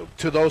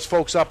those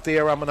folks up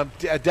there. I'm going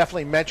to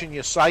definitely mention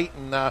your site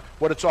and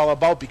what it's all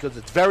about, because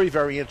it's very,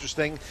 very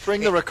interesting.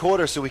 Bring the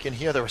recorder so we can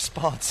hear the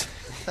response.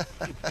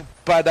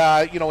 But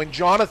in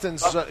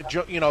Jonathan's,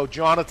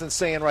 Jonathan's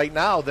saying right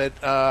now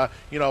that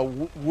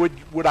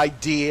would I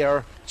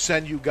dare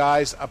send you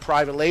guys a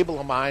private label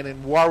of mine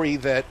and worry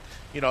that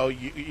you're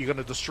going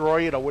to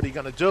destroy it, or what are you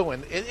going to do?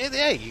 And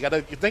hey, you got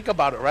to think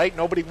about it, right?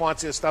 Nobody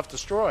wants their stuff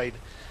destroyed,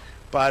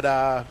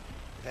 but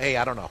hey,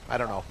 I don't know.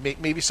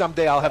 Maybe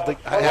someday I'll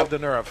have the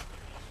nerve.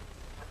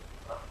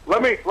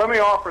 Let me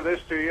offer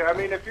this to you. I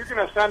mean, if you're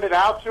going to send it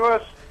out to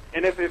us,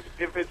 and if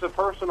it's a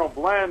personal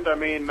blend, I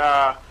mean,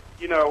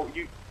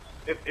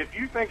 if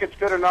you think it's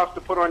good enough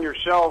to put on your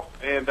shelf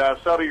and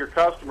sell to your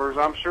customers,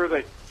 I'm sure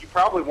that you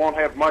probably won't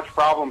have much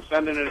problem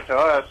sending it to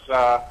us.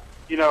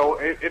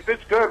 If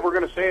it's good, we're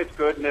going to say it's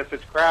good, and if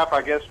it's crap,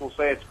 I guess we'll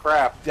say it's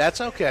crap.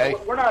 That's okay.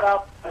 We're not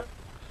out.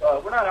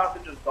 We're not out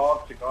to just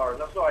dog cigars.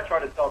 That's what I try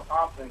to tell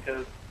Thompson,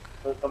 because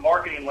the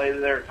marketing lady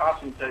there at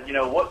Thompson said,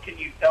 what can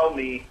you tell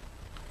me,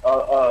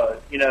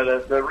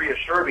 to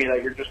reassure me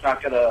that you're just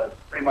not going to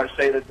pretty much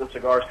say that the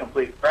cigar is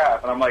complete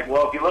crap. And I'm like,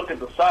 well, if you look at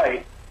the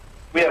site,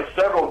 we have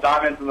several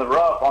diamonds in the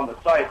rough on the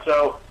site.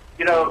 So,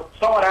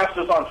 someone asked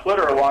us on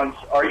Twitter once,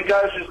 are you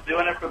guys just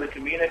doing it for the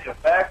comedic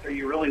effect, or are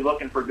you really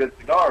looking for good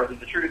cigars? And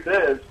the truth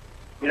is,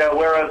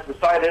 whereas the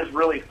site is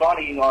really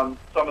funny on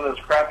some of those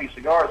crappy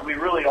cigars, we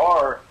really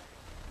are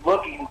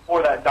looking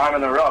for that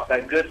diamond in the rough,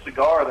 that good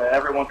cigar that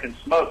everyone can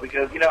smoke.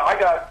 Because,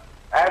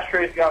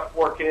 Ashtray's got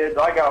 4 kids,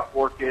 I got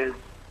 4 kids,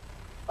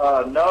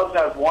 Nubs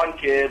has 1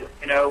 kid.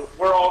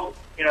 We're all,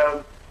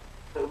 the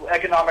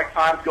economic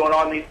times going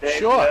on these days.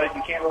 Sure.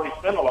 You can't really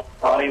spend a lot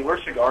of money.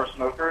 We're cigar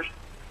smokers.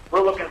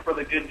 We're looking for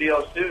the good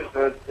deals, too.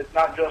 So it's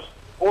not just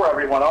for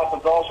everyone else.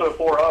 It's also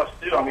for us,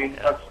 too. I mean,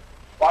 that's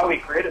why we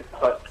created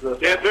this.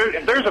 Yeah,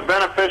 there's a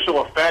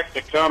beneficial effect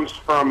that comes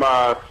from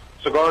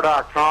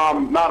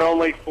Cigar.com, not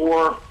only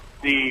for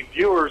the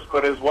viewers,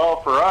 but as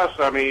well for us.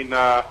 I mean,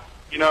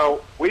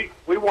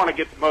 we want to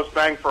get the most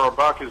bang for our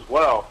buck as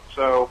well.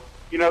 So,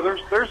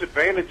 there's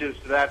advantages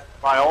to that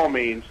by all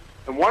means.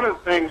 And one of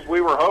the things we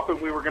were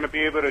hoping we were going to be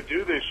able to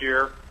do this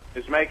year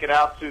is make it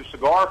out to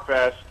Cigar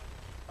Fest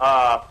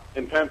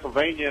in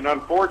Pennsylvania. And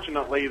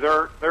unfortunately,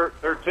 their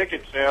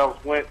ticket sales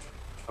went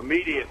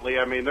immediately.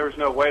 I mean, there's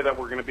no way that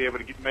we're going to be able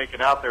to make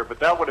it out there. But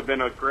that would have been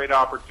a great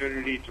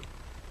opportunity to,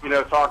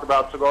 talk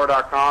about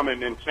Cigar.com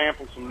and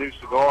sample some new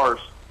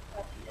cigars.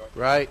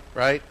 Right.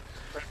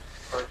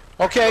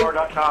 Okay.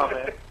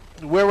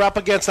 We're up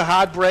against a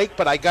hard break,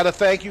 but I got to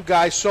thank you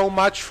guys so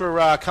much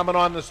for coming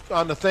on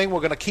the thing. We're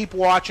going to keep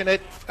watching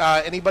it.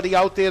 Anybody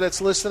out there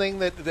that's listening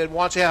that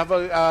wants to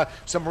have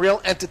some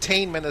real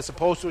entertainment as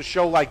opposed to a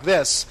show like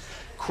this,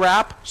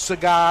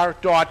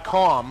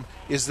 crapcigar.com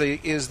is the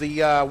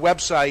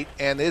website,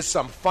 and there's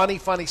some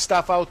funny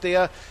stuff out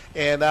there.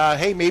 And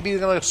hey, maybe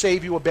they're going to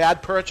save you a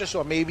bad purchase,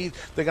 or maybe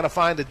they're going to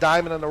find a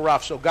diamond in the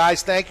rough. So,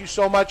 guys, thank you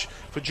so much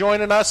for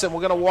joining us, and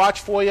we're going to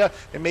watch for you.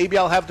 And maybe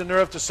I'll have the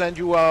nerve to send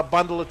you a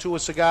bundle or 2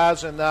 of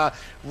cigars and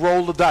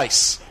roll the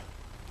dice.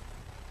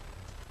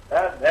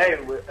 Hey,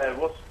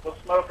 we'll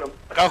smoke them.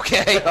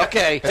 Okay. At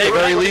the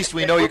very least,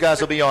 we know you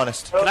guys will be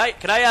honest.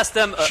 Can I ask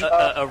them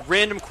a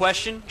random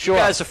question? Sure.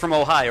 You guys are from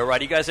Ohio,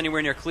 right? Are you guys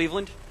anywhere near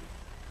Cleveland?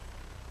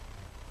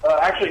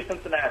 Actually,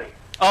 Cincinnati.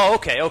 Oh,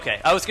 okay.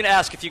 I was going to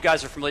ask if you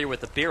guys are familiar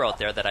with the beer out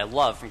there that I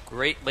love from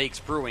Great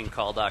Lakes Brewing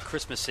called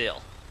Christmas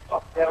Ale.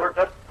 Oh, yeah, we're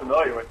definitely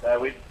familiar with that.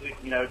 We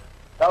that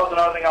was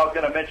another thing I was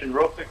going to mention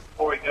real quick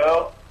before we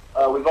go.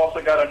 We've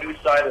also got a new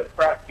site at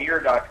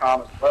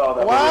crapbeer.com as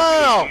well.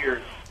 Wow. We're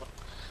beers.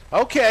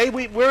 Okay,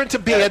 we're into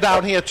beer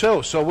down here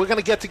too, so we're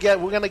gonna get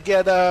together. We're gonna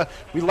get.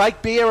 We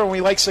like beer and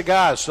we like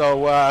cigars,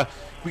 so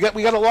we got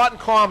a lot in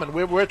common.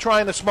 We're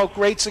trying to smoke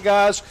great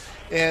cigars,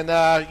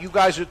 and you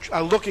guys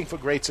are looking for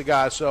great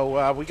cigars.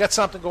 So we got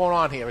something going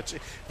on here. It's a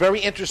very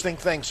interesting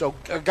thing. So,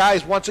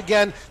 guys, once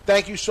again,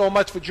 thank you so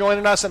much for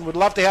joining us, and we'd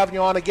love to have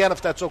you on again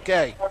if that's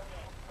okay.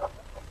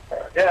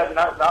 Yeah,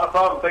 not a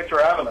problem. Thanks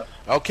for having us.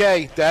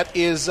 Okay, that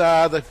is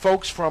the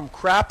folks from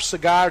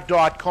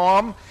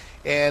crapcigar.com,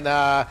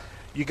 and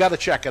you got to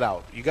check it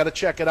out. You got to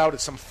check it out.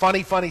 It's some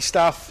funny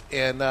stuff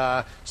and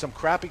some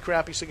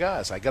crappy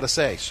cigars, I got to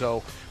say.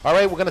 So, all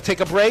right, we're going to take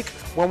a break.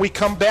 When we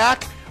come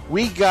back,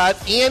 we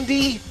got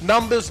Andy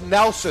Numbers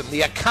Nelson,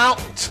 the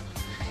accountant,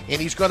 and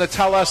he's going to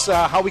tell us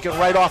how we can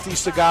write off these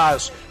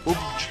cigars.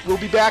 We'll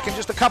be back in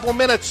just a couple of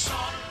minutes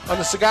on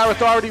the Cigar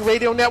Authority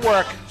Radio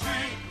Network.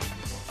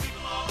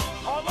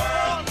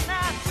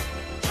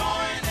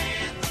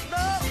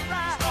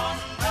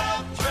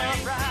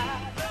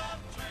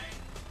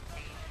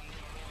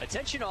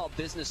 Attention all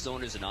business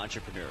owners and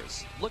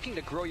entrepreneurs. Looking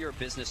to grow your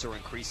business or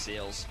increase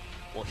sales?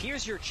 Well,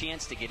 here's your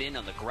chance to get in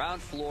on the ground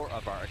floor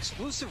of our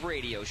exclusive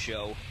radio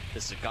show,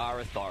 the Cigar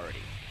Authority.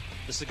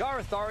 The Cigar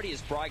Authority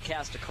is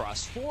broadcast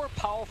across 4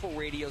 powerful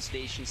radio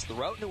stations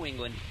throughout New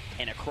England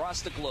and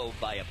across the globe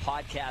via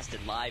podcast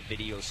and live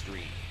video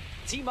stream.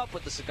 Team up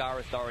with the Cigar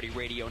Authority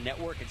Radio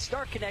Network and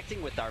start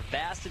connecting with our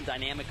vast and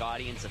dynamic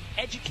audience of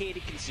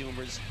educated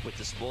consumers with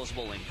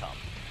disposable income.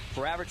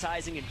 For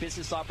advertising and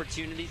business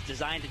opportunities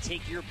designed to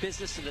take your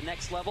business to the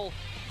next level,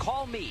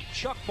 call me,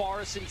 Chuck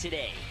Morrison,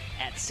 today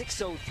at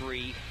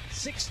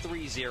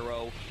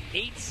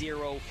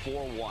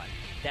 603-630-8041.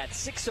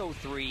 That's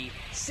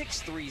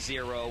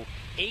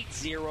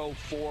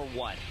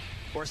 603-630-8041.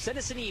 Or send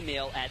us an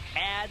email at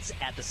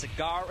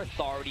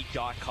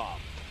ads@thecigarauthority.com.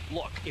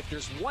 Look, if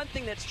there's one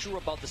thing that's true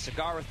about the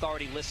Cigar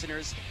Authority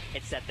listeners,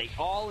 it's that they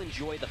all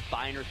enjoy the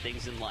finer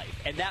things in life.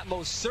 And that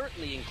most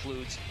certainly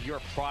includes your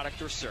product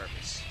or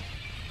service.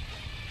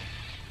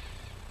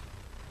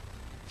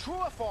 True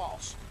or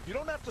false? You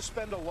don't have to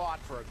spend a lot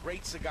for a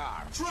great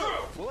cigar.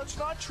 True! Well, it's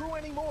not true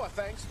anymore,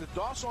 thanks to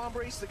Dos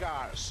Hombre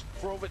Cigars.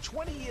 For over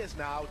 20 years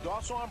now,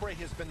 Dos Hombre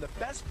has been the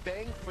best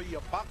bang for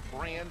your buck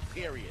brand,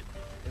 period.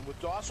 And with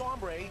Dos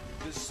Hombre,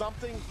 there's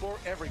something for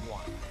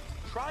everyone.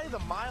 Try the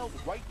mild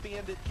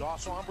white-banded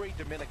Dos Hombre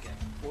Dominican,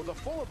 or the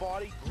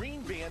fuller-body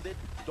green-banded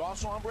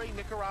Dos Hombre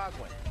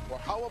Nicaraguan, or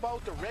how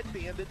about the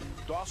red-banded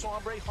Dos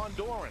Hombre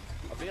Honduran,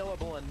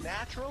 available in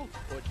natural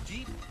or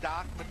deep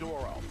dark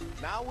Maduro.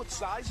 Now with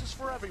sizes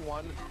for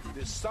everyone,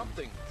 there's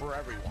something for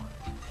everyone.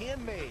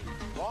 Handmade,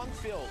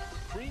 long-filled,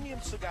 premium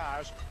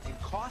cigars in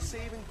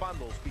cost-saving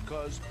bundles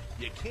because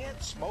you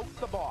can't smoke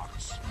the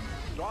box.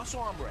 Dos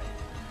Hombre,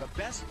 the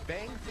best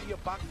bang for your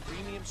buck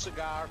premium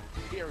cigar,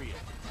 period.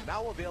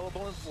 Now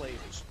available in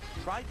flavors.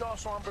 Try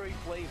Dos Hombre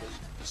flavors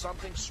for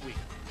something sweet.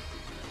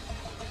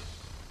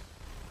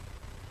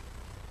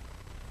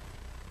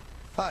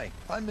 Hi,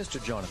 I'm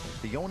Mr. Jonathan,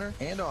 the owner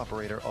and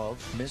operator of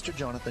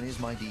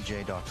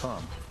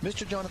MrJonathanIsMyDJ.com.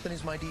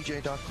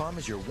 MrJonathanIsMyDJ.com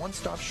is your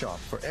one-stop shop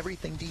for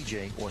everything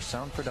DJ or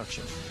sound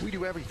production. We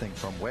do everything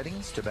from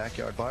weddings to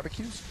backyard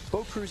barbecues,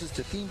 boat cruises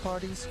to theme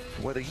parties.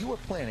 Whether you are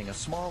planning a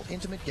small,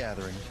 intimate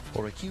gathering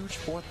or a huge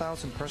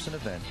 4,000-person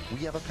event,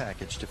 we have a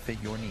package to fit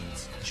your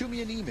needs. Shoot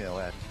me an email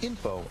at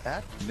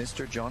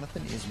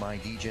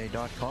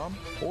info@MrJonathanIsMyDJ.com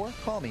or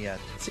call me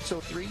at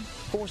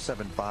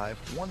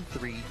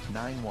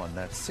 603-475-1391.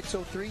 That's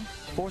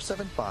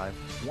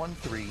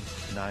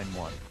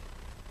 603-475-1391.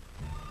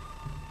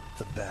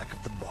 The back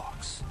of the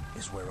box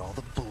is where all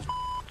the bull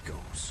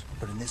goes.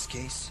 But in this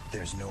case,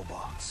 there's no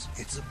box.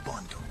 It's a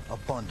bundle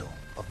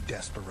of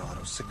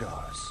Desperado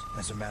cigars.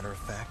 As a matter of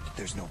fact,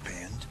 there's no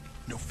band,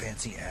 no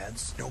fancy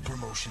ads, no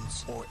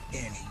promotions, or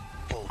any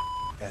bull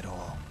at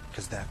all.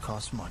 Because that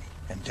costs money.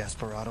 And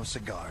Desperado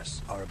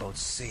cigars are about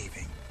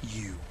saving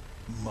you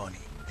money.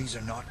 These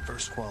are not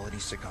first-quality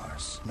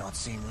cigars, not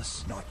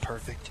seamless, not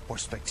perfect, or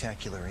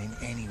spectacular in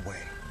any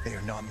way. They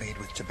are not made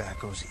with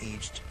tobaccos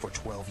aged for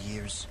 12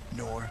 years,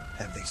 nor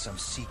have they some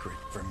secret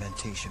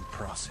fermentation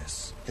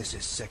process. This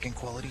is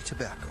second-quality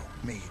tobacco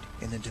made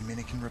in the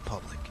Dominican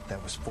Republic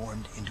that was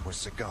formed into a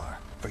cigar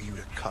for you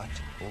to cut,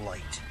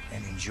 light,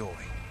 and enjoy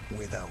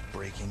without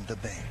breaking the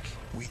bank.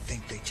 We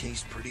think they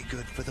taste pretty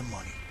good for the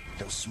money.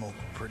 They'll smoke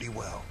pretty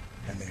well,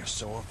 and they are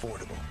so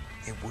affordable,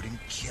 it wouldn't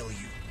kill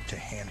you to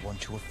hand one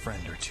to a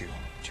friend or two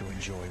to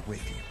enjoy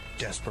with you.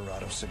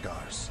 Desperado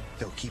cigars.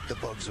 They'll keep the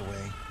bugs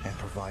away and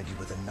provide you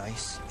with a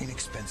nice,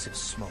 inexpensive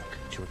smoke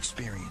to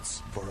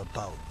experience for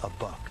about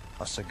 $1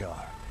 a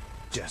cigar.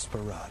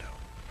 Desperado.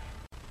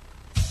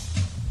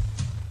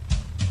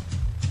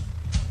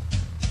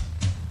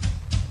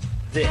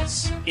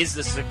 This is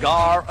the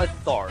Cigar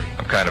Authority.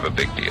 I'm kind of a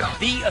big deal.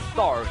 The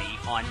authority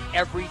on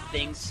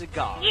everything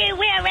cigar. You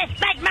will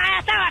respect my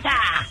authority!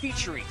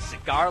 Featuring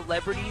cigar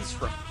celebrities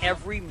from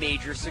every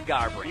major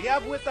cigar brand. We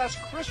have with us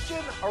Christian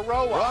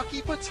Aroa,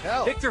 Rocky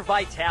Patel, Victor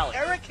Vitale,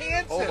 Eric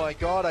Hansen. Oh my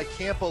God, I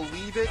can't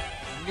believe it,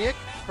 Nick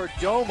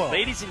Perdomo.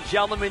 Ladies and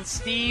gentlemen,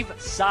 Steve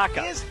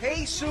Saka. Here's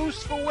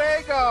Jesus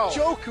Fuego.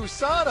 Joe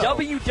Cusano.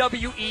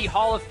 WWE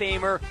Hall of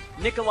Famer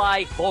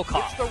Nikolai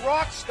Volkov. It's the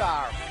rock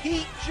star,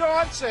 Pete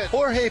Johnson.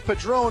 Jorge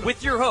Padron.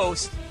 With your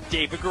host,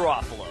 David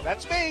Garofalo.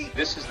 That's me.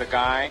 This is the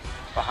guy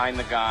behind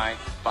the guy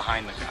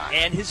behind the guy.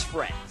 And his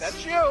friends.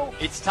 That's you.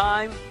 It's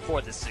time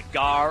for the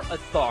Cigar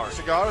Authority.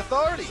 Cigar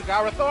Authority.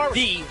 Cigar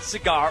Authority. The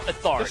Cigar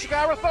Authority. The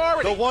Cigar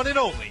Authority. The one and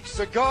only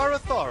Cigar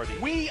Authority.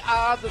 We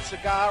are the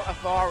Cigar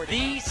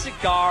Authority. The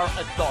Cigar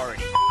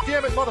Authority.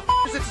 Damn it,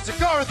 motherfuckers, it's the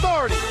Cigar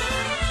Authority.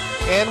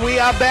 And we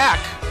are back.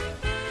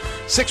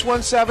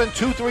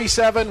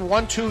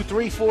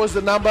 617-237-1234 is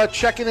the number.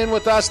 Checking in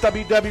with us,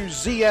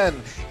 WWZN,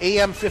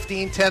 AM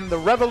 1510, The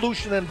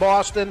Revolution in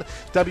Boston,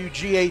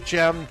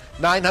 WGHM,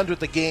 900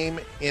 The Game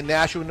in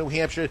Nashua, New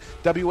Hampshire,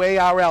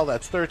 WARL,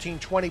 that's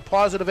 1320,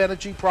 Positive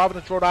Energy,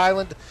 Providence, Rhode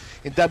Island,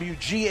 and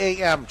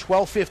WGAM,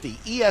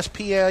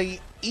 1250,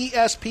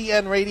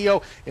 ESPN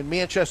Radio in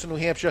Manchester, New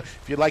Hampshire.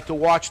 If you'd like to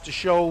watch the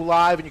show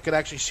live and you can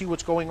actually see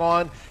what's going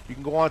on, you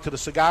can go on to the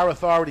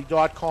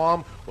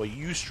cigarauthority.com or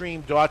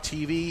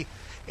ustream.tv,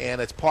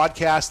 and it's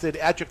podcasted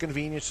at your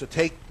convenience to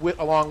take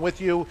along with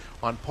you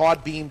on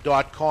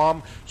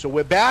podbeam.com. So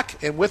we're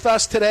back, and with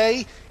us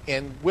today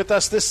and with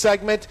us this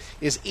segment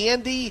is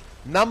Andy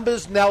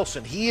Numbers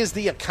Nelson. He is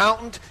the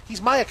accountant.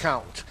 He's my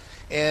accountant.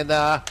 And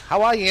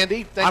how are you,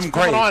 Andy? Thanks I'm for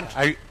coming great.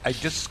 on. I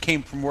just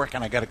came from work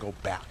and I got to go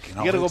back. You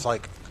know, You gotta it's go-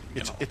 like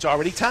It's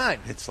already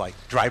time. It's like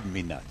driving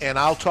me nuts. And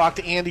I'll talk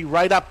to Andy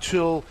right up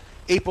till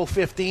April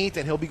 15th,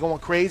 and he'll be going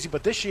crazy.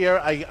 But this year,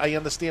 I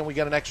understand we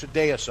got an extra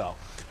day or so.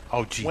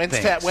 Oh, gee, when's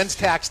thanks. when's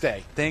tax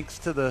day? Thanks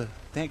to the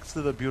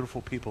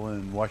beautiful people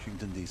in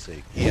Washington,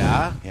 D.C.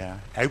 Yeah? Yeah.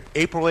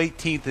 April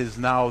 18th is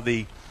now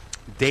the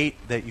date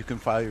that you can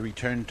file your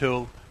return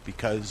to,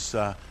 because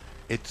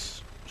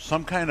it's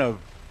some kind of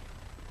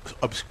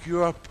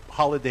obscure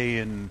holiday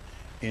in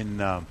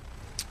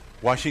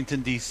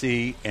Washington,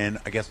 D.C., and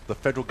I guess the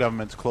federal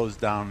government's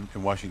closed down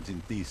in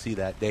Washington, D.C.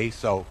 that day,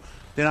 so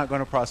they're not going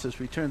to process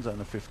returns on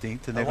the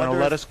 15th, and they're going to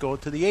let us go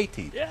to the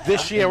 18th. Yeah.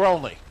 This year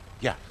only.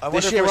 Yeah. I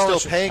wonder if we're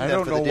still paying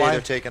them for the day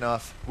they're taking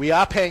off. We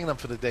are paying them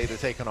for the day they're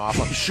taking off,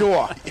 I'm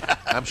sure.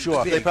 I'm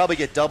sure. They probably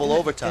get double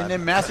overtime. And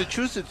then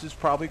Massachusetts is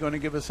probably going to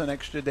give us an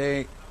extra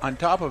day on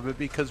top of it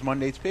because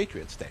Monday's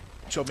Patriots Day.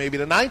 So maybe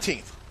the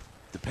 19th.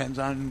 Depends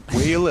on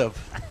where you live.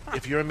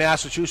 If you're in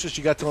Massachusetts,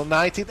 you got till the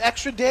 19th.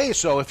 Extra day.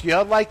 So if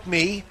you're like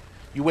me,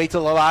 you wait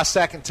till the last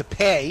second to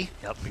pay,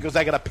 because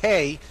I got to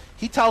pay.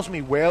 He tells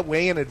me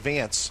way in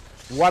advance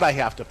what I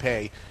have to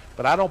pay,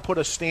 but I don't put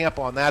a stamp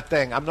on that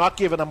thing. I'm not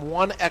giving him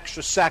one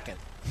extra second.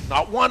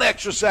 Not one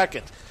extra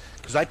second.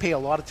 Because I pay a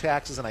lot of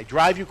taxes, and I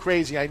drive you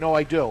crazy. I know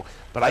I do,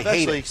 but I've I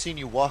hate actually it. seen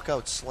you walk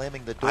out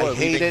slamming the door, I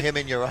hate leaving it. him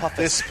in your office.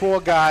 This poor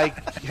guy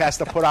has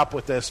to put up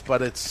with this,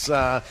 but it's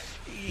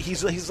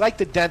he's like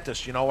the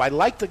dentist, you know. I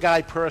like the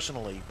guy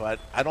personally,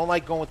 but I don't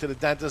like going to the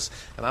dentist,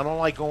 and I don't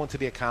like going to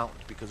the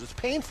accountant because it's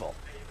painful.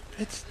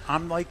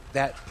 I'm like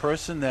that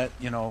person that,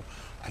 you know,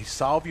 I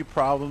solve your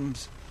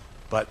problems,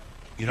 but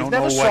you don't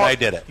know what I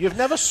did it. You've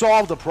never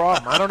solved a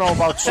problem. I don't know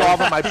about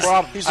solving my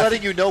problem. He's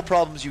letting you know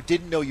problems you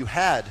didn't know you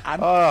had,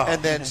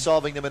 and then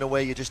solving them in a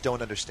way you just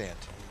don't understand.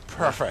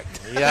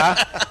 Perfect.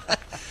 Yeah?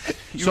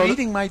 You're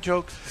eating my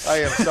jokes.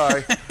 I am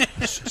sorry.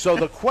 So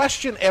the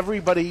question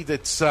everybody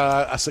that's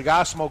a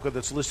cigar smoker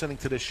that's listening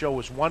to this show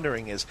is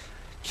wondering is,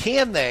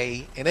 can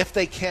they, and if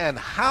they can,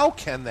 how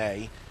can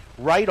they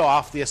write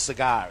off their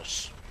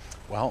cigars?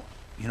 Well,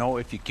 you know,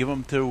 if you give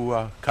them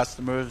to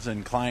customers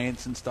and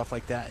clients and stuff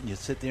like that, and you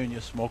sit there and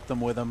you smoke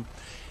them with them,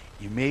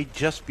 you may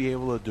just be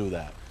able to do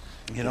that.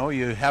 You know,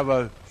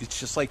 it's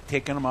just like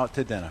taking them out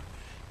to dinner.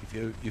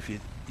 If you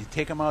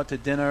take them out to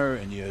dinner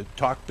and you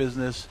talk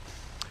business,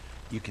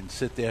 you can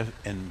sit there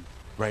and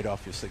write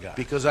off your cigar.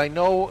 Because I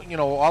know, you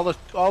know,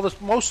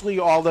 mostly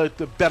all the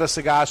better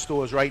cigar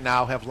stores right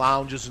now have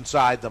lounges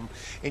inside them,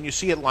 and you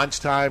see at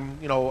lunchtime,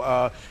 you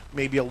know,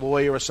 maybe a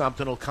lawyer or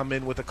something will come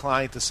in with a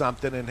client or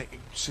something and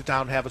sit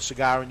down and have a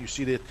cigar, and you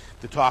see the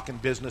talking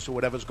business or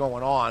whatever's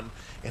going on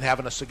and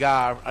having a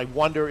cigar. I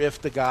wonder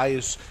if the guy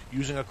is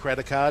using a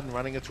credit card and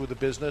running it through the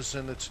business,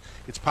 and it's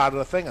part of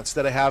the thing.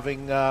 Instead of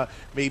having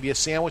maybe a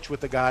sandwich with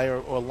the guy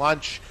or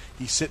lunch,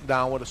 he's sitting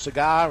down with a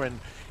cigar. And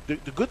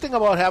the good thing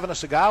about having a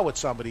cigar with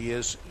somebody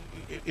is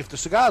if the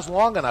cigar is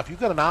long enough, you've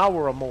got an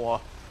hour or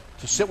more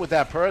to sit with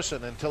that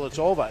person until it's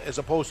over, as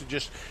opposed to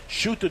just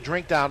shoot the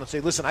drink down and say,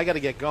 listen, I got to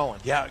get going.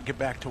 Yeah, get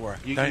back to work.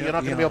 You're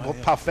not going to be able to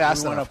puff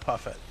fast enough. You want to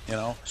puff it, you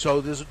know. So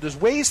there's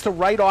ways to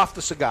write off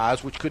the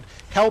cigars, which could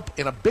help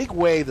in a big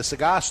way the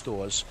cigar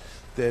stores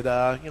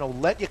that, you know,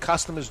 let your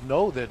customers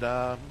know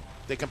that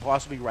they can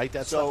possibly write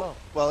that stuff off.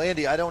 Well,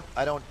 Andy, I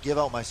don't give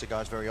out my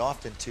cigars very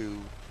often to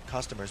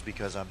customers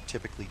because I'm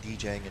typically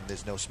DJing and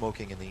there's no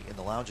smoking in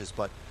the lounges.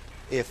 But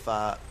if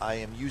I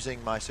am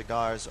using my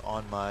cigars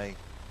on my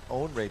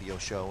own radio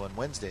show on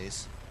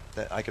Wednesdays,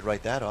 that I could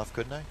write that off,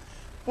 couldn't I?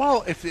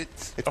 Well, if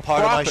it's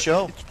part of my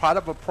show. It's part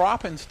of a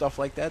prop and stuff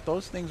like that.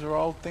 Those things are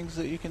all things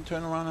that you can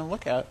turn around and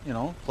look at, you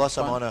know. Plus,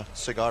 I'm on a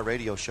cigar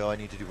radio show. I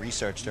need to do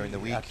research during the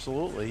week.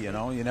 Absolutely, you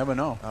know. You never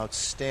know.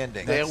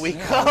 Outstanding. There we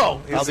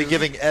go. I'll be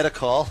giving Ed a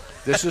call.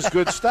 This is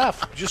good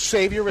stuff. Just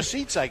save your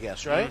receipts, I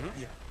guess, right?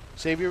 Mm-hmm. Yeah.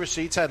 Save your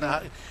receipts, and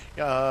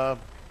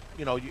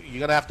you know, you're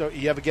gonna have to.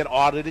 You ever get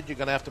audited? You're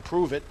gonna have to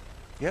prove it.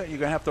 Yeah, you're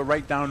gonna have to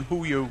write down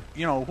who you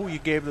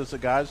gave the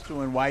cigars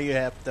to and why you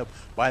have to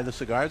buy the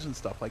cigars and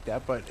stuff like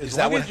that. But as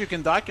long as you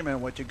can document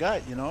what you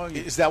got,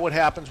 Is that what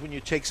happens when you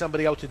take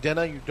somebody out to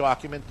dinner? You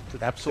document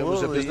that Absolutely.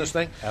 it was a business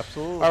thing?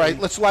 Absolutely. All right,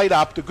 let's light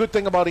up. The good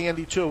thing about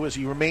Andy, too, is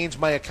he remains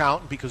my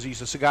accountant because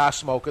he's a cigar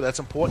smoker. That's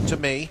important to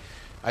me.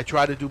 I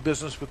try to do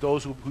business with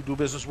those who do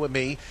business with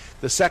me.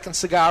 The second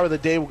cigar of the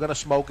day we're going to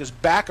smoke is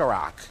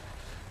Baccarat.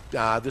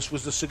 This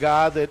was the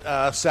cigar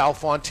that Sal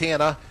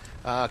Fontana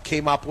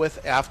came up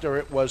with after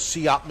it was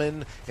C.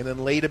 Upman, and then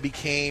later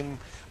became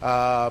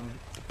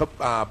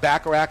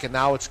Baccarat, and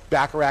now it's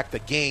Baccarat the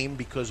Game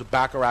because of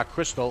Baccarat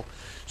Crystal.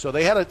 So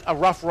they had a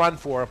rough run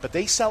for it, but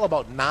they sell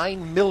about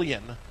 9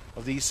 million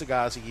of these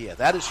cigars a year.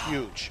 That is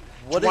huge.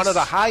 It's one of the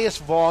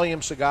highest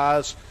volume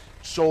cigars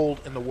sold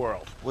in the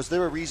world. Was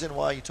there a reason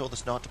why you told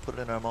us not to put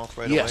it in our mouth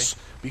right away? Yes.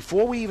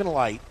 Before we even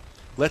light,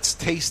 let's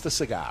taste the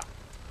cigar.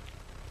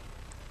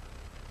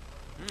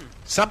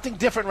 Something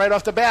different right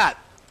off the bat.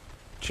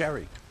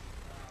 Cherry.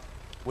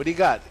 What do you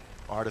got?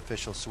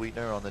 Artificial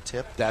sweetener on the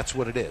tip. That's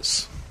what it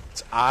is.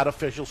 It's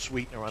artificial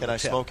sweetener on the tip. Can I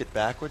smoke it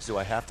backwards? Do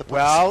I have to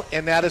put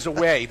and that is a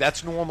way.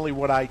 That's normally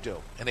what I do.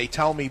 And they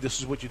tell me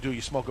this is what you do.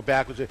 You smoke it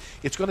backwards.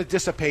 It's going to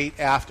dissipate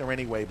after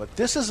anyway. But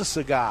this is a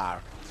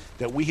cigar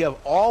that we have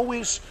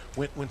always,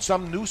 when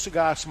some new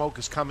cigar smoke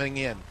is coming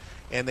in,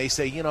 and they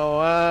say,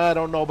 I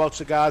don't know about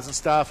cigars and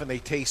stuff, and they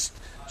taste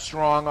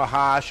strong or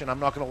harsh, and I'm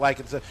not going to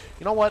like it. So,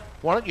 you know what?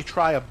 Why don't you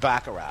try a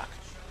Baccarat?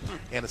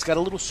 And it's got a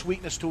little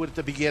sweetness to it at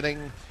the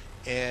beginning,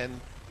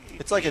 and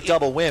it's like a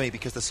double whammy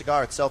because the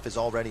cigar itself is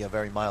already a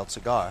very mild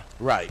cigar.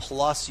 Right.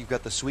 Plus, you've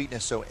got the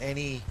sweetness, so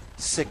any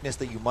sickness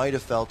that you might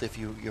have felt if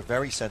you're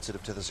very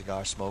sensitive to the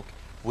cigar smoke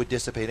would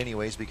dissipate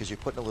anyways because you're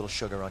putting a little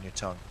sugar on your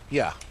tongue.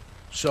 Yeah.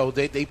 So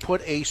they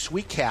put a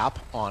sweet cap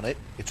on it.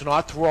 It's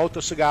not throughout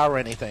the cigar or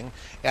anything.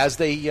 As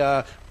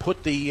they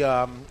put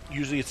the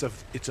usually it's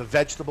a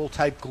vegetable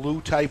type glue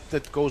type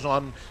that goes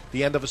on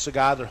the end of a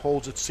cigar that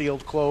holds it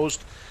sealed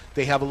closed.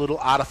 They have a little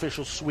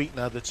artificial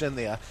sweetener that's in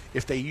there.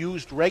 If they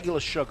used regular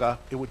sugar,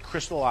 it would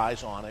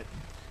crystallize on it,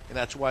 and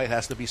that's why it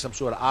has to be some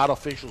sort of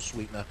artificial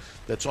sweetener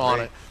that's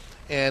on it.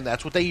 And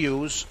that's what they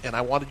use. And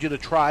I wanted you to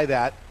try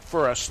that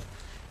first.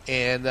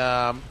 And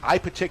I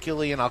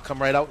particularly, and I'll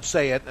come right out and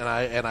say it, and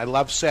I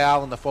love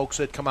Sal and the folks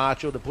at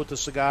Camacho to put the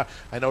cigar.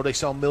 I know they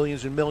sell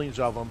millions and millions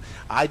of them.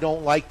 I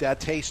don't like that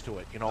taste to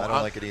it. I don't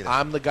like it either.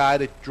 I'm the guy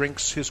that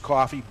drinks his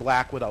coffee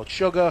black without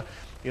sugar.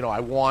 I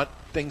want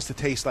things to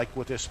taste like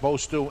what they're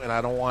supposed to, and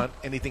I don't want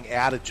anything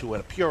added to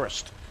it. A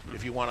purist,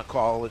 if you want to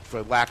call it,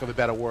 for lack of a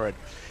better word.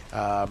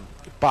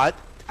 But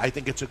I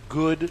think it's a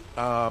good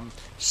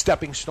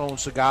stepping stone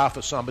cigar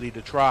for somebody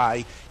to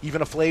try.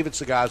 Even a flavored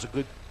cigar is a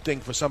good thing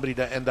for somebody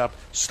to end up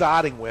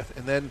starting with.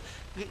 And then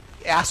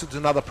acid's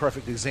another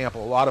perfect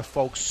example. A lot of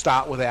folks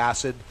start with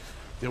acid.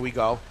 There we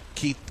go.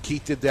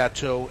 Keith did that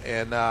too.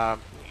 And,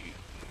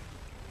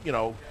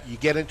 you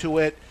get into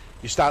it.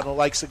 You're starting to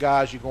like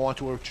cigars. You go on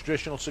to a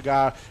traditional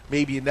cigar.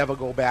 Maybe you never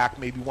go back.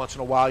 Maybe once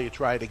in a while you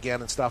try it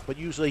again and stuff. But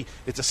usually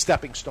it's a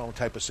stepping stone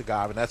type of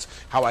cigar, and that's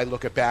how I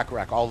look at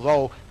Baccarat.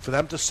 Although for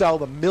them to sell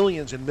the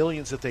millions and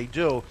millions that they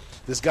do,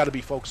 there's got to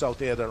be folks out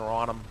there that are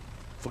on them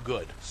for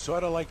good.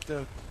 Sort of like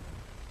the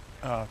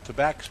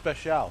Tobacco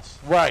Specials.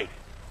 Right.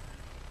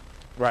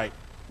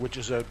 Which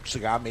is a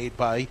cigar made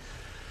by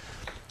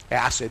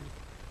acid,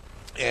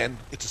 and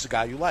it's a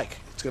cigar you like.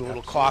 It's got a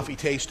little coffee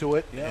taste to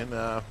it,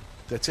 and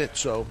that's it.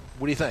 So,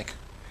 what do you think?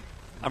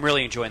 I'm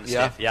really enjoying this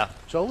stuff. Yeah.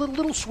 So a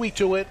little sweet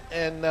to it,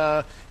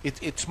 and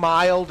it's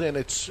mild, and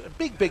it's a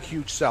big,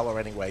 huge seller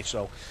anyway.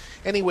 So,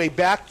 anyway,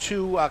 back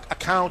to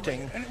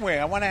accounting. Anyway,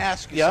 I want to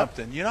ask you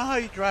something. You know how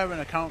you drive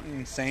an accountant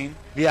insane?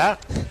 Yeah.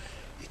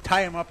 You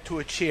tie him up to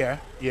a chair.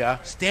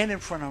 Yeah. Stand in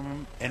front of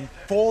him and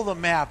fold the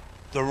map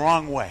the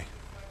wrong way.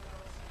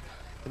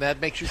 And that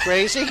makes you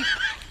crazy?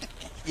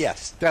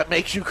 Yes. That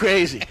makes you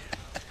crazy.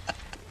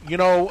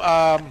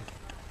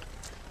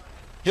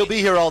 He'll be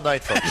here all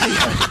night, folks.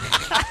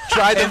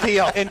 Try the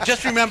deal. And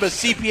just remember,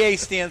 CPA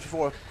stands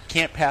for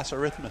can't pass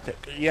arithmetic.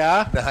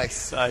 Yeah?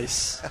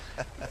 Nice.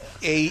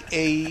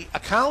 A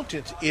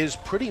accountant is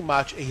pretty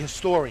much a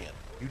historian.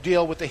 You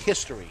deal with the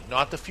history,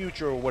 not the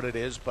future or what it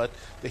is, but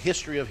the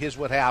history of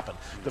what happened.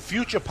 The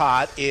future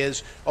part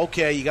is,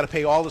 okay, you got to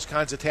pay all those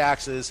kinds of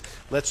taxes.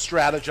 Let's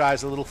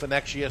strategize a little for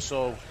next year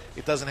so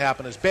it doesn't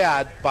happen as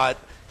bad, but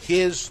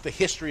here's the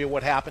history of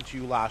what happened to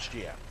you last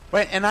year.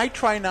 Right, and I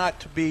try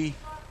not to be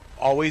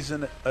always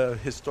a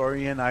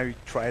historian. I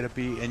try to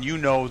be, and you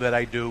know that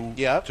I do,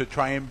 to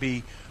try and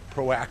be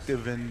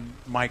proactive in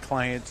my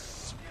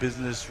clients'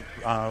 business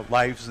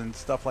lives and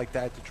stuff like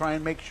that, to try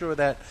and make sure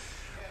that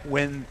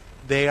when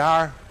they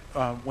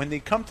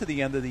come to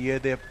the end of the year,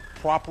 they're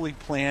properly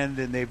planned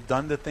and they've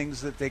done the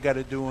things that they got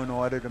to do in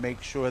order to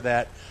make sure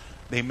that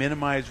they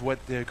minimize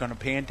what they're going to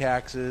pay in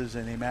taxes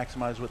and they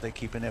maximize what they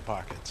keep in their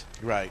pockets.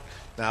 Right.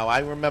 Now, I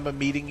remember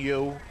meeting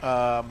you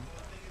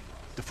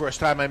the first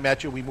time I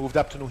met you. We moved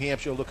up to New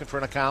Hampshire looking for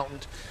an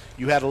accountant.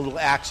 You had a little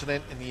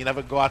accident and you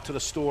never got to the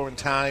store in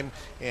time.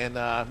 And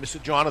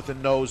Mr.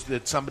 Jonathan knows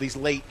that somebody's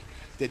late.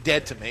 they're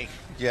dead to me.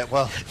 Yeah,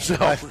 well,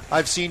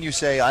 I've seen you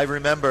say, I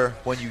remember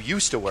when you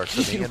used to work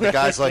for me, and the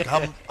guy's like,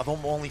 I'm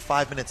only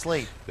 5 minutes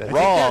late.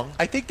 Wrong.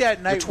 I think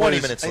that night You're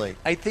 20 minutes late.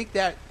 I think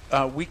that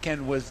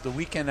weekend was the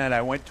weekend that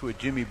I went to a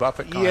Jimmy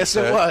Buffett concert. Yes,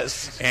 it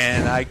was.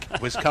 And I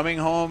was coming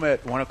home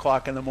at 1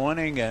 o'clock in the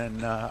morning,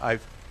 and I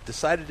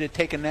decided to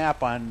take a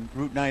nap on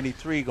Route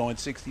 93 going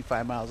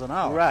 65 miles an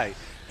hour. Right.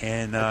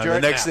 And the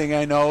next thing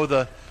I know,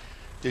 the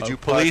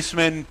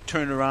policeman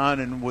turned around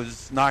and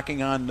was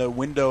knocking on the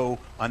window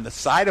on the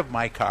side of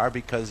my car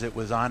because it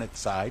was on its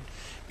side.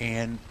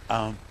 And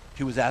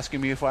he was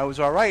asking me if I was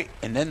all right.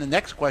 And then the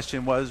next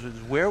question was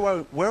where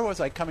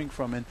was I coming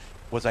from and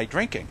was I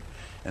drinking?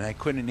 And I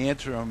couldn't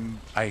answer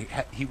him.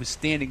 He was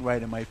standing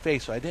right in my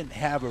face, so I didn't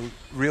have a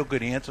real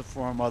good answer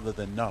for him other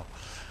than no.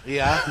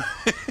 Yeah.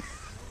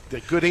 The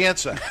good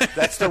answer.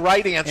 That's the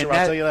right answer,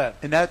 I'll tell you that.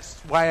 And that's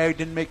why I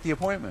didn't make the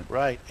appointment.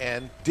 Right,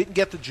 and didn't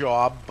get the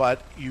job,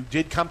 but you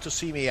did come to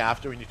see me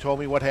after, and you told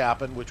me what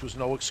happened, which was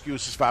no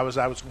excuse as far as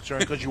I was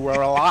concerned, because you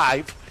were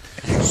alive.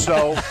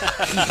 So,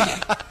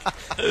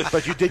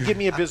 but you did give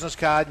me a business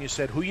card, and you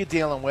said who you're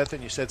dealing with,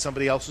 and you said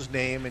somebody else's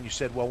name, and you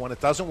said, well, when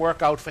it doesn't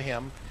work out for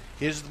him,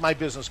 here's my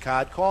business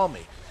card, call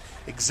me.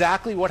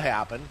 Exactly what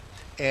happened.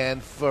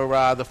 And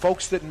for the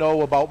folks that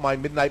know about my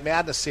Midnight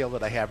Madness sale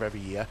that I have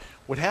every year,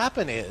 what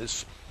happened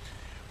is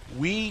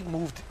we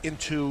moved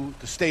into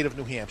the state of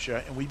New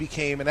Hampshire and we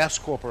became an S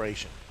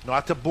corporation.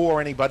 Not to bore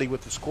anybody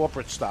with this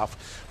corporate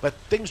stuff, but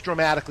things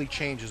dramatically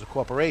change as a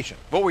corporation.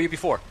 What were you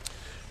before?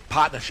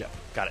 Partnership.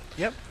 Got it.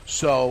 Yep.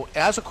 So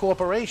as a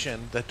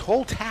corporation, the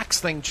whole tax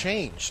thing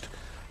changed.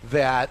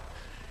 That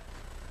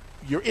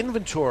your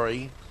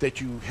inventory that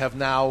you have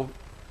now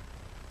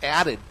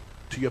added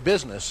to your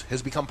business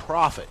has become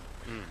profit.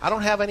 I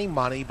don't have any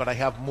money, but I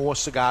have more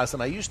cigars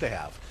than I used to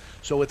have.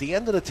 So at the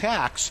end of the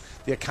tax,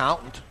 the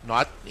accountant,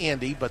 not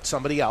Andy, but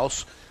somebody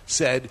else,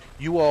 said,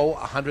 you owe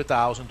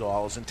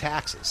 $100,000 in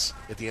taxes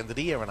at the end of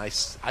the year. And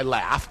I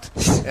laughed,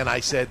 and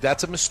I said,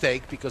 that's a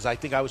mistake, because I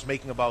think I was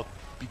making about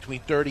between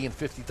 $30,000 and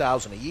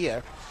 $50,000 a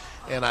year.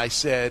 And I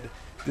said,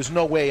 there's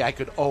no way I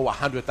could owe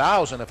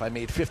 $100,000 if I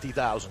made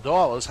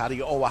 $50,000. How do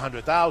you owe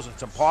 $100,000?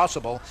 It's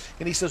impossible.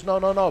 And he says,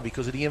 no,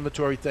 because of the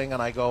inventory thing.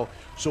 And I go,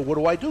 so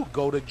what do?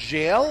 Go to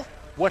jail?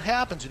 What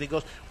happens? And he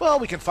goes, well,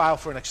 we can file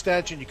for an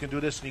extension. You can do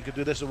this and you can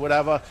do this or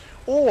whatever.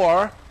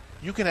 Or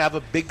you can have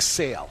a big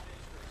sale.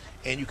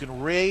 And you can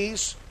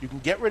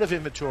get rid of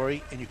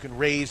inventory and you can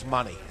raise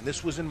money. And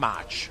this was in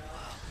March.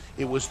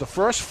 It was the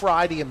first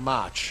Friday in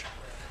March.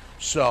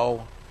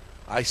 So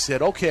I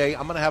said, okay,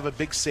 I'm going to have a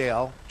big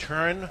sale,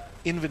 turn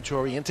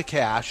inventory into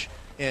cash,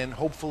 and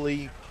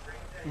hopefully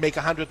make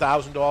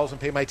 $100,000 and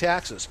pay my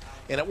taxes.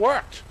 And it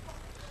worked.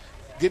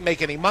 Didn't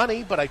make any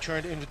money, but I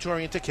turned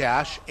inventory into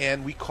cash,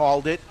 and we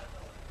called it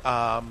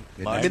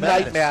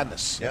Midnight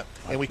Madness. Yep.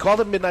 And we called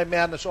it Midnight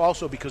Madness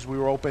also because we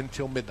were open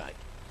till midnight.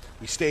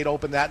 We stayed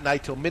open that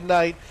night till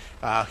midnight.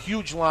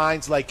 Huge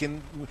lines, like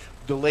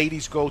the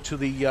ladies go to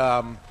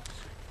the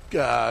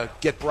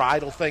get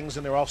bridal things,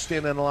 and they're all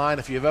standing in line.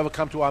 If you've ever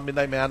come to our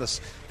Midnight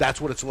Madness,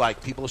 that's what it's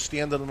like. People are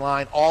standing in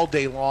line all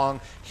day long.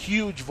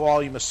 Huge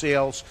volume of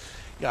sales.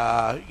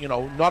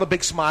 Not a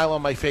big smile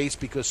on my face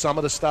because some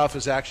of the stuff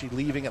is actually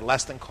leaving at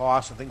less than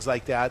cost and things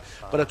like that.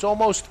 But it's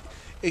almost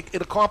it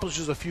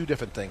accomplishes a few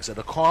different things. It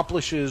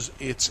accomplishes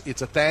it's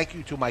a thank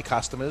you to my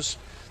customers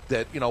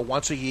that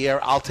once a year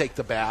I'll take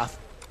the bath.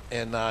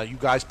 And you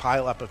guys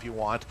pile up if you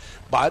want,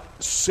 but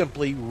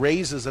simply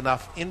raises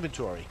enough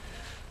inventory.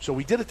 So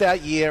we did it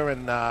that year,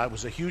 and it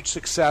was a huge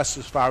success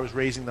as far as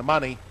raising the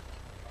money,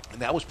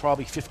 and that was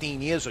probably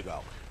 15 years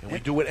ago. And we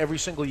do it every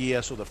single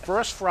year. So the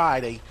first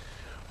Friday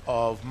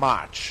of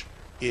March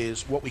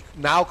is what we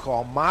now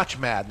call March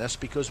Madness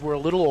because we're a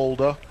little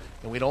older,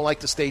 and we don't like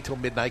to stay till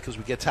midnight because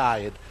we get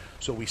tired.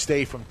 So we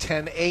stay from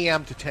 10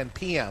 a.m. to 10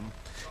 p.m.,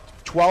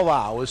 12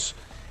 hours,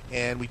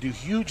 and we do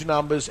huge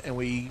numbers, and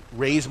we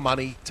raise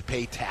money to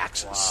pay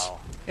taxes. Wow.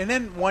 And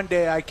then one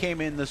day I came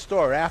in the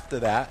store after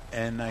that,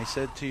 and I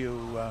said to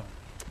you,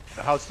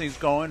 how's things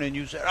going? And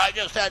you said, I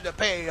just had to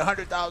pay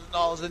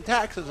 $100,000 in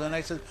taxes. And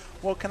I said,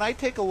 well, can I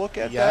take a look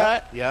at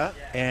that? Yeah.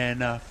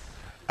 And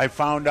I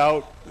found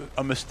out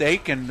a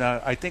mistake, and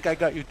I think I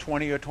got you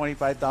 $20,000 or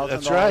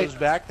 $25,000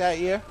 back that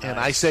year. And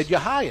I said, you're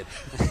hired.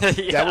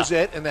 That was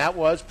it, and that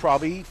was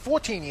probably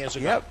 14 years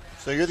ago. Yep.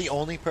 So you're the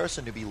only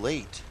person to be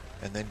late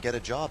and then get a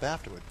job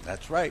afterward.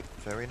 That's right.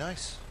 Very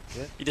nice.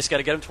 Yeah. You just got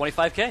to get him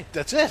 $25K.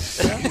 That's it.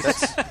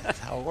 That's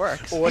how it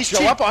works. Or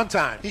show up on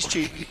time. He's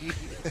cheap.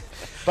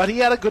 But he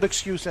had a good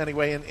excuse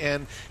anyway,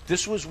 and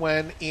this was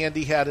when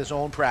Andy had his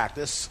own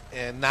practice,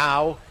 and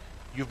now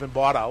you've been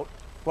bought out.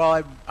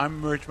 Well, I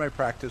merged my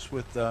practice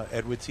with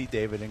Edward C.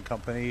 David and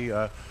Company,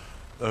 a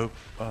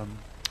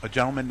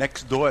gentleman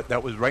next door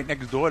that was right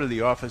next door to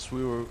the office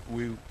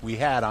we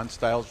had on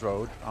Stiles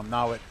Road. I'm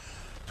now at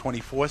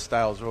 24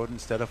 Stiles Road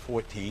instead of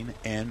 14,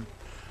 and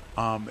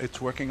it's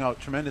working out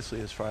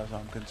tremendously as far as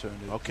I'm concerned.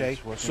 Okay,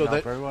 it's working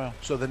out very well.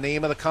 So the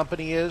name of the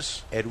company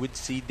is Edward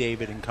C.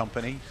 David and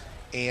Company.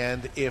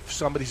 And if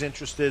somebody's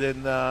interested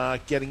in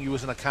getting you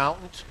as an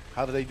accountant,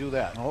 how do they do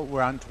that? Oh,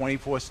 we're on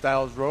 24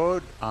 Stiles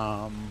Road.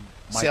 Salem,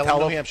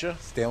 New Hampshire.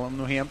 Salem,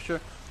 New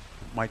Hampshire.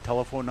 My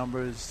telephone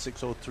number is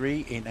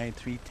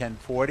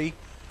 603-893-1040.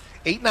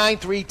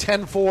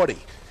 893-1040.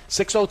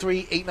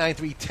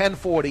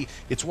 603-893-1040.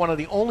 It's one of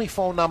the only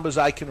phone numbers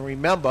I can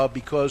remember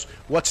because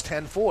what's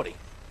 1040?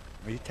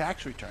 Your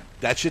tax return.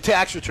 That's your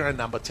tax return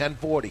number,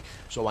 1040.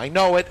 So I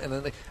know it, and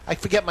then I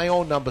forget my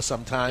own number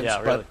sometimes.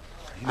 Yeah, really.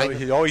 But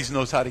he always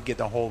knows how to get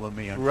a hold of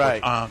me,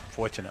 right.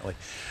 Unfortunately.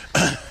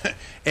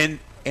 and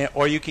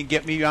or you can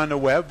get me on the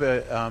web,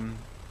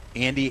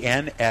 Andy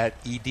N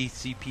at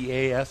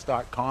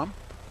edcpas.com.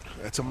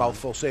 That's a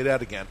mouthful. Say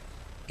that again.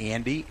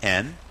 Andy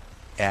N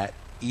at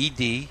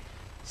edcpas.com.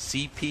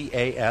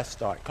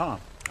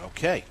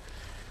 Okay.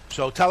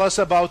 So tell us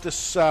about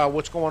this,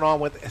 what's going on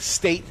with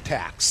estate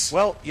tax.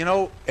 Well,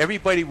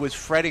 everybody was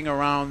fretting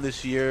around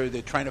this year.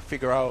 They're trying to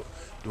figure out,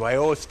 do I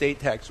owe estate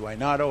tax? Do I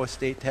not owe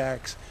estate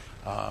tax?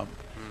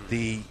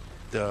 The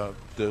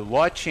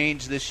law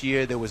changed this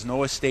year. There was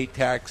no estate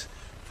tax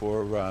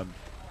for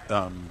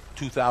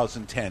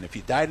 2010. If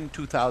you died in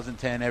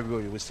 2010,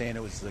 everybody was saying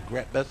it was the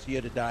best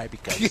year to die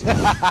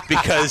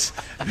because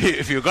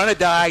if you're going to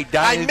die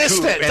and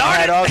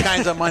had all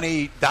kinds of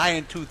money, die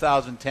in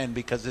 2010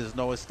 because there's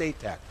no estate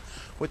tax.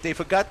 What they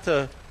forgot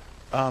to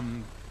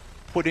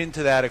put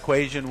into that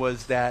equation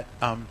was that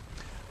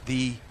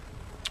the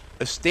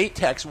estate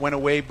tax went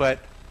away, but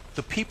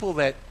the people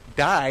that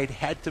died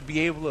had to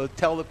be able to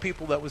tell the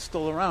people that was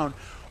still around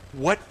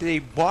what they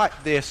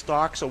bought their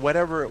stocks or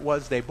whatever it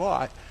was they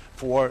bought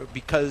for,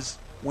 because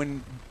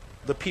when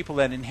the people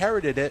that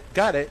inherited it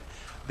got it,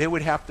 they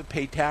would have to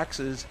pay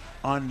taxes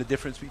on the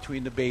difference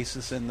between the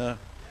basis and the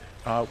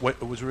what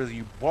it was really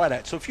you bought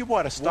at. So if you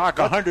bought a stock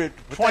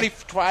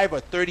 125 or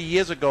 30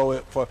 years ago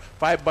for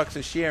 $5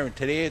 a share, and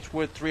today it's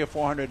worth $300 or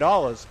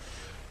 $400,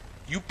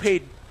 you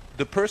paid.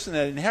 The person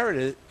that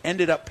inherited it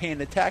ended up paying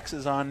the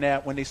taxes on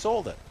that when they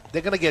sold it.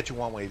 They're going to get you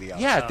one way or the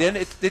other. Yeah, then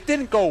it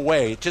didn't go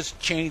away. It just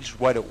changed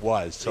what it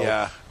was.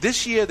 So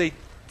this year they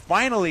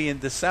finally in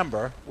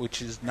December,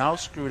 which is now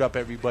screwed up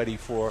everybody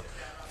for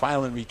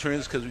filing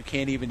returns because we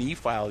can't even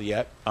e-file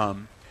yet,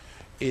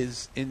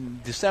 is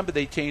in December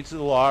they changed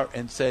the law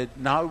and said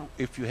now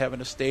if you have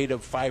an estate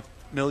of $5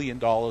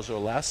 million or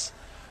less,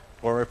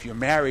 or if you're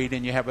married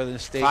and you have an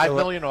estate $5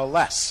 million or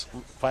less,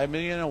 $5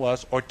 million or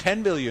less, or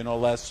 $10 million or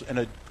less in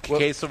a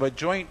case of a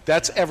joint.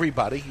 That's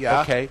everybody.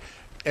 Yeah. Okay.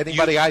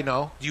 Anybody I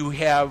know. You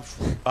have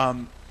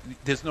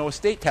there's no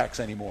estate tax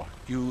anymore.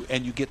 You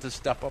get to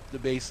step up the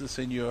basis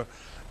in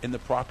the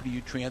property you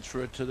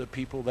transfer to the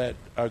people that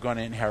are going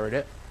to inherit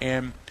it,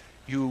 and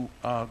you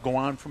go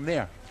on from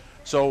there.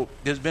 So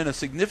there's been a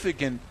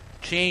significant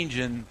change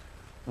in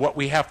what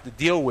we have to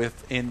deal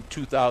with in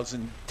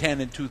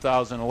 2010 and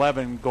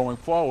 2011 going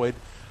forward.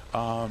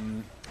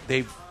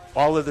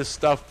 All of this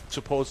stuff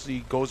supposedly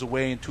goes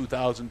away in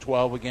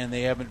 2012 again.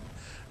 They haven't.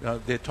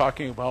 They're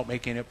talking about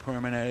making it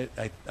permanent.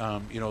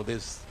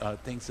 There's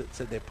things that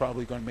said they're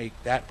probably going to make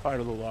that part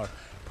of the law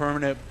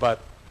permanent,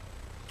 but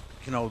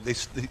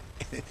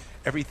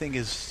everything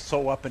is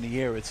so up in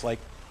the air. It's like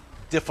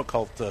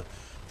difficult to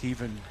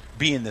even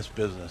be in this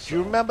business. Do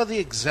you remember the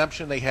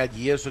exemption they had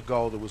years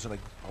ago? There was a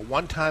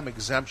one-time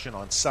exemption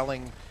on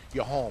selling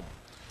your home,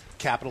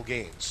 capital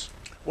gains.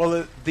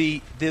 Well,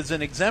 there's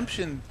an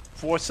exemption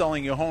for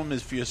selling your home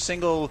is if you're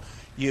single.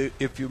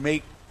 If you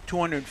make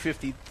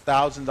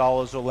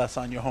 $250,000 or less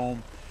on your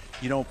home,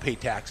 you don't pay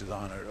taxes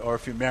on it. Or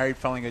if you're married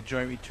filing a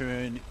joint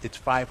return, it's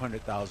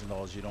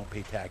 $500,000 you don't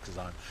pay taxes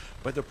on.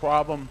 But the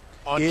problem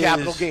is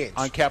capital gains.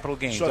 On capital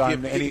gains. So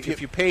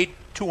if you paid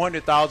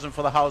 $200,000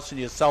 for the house and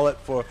you sell it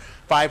for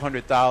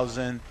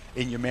 $500,000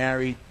 and you're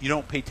married, you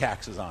don't pay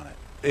taxes on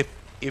it.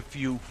 If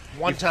you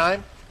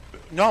time.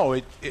 No,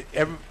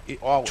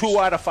 always. 2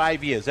 out of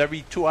 5 years.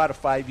 Every 2 out of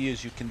 5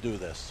 years you can do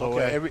this.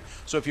 So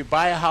so if you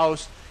buy a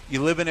house,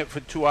 you live in it for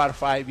 2 out of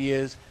 5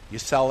 years, you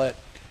sell it,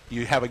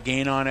 you have a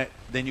gain on it,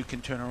 then you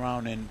can turn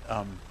around and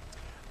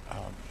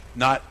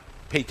not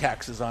pay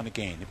taxes on the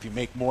gain. If you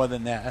make more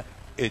than that,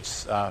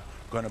 it's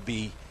going to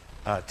be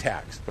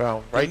taxed.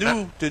 Well,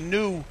 the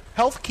new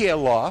health care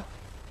law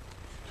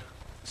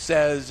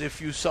says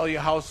if you sell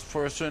your house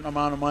for a certain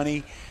amount of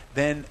money,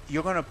 then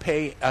you're going to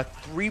pay a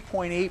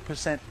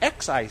 3.8%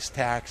 excise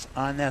tax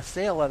on the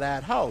sale of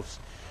that house.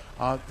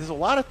 There's a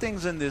lot of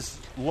things in this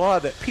law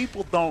that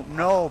people don't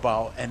know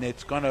about, and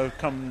it's going to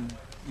come.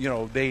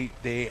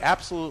 They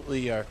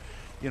absolutely are.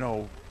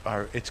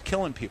 It's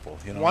killing people.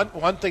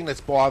 One thing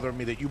that's bothering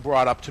me that you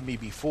brought up to me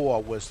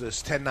before was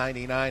this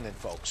 1099 and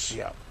folks.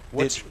 Yeah.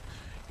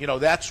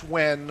 That's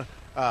when you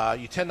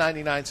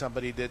 1099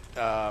 somebody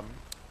that.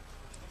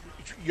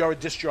 You're a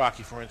disc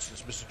jockey, for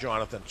instance, Mr.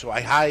 Jonathan. So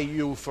I hire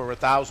you for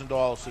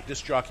 $1,000 to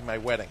disc jockey my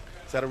wedding.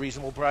 Is that a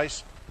reasonable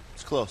price?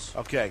 It's close.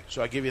 Okay,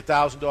 so I give you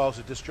 $1,000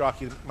 to disc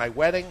jockey my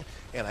wedding,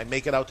 and I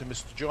make it out to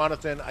Mr.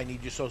 Jonathan. I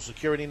need your Social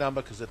Security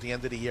number because at the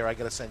end of the year I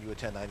got to send you a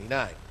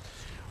 1099.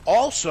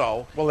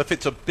 Also, well, if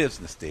it's a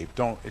business, Dave,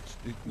 don't. It's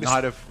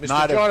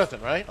Mr.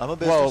 Jonathan, right? I'm a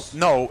business.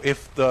 Well, no,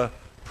 if the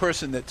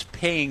person that's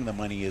paying the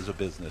money is a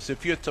business.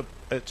 If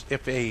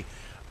a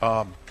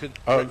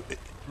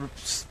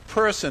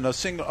person,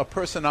 a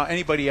person,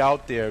 anybody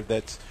out there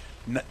that's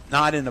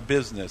not in a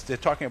business, they're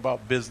talking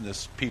about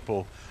business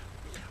people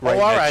writing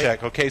that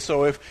check. Okay,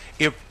 so if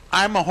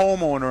I'm a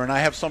homeowner and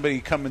I have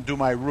somebody come and do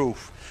my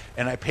roof,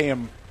 and I pay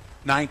him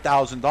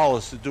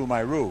 $9,000 to do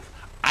my roof,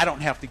 I don't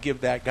have to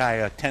give that guy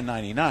a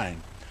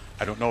 1099.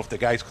 I don't know if the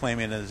guy's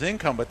claiming his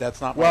income, but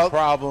that's not my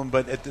problem.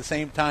 But at the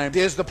same time,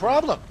 there's the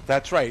problem.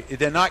 That's right.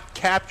 They're not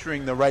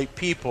capturing the right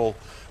people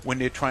when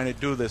they're trying to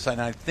do this, and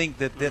I think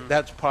that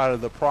that's part of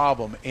the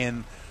problem.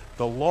 And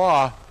the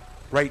law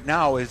right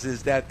now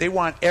is that they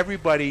want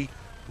everybody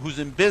who's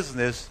in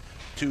business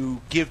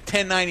to give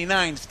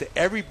 1099s to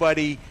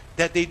everybody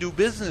that they do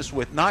business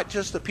with, not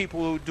just the people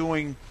who are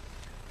doing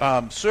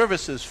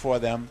services for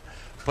them,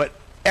 but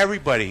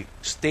everybody.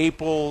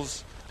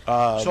 Staples.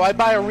 So I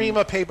buy a ream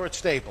of paper at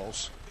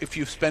Staples. If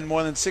you spend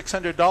more than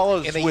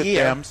 $600 with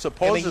them,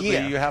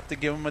 supposedly you have to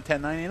give them a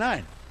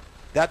 1099.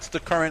 That's the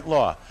current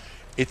law.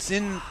 It's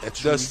the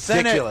ridiculous.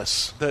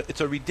 Senate.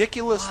 It's a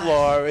ridiculous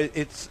law.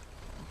 It's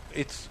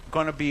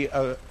going to be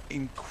an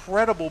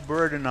incredible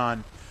burden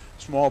on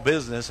small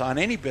business, on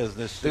any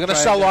business. They're going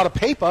to sell a lot of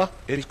paper.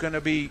 It's going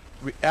to be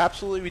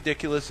absolutely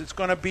ridiculous. It's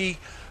going to be,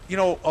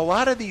 a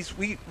lot of these,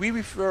 we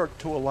refer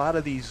to a lot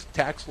of these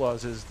tax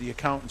laws as the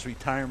Accountant's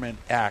Retirement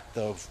Act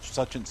of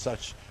such and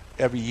such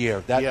every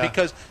year.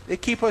 Because they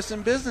keep us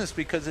in business,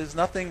 because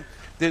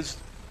there's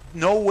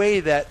no way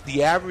that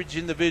the average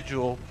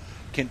individual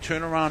can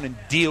turn around and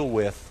deal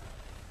with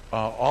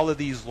all of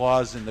these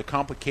laws and the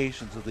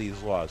complications of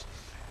these laws.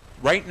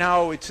 Right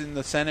now, it's in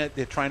the Senate.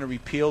 They're trying to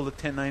repeal the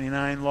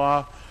 1099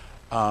 law.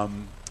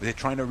 They're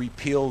trying to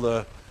repeal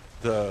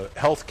the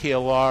health care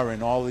law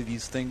and all of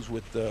these things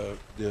with the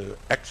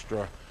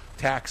extra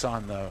tax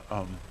on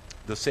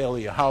the sale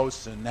of your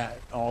house and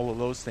all of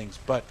those things.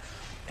 But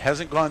it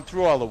hasn't gone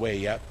through all the way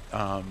yet.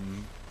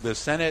 The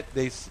Senate,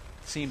 they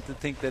seem to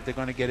think that they're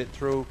going to get it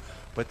through,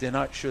 but they're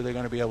not sure they're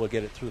going to be able to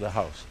get it through the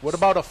House. What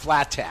about a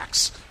flat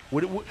tax?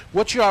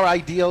 What's your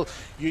ideal?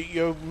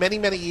 You're many,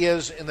 many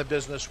years in the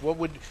business.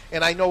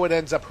 And I know it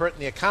ends up hurting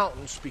the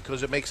accountants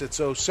because it makes it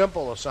so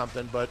simple or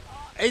something, but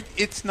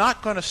it's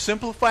not going to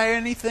simplify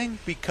anything,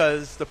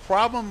 because the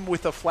problem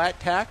with a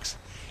flat tax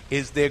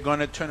is they're going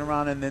to turn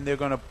around and then they're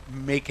going to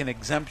make an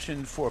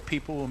exemption for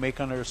people who make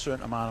under a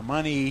certain amount of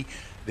money.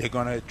 They're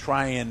going to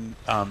try and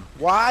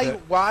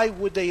why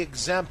would they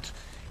exempt?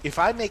 If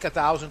I make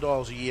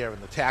 $1,000 a year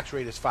and the tax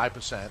rate is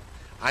 5%,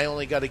 I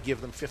only got to give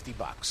them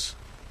 $50.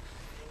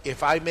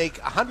 If I make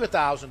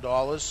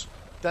 $100,000,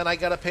 then I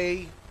got to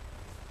pay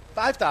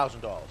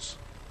 $5,000.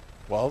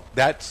 Well,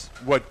 that's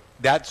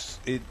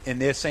it, and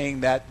they're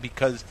saying that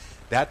because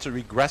that's a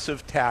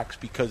regressive tax,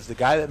 because the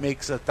guy that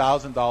makes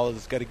 $1,000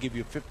 has got to give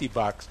you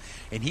 $50,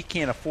 and he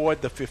can't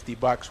afford the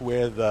 $50,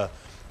 where the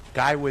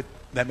guy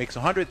that makes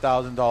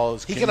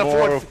 $100,000 he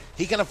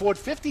can afford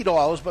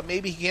 $50, but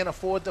maybe he can't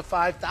afford the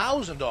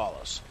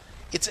 $5,000.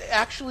 It's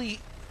actually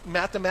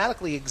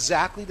mathematically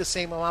exactly the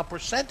same amount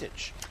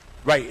percentage.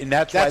 Right, and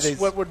that's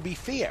what would be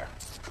fair.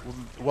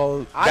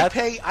 Well, I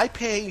pay.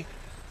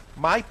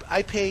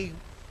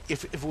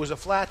 If it was a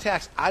flat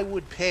tax, I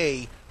would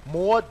pay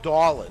more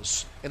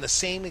dollars in the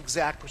same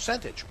exact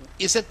percentage.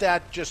 Isn't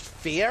that just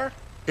fair?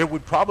 It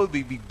would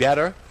probably be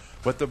better,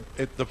 but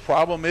the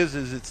problem is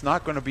it's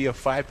not going to be a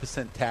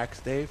 5% tax,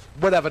 Dave.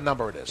 Whatever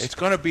number it is, it's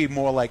going to be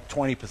more like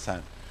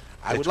 20%.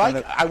 I would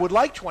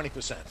like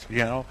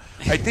 20%.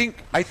 I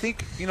think I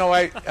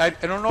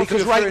don't know,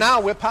 because right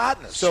now we're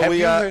partners. So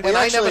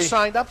I never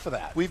signed up for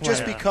that. We've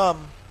just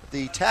become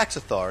the tax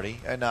authority,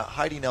 and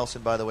Heidi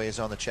Nelson, by the way, is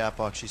on the chat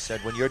box. She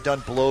said when you're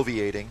done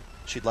bloviating,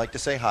 she'd like to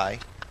say hi.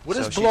 What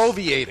is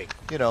bloviating?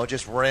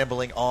 Just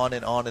rambling on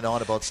and on and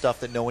on about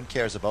stuff that no one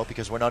cares about,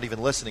 because we're not even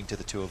listening to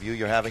the two of you.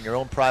 You're having your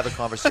own private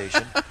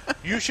conversation.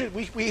 You should.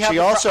 We have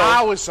it for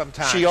hours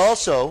sometimes. She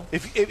also,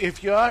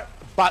 if your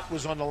butt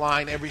was on the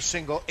line every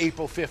single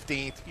April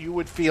 15th, you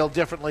would feel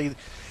differently.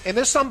 And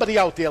there's somebody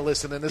out there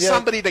listening. There's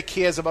somebody that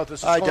cares about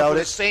this. I doubt it.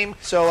 The same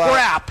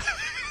crap.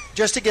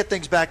 Just to get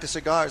things back to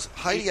cigars,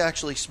 Heidi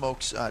actually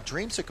smokes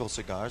Dreamsicle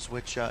cigars,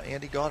 which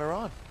Andy got her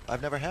on.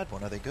 I've never had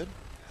one. Are they good?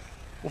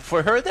 Well,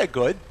 for her, they're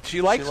good.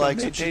 She likes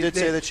them. She did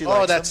say that she likes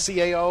them. Oh, that's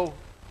CAO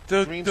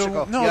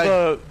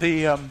Dreamsicle.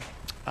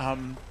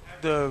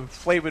 The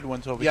flavored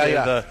ones over there.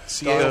 Yeah, the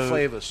CAO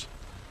flavors.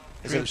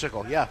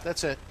 Dreamsicle. Yeah,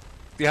 that's it.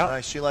 Yeah,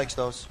 nice. She likes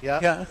those.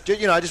 Yeah.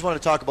 I just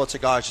want to talk about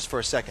cigars just for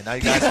a second. Now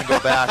you guys can go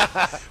back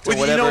to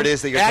whatever it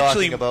is that you're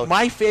talking about.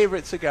 My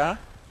favorite cigar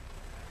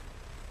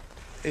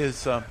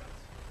is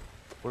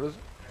what is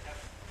it?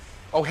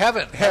 Oh,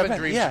 Heaven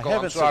Dreamsicle. Yeah,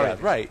 Heaven. I'm sorry.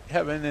 Cigar. Right,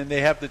 Heaven, and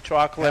they have the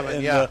chocolate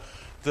and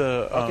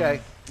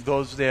the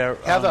those there.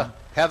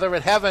 Heather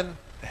at Heaven.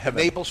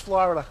 Naples,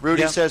 Florida.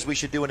 Rudy says we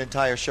should do an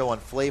entire show on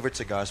flavored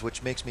cigars,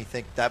 which makes me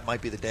think that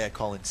might be the day I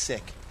call in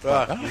sick.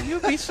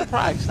 You'd be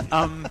surprised.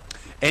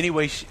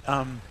 Anyway,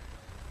 I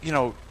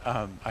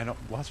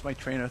lost my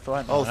train of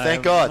thought. Oh,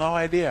 thank God! No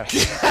idea.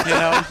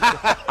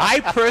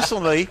 I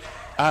personally,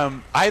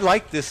 I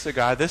like this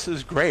cigar. This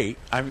is great.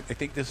 I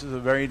think this is a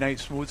very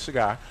nice, smooth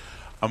cigar.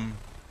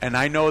 And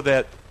I know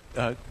that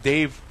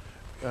Dave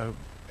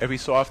every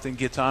so often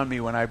gets on me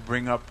when I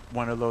bring up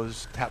one of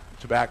those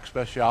tobacco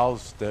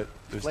specials that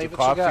is the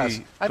coffee. Cigars.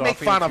 I make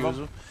fun of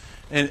them.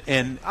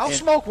 And I'll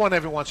smoke one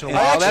every once in a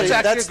while. That's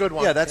actually a good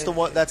one. Yeah, that's the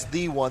one. That's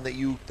the one that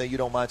you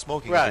don't mind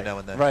smoking every now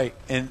and then. Right.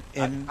 And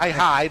I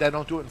hide. I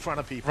don't do it in front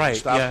of people and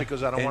stuff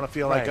because I don't want to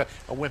feel like a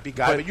wimpy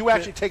guy. But you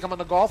actually take them on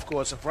the golf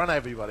course in front of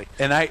everybody.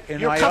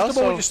 You're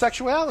comfortable with your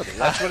sexuality.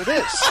 That's what it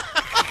is.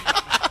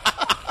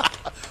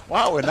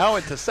 Wow, we're now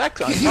into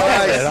sex on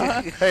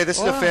huh? Hey, this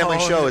is a family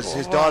show.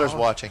 His daughter's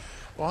watching.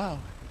 Wow,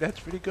 that's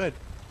pretty good.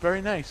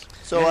 Very nice.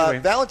 So anyway.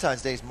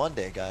 Valentine's Day is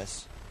Monday,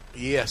 guys.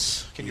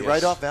 Yes. Can you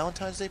write off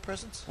Valentine's Day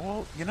presents?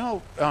 Well, you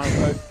know,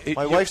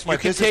 my wife's my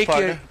business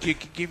partner. You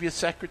can give your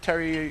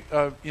secretary,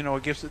 a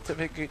gift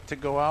certificate to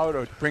go out,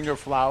 or bring her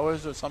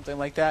flowers or something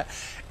like that.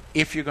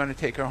 If you're going to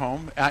take her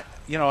home, I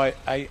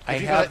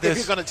have this.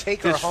 If you're going to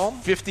take her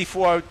home,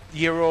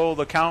 54-year-old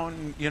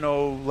accountant,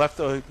 left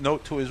a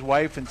note to his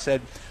wife and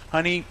said,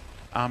 "Honey,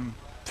 I'm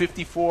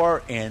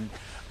 54 and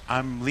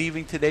I'm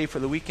leaving today for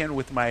the weekend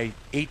with my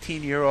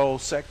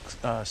 18-year-old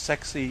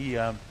sexy."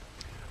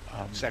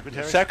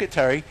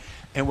 Secretary,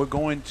 and we're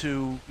going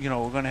to,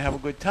 have a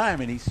good time.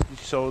 And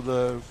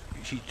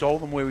she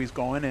told him where he's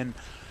going, and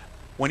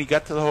when he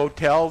got to the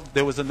hotel,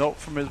 there was a note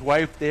from his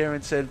wife there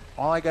and said,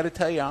 "All I got to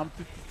tell you, I'm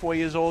 54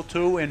 years old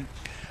too, and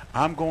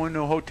I'm going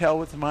to a hotel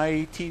with my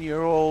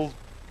 18-year-old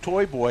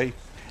toy boy,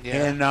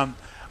 and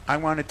I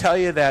want to tell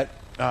you that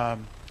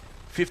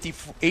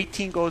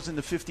 18 goes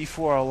into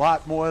 54 a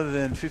lot more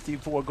than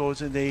 54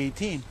 goes into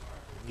 18."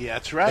 Yeah,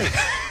 that's right.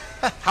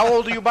 How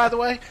old are you, by the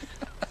way?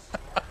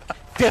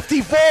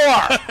 54.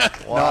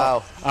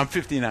 Wow. No, I'm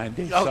 59.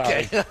 Dave,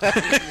 okay.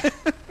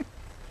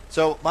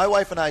 So my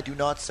wife and I do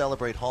not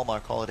celebrate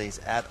Hallmark holidays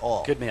at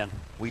all. Good man.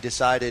 We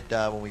decided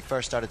when we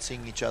first started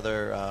seeing each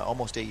other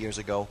almost 8 years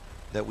ago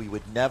that we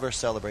would never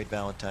celebrate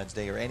Valentine's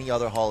Day or any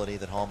other holiday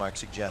that Hallmark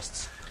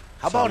suggests.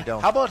 How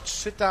about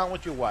sit down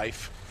with your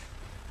wife,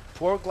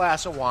 pour a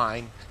glass of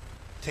wine,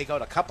 take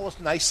out a couple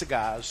of nice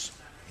cigars,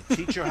 and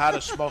teach her how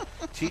to smoke.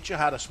 Teach her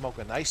how to smoke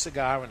a nice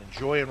cigar and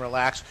enjoy and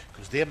relax,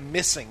 because they're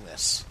missing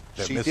this.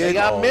 They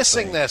are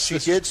missing this. She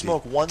did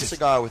smoke one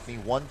cigar with me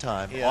one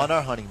time on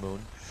our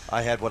honeymoon.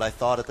 I had what I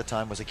thought at the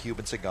time was a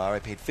Cuban cigar. I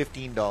paid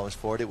 $15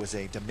 for it. It was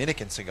a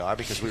Dominican cigar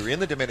because we were in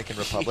the Dominican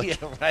Republic.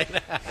 Yeah, right.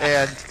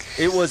 And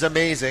it was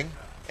amazing.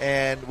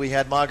 And we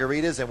had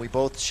margaritas, and we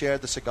both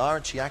shared the cigar,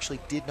 and she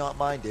actually did not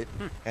mind it.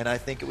 And I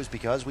think it was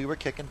because we were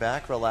kicking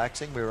back,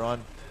 relaxing. We were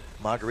on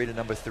margarita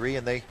number 3,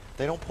 and they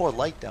don't pour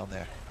light down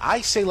there.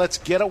 I say let's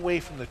get away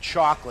from the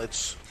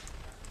chocolates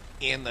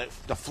and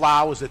the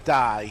flowers that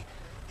die,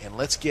 and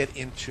let's get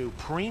into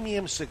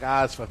premium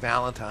cigars for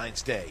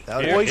Valentine's Day.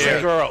 Boys and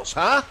girls,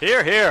 huh?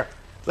 Here.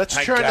 Let's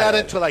turn that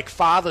into like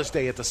Father's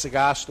Day at the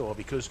cigar store,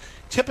 because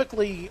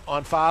typically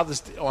on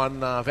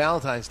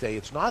Valentine's Day,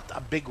 it's not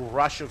a big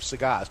rush of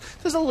cigars.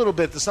 There's a little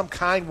bit. There's some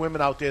kind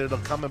women out there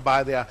that'll come and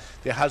buy their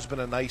husband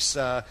a nice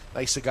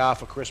cigar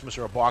for Christmas,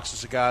 or a box of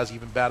cigars,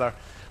 even better.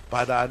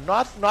 But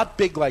not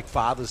big like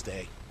Father's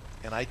Day.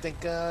 And I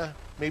think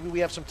maybe we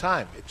have some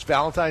time. It's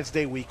Valentine's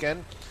Day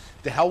weekend.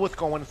 The hell with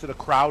going into the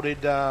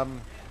crowded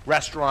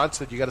restaurants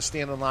that you got to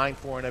stand in line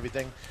for and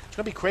everything. It's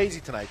going to be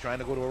crazy tonight trying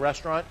to go to a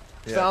restaurant.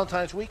 It's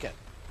Valentine's weekend.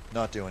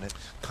 Not doing it.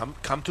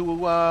 Come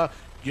to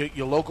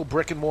your local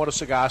brick and mortar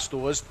cigar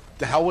stores.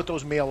 The hell with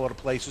those mail order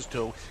places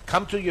too.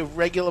 Come to your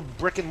regular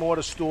brick and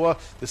mortar store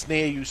that's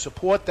near you.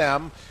 Support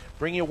them.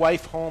 Bring your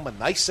wife home a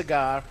nice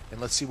cigar, and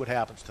let's see what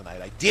happens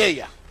tonight. I dare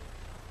you.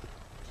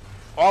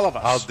 All of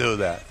us. I'll do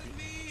that.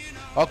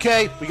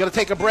 Okay, we got to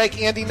take a break.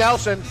 Andy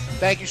Nelson,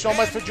 thank you so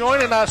much for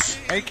joining us.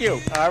 Thank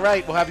you. All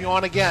right, we'll have you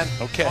on again.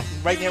 Okay.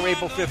 Right near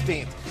April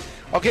 15th.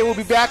 Okay, we'll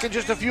be back in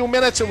just a few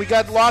minutes, and we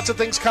got lots of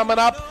things coming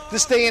up.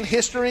 This day in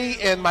history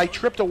and my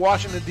trip to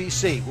Washington,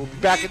 D.C. We'll be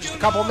back in just a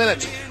couple of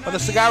minutes on the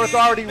Cigar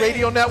Authority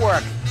Radio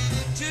Network.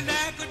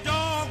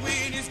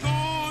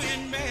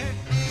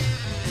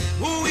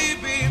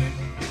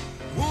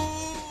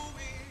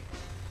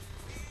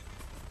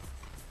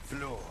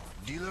 Fleur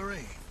de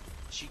Lorraine.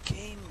 She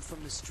came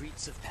from the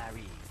streets of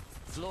Paris.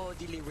 Fleur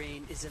de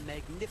Lorraine is a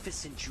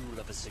magnificent jewel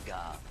of a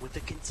cigar with a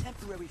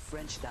contemporary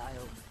French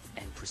style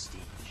and prestige.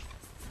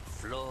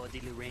 Fleur de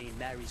Lorraine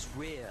marries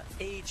rare,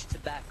 aged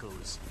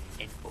tobaccos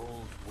and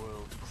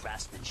old-world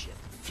craftsmanship.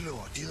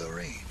 Fleur de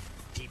Lorraine.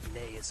 Deep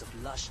layers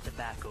of lush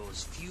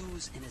tobaccos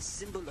fuse in a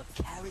symbol of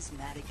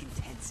charismatic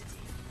intensity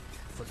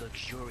for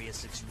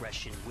luxurious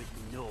expression with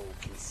no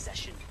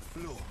concession.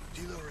 Fleur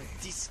de Lorraine.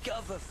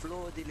 Discover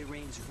Fleur de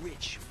Lorraine's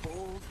rich,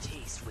 bold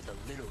taste with a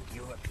little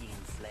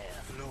European flair.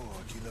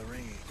 Fleur de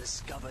Lorraine.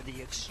 Discover the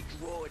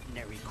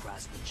extraordinary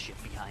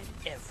craftsmanship behind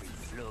every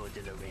Fleur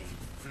de Lorraine.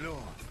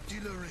 Fleur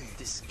de Lorraine.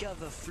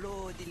 Discover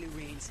Fleur de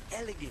Lorraine's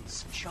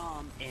elegance,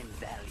 charm, and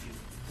value.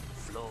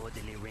 Fleur Flor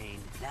de Lorraine,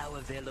 now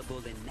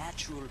available in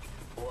natural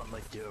or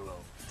Maduro.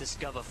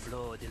 Discover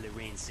Flor de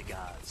Lorraine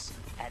cigars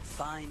at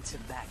fine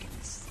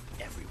tobacconists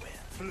everywhere.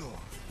 Flor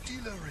de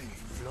Lorraine.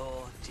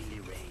 Flor de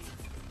Lorraine.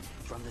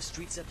 From the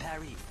streets of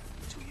Paris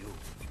to you.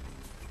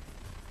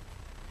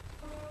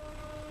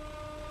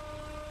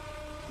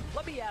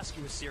 Let me ask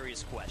you a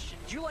serious question.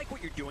 Do you like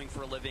what you're doing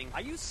for a living?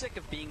 Are you sick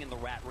of being in the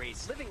rat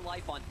race, living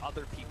life on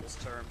other people's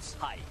terms?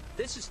 Hi,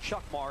 this is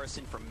Chuck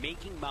Morrison from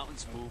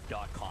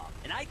MakingMountainsMove.com,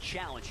 and I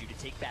challenge you to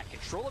take back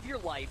control of your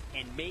life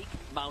and make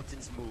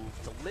mountains move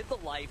to live the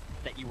life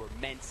that you were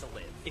meant to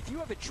live. If you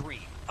have a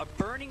dream, a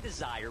burning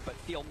desire, but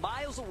feel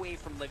miles away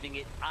from living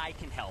it, I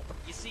can help.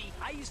 You see,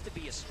 I used to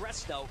be a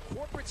stressed out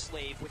corporate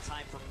slave with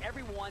time for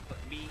everyone but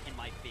me and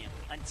my family,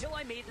 until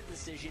I made the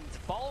decision to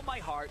follow my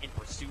heart and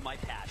pursue my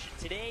passion.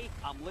 Today,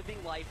 I'm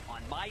living life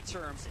on my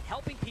terms and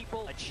helping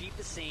people achieve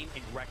the same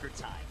in record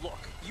time. Look,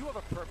 you have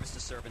a purpose to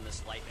serve in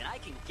this life, and I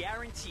can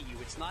guarantee you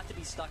it's not to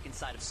be stuck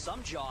inside of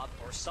some job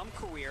or some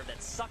career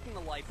that's sucking the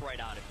life right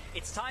out of you.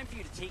 It's time for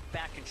you to take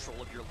back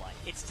control of your life.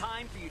 It's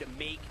time for you to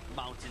make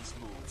mountains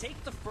move.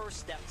 Take the first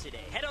step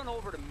today. Head on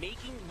over to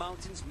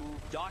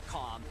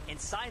MakingMountainsMove.com and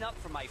sign up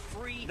for my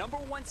free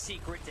 #1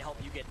 secret to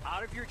help you get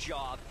out of your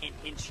job and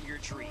into your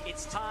dream.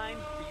 It's time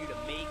for you to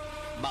make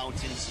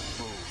mountains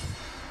move.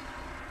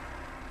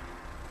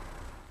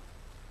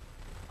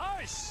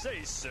 I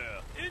say,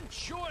 sir,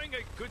 enjoying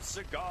a good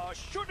cigar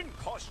shouldn't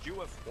cost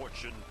you a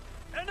fortune.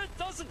 And it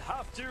doesn't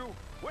have to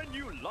when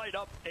you light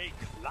up a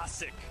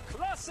classic.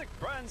 Classic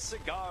brand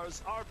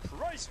cigars are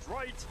priced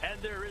right,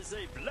 and there is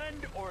a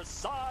blend or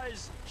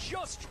size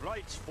just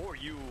right for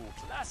you.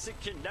 Classic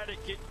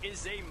Connecticut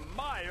is a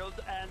mild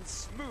and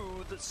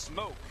smooth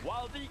smoke,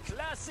 while the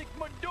Classic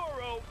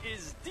Maduro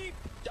is deep,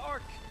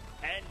 dark,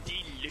 and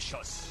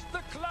delicious.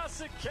 The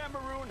Classic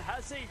Cameroon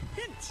has a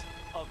hint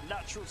of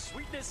natural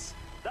sweetness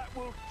that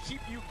will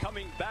keep you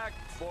coming back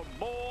for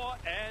more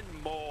and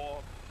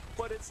more.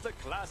 But it's the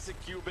Classic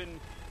Cuban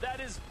that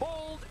is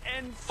bold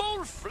and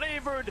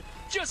full-flavored,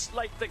 just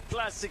like the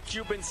Classic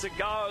Cuban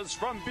cigars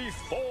from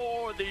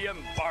before the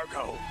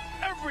embargo.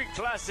 Every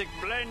Classic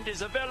blend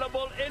is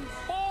available in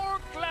 4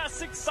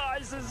 classic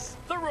sizes: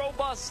 the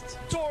Robust,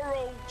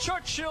 Toro,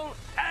 Churchill,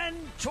 and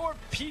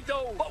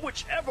Torpedo. But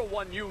whichever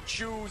one you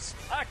choose,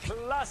 a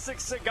Classic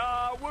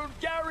cigar will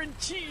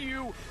guarantee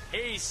you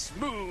a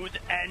smooth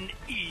and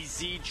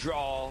easy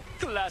draw.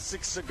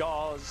 Classic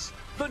Cigars.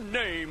 The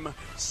name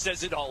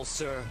says it all,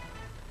 sir.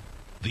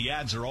 The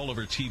ads are all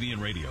over TV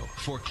and radio.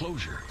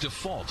 Foreclosure,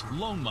 default,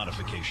 loan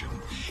modification.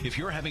 If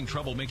you're having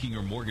trouble making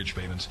your mortgage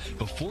payments,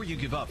 before you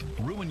give up,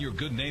 ruin your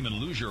good name, and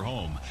lose your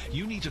home,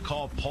 you need to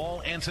call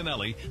Paul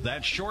Antonelli,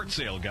 that short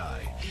sale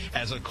guy.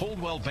 As a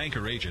Coldwell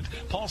Banker agent,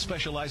 Paul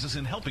specializes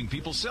in helping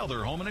people sell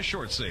their home in a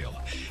short sale.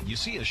 You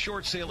see, a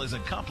short sale is a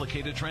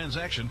complicated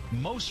transaction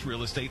most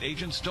real estate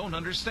agents don't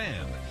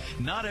understand.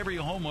 Not every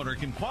homeowner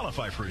can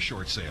qualify for a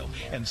short sale,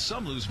 and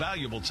some lose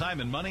valuable time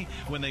and money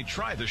when they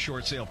try the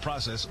short sale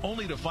process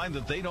only to find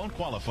that they don't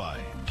qualify.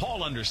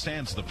 Paul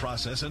understands the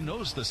process and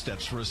knows the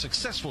steps for a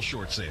successful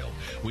short sale.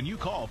 When you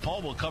call,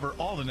 Paul will cover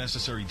all the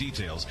necessary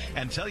details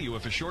and tell you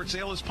if a short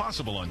sale is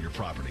possible on your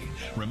property.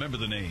 Remember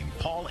the name,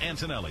 Paul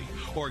Antonelli,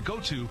 or go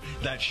to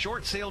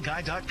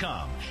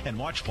thatshortsaleguy.com and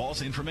watch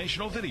Paul's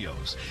informational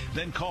videos.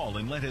 Then call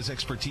and let his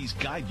expertise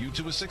guide you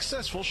to a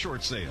successful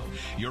short sale.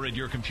 You're at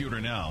your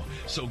computer now,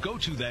 so go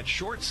to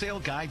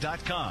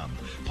thatshortsaleguy.com.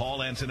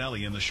 Paul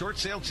Antonelli and the short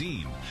sale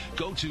team.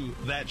 Go to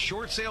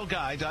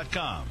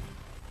thatshortsaleguy.com.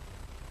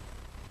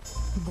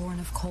 Born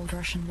of cold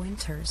Russian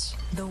winters,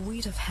 the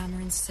wheat of hammer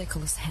and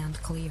sickle is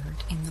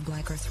hand-cleared in the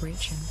Black Earth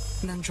region,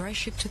 then dry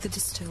shipped to the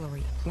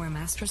distillery, where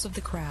masters of the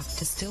craft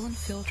distill and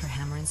filter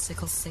hammer and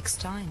sickle 6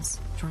 times,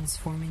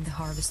 transforming the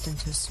harvest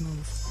into a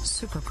smooth,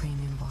 super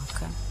premium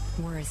vodka,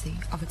 worthy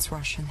of its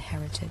Russian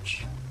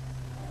heritage.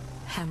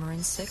 Hammer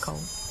and sickle,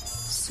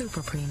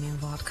 super premium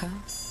vodka,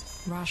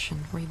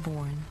 Russian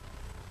reborn.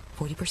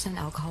 40%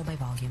 alcohol by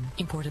volume.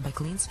 Imported by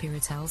Clean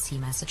Spirits LLC,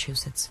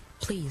 Massachusetts.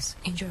 Please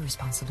enjoy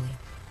responsibly.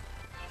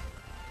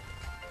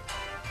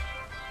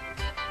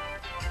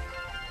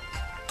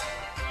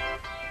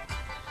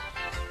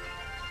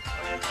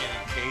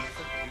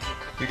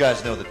 You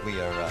guys know that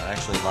we are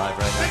actually live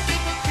right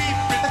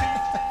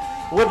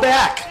now. We're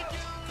back.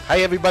 Hi,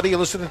 everybody. You're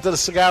listening to the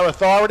Cigar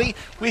Authority.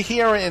 We're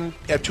here in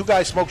at Two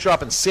Guys Smoke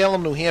Shop in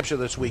Salem, New Hampshire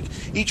this week.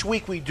 Each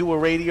week we do a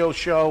radio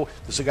show,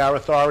 the Cigar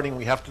Authority, and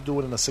we have to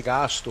do it in a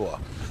cigar store.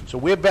 So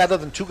we're better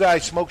than Two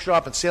Guys Smoke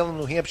Shop in Salem,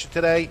 New Hampshire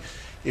today.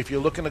 If you're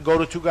looking to go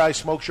to Two Guys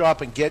Smoke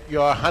Shop and get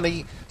your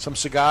honey some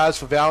cigars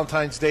for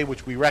Valentine's Day,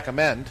 which we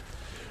recommend,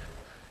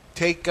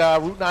 take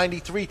Route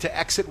 93 to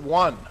Exit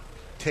 1.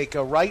 Take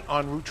a right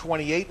on Route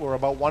 28. We're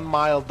about 1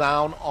 mile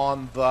down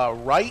on the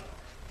right.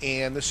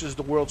 And this is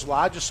the world's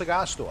largest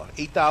cigar store,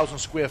 8,000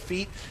 square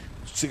feet,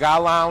 cigar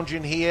lounge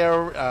in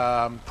here,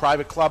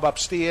 private club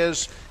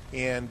upstairs.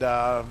 and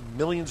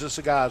millions of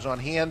cigars on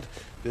hand.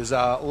 There's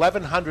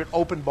 1,100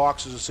 open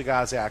boxes of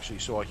cigars, actually,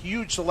 so a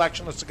huge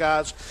selection of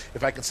cigars,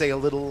 if I can say a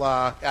little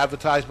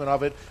advertisement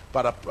of it,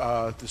 but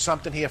there's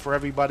something here for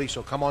everybody,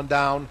 so come on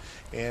down,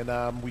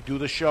 and we do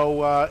the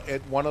show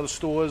at one of the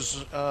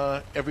stores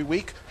every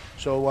week,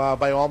 so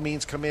by all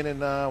means come in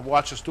and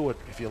watch us do it,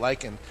 if you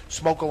like, and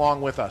smoke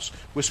along with us.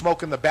 We're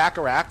smoking the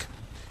Baccarat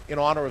in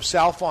honor of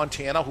Sal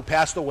Fontana, who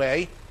passed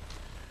away,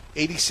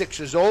 86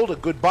 years old, a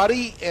good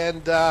buddy,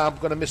 and I'm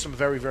going to miss him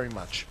very, very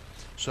much.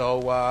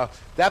 So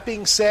that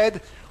being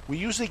said, we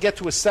usually get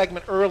to a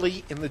segment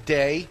early in the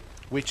day,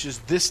 which is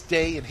This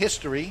Day in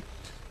History,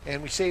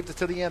 and we saved it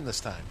to the end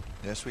this time.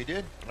 Yes, we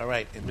did. All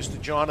right, and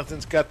Mr.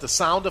 Jonathan's got the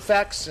sound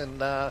effects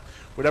and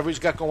whatever he's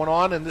got going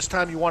on, and this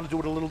time you want to do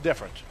it a little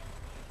different.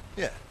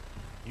 Yeah.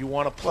 You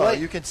want to play. Well,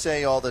 you can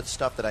say all the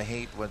stuff that I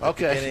hate at the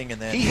beginning,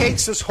 and then he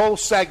hates this whole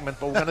segment,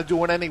 but we're going to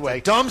do it anyway.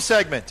 It's a dumb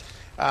segment.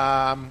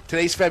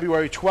 Today's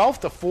February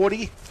 12th, the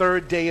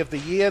 43rd day of the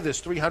year. There's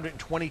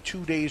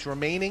 322 days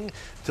remaining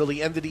till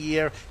the end of the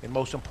year, and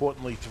most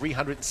importantly,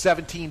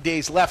 317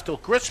 days left till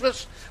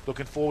Christmas.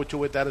 Looking forward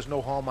to it. That is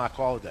no Hallmark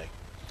holiday.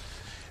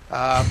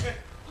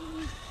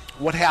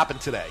 What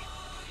happened today?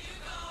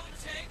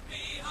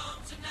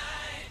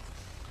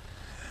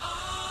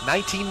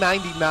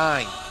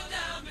 1999.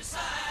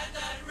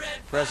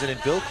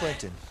 President Bill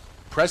Clinton.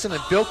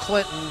 President Bill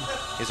Clinton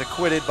is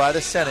acquitted by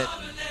the Senate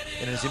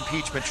in his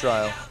impeachment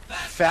trial.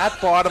 Fat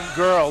bottom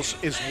girls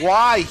is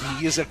why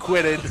he is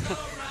acquitted.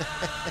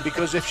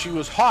 Because if she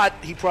was hot,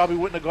 he probably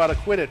wouldn't have got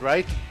acquitted,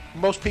 right?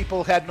 Most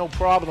people had no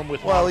problem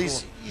with. Well,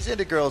 he's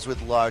into girls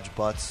with large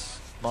butts,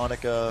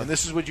 Monica. And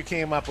this is what you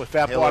came up with,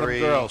 fat Hillary.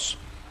 bottom girls.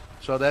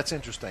 So that's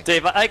interesting.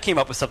 Dave, I came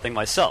up with something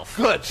myself.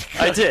 Good.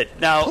 I did.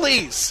 Now,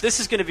 please. This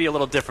is going to be a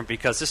little different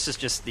because this is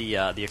just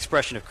the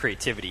expression of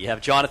creativity. You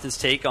have Jonathan's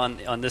take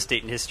on this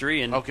date in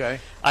history, and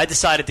I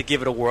decided to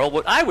give it a whirl.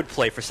 What I would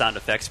play for sound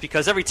effects,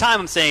 because every time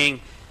I'm saying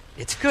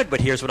it's good,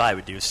 but here's what I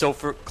would do. So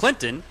for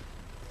Clinton.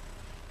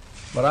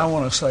 But I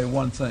want to say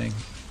one thing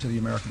to the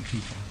American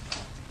people.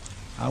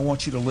 I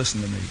want you to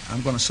listen to me.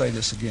 I'm going to say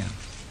this again.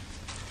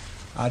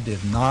 I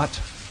did not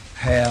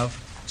have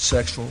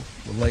sexual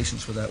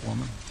relations with that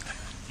woman.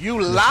 You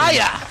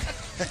liar!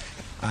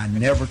 I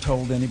never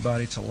told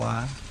anybody to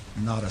lie,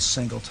 not a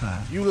single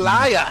time. You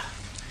liar!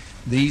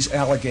 These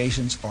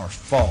allegations are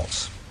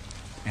false,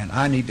 and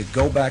I need to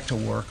go back to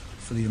work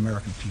for the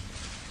American people.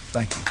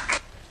 Thank you.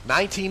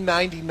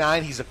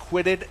 1999, he's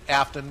acquitted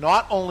after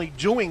not only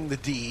doing the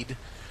deed,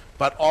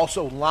 but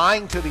also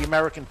lying to the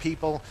American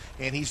people,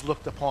 and he's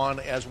looked upon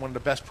as one of the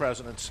best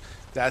presidents.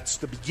 That's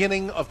the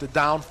beginning of the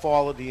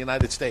downfall of the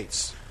United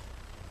States.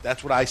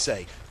 That's what I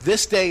say.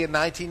 This day in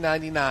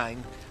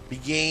 1999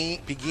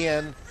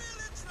 began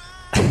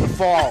the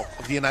fall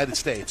of the United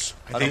States.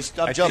 I'm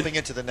jumping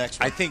into the next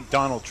one. I think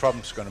Donald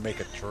Trump's going to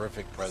make a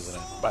terrific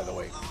president, by the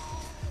way.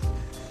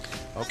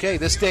 Okay,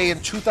 this day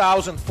in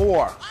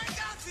 2004.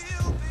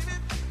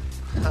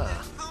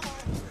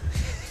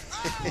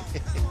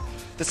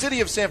 The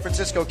city of San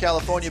Francisco,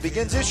 California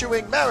begins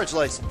issuing marriage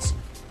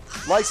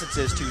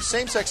licenses to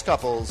same-sex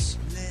couples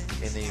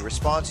in the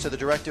response to the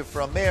directive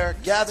from Mayor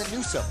Gavin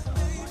Newsom.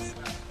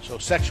 So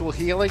sexual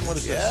healing, what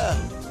is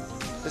this?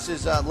 This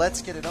is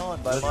Let's Get It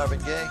On by Marvin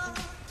Gaye.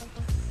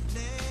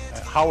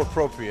 How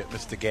appropriate,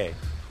 Mr. Gay.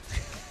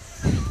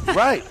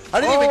 Right. I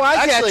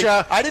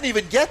didn't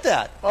even get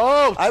that.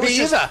 Oh,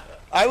 me either.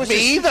 I was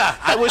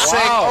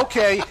saying,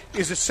 okay,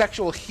 is it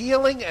sexual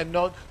healing? And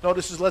no,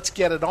 this is Let's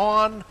Get It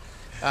On,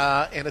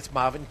 and it's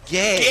Marvin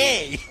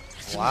Gaye.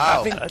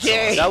 Wow, Marvin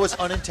Gaye. That was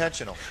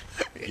unintentional.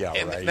 Yeah,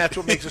 and right. that's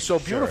what makes it so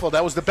beautiful.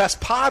 That was the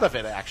best part of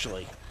it,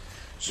 actually.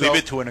 So,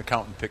 leave it to an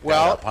accountant to pick that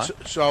up, huh?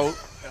 So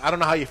I don't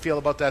know how you feel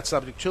about that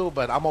subject too,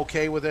 but I'm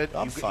okay with it.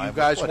 I'm fine. You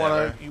guys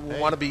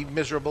want to be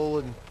miserable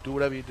and do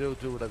whatever you do.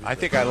 Do whatever. I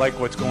think I like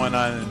what's going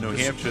on in New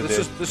Hampshire.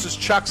 This is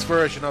Chuck's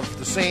version of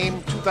the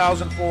same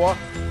 2004.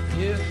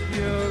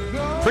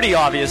 Pretty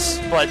obvious,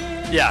 but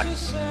yeah.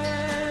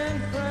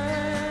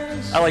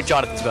 I like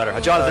Jonathan's better.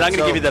 Jonathan, I'm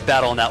going to give you the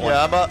battle on that one.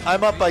 Yeah,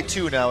 I'm up by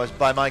 2 now,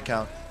 by my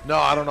count. No,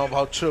 I don't know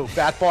about 2.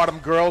 Fat bottom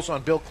girls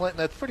on Bill Clinton.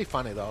 That's pretty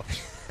funny, though.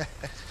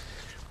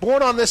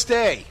 Born on this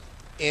day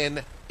in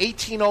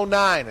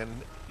 1809,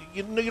 and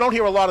you don't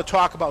hear a lot of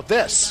talk about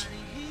this.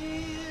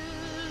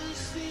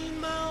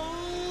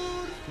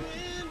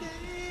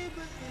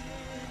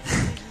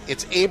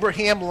 It's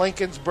Abraham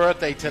Lincoln's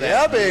birthday today.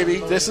 Yeah, baby.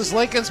 This is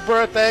Lincoln's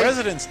birthday.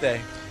 President's Day.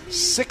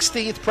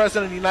 16th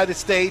President of the United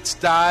States,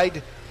 died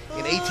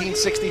in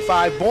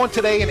 1865. Born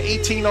today in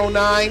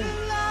 1809.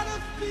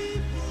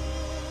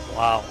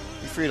 Wow.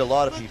 He freed a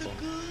lot of people.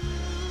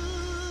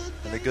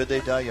 And the good,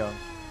 they die young.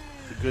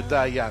 The good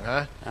die young,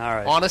 huh? All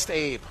right. Honest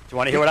Abe. Do you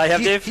want to hear what I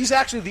have, Dave? He's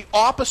actually the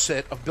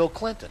opposite of Bill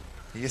Clinton.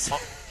 He's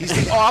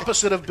the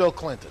opposite of Bill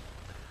Clinton.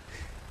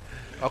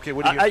 Okay,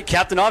 what do you...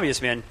 Captain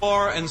Obvious, man.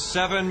 4 and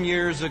 7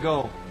 years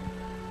ago,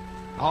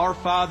 our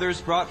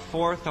fathers brought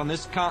forth on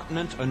this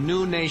continent a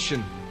new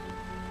nation,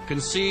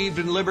 conceived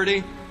in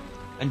liberty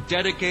and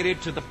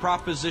dedicated to the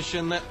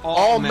proposition that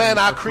all men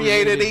are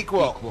created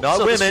equal.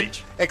 Not women.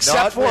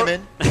 Except for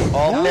women.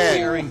 All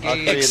men.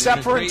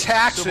 Except for in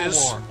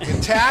taxes.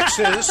 In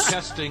taxes,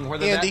 testing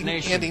whether that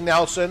nation Andy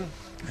Nelson.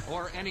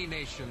 or any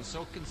nation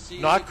so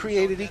conceived Not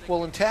created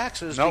equal in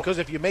taxes because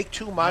if you make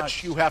too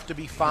much, you have to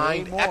be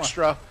fined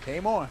extra. Pay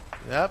more.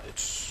 Yep,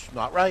 it's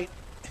not right.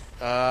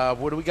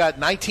 What do we got?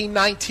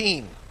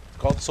 1919. It's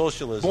called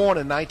socialism. Born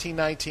in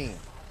 1919.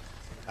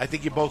 I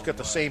think you both got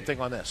the same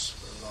thing on this.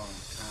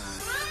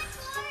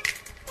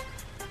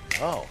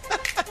 Oh.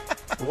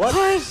 What?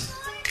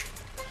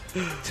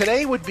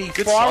 Today would be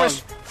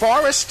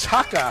Forrest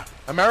Tucker,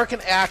 American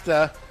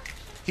actor.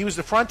 He was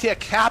the frontier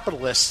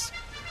capitalist,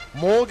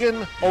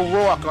 Morgan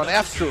O'Rourke on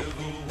F Troop.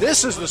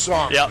 This is the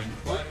song. Yep.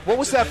 What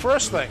was that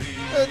first thing?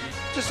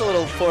 Just a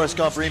little Forrest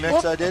Gump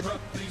remix I did.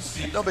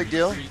 No big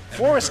deal.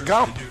 Forrest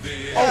Gump.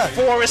 Oh,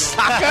 Forrest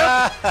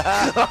Tucker.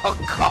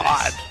 Oh,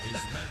 God.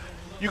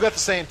 You got the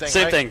same thing,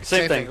 Same right? thing.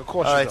 Same thing. Of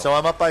course All you right, do. so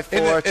I'm up by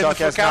 4. Chuck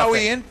has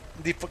nothing.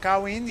 The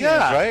Fakawi Indians,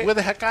 Yeah, right? with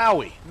the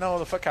Hekawi. No,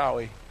 the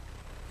Fakawi.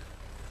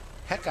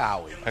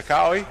 Hekawi.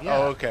 Hekawi? Yeah.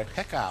 Oh, okay.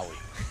 Hekawi.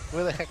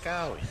 With the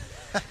Hekawi.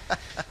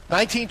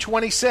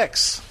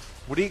 1926.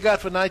 What do you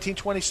got for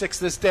 1926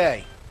 this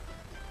day?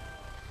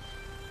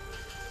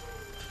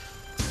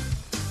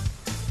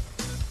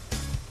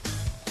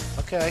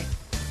 Okay.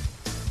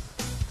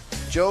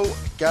 Joe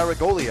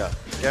Garagiola.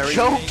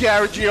 Joe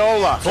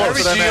Garagiola.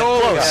 Close.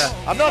 Garagiola. Yeah.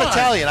 I'm not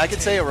Italian. I can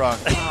say it wrong.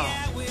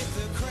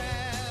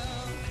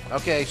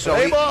 Okay, so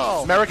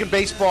Baseball. American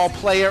baseball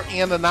player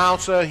and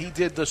announcer. He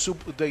did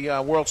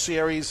the World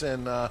Series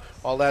and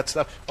all that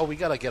stuff. Oh, we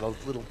got to get a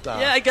little...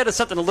 Yeah, I got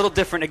something a little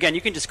different. Again,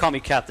 you can just call me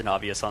Captain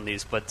Obvious on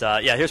these, but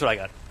yeah, here's what I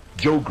got.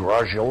 Joe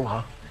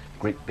Garagiola,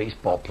 great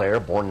baseball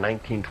player, born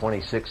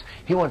 1926.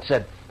 He once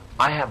said,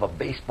 I have a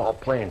baseball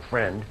playing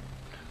friend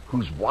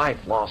whose wife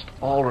lost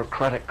all her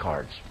credit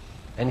cards,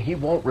 and he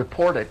won't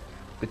report it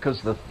because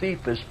the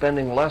thief is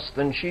spending less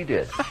than she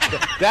did.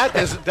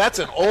 That's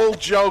an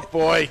old joke,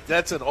 boy.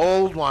 That's an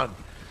old one.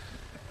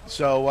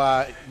 So,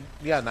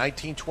 yeah,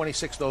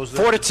 1926. Those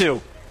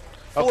 4-2.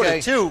 Okay.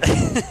 4-2.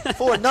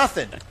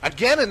 4-0.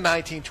 Again in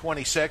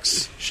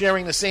 1926,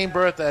 sharing the same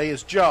birthday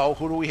as Joe.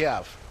 Who do we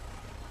have?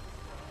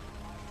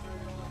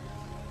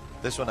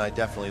 This one I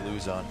definitely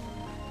lose on.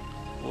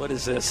 What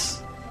is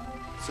this?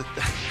 You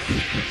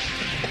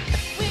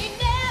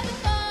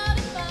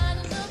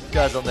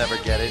guys will never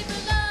get it.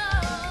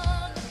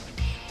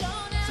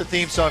 It's the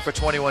theme song for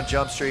 21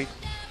 Jump Street.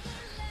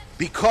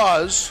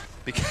 Because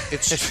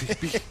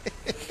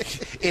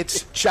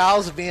it's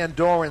Charles Van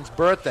Doren's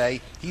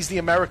birthday. He's the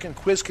American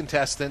quiz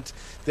contestant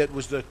that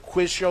was the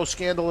quiz show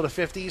scandal of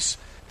the 50s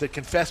that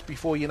confessed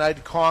before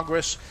United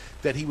Congress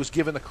that he was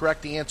given the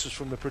correct answers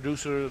from the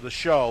producer of the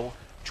show,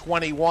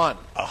 21.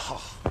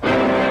 Oh.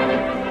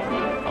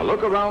 A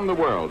look around the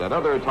world at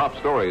other top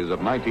stories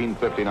of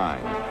 1959.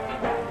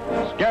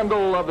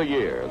 Scandal of the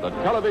Year, the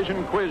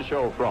television quiz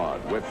show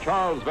fraud with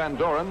Charles Van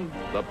Doren,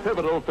 the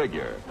pivotal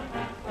figure.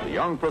 The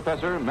young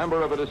professor,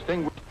 member of a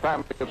distinguished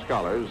family of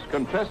scholars,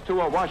 confessed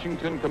to a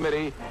Washington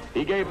committee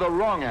he gave the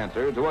wrong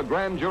answer to a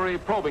grand jury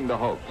probing the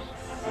hoax,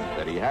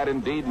 that he had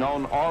indeed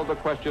known all the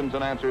questions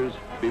and answers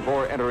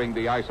before entering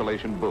the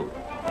isolation booth.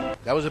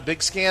 That was a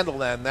big scandal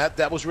then.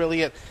 That was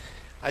really it.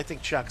 I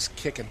think Chuck's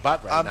kicking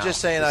butt right now. I'm just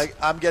saying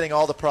I'm getting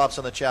all the props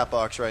on the chat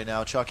box right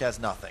now. Chuck has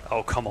nothing.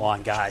 Oh, come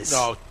on, guys.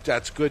 No,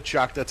 that's good,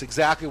 Chuck. That's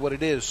exactly what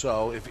it is.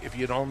 So if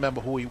you don't remember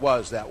who he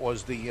was, that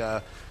was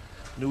the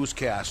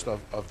newscast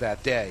of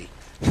that day.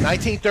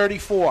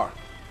 1934.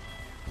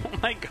 Oh,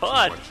 my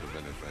God.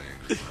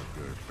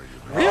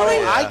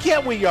 Really? I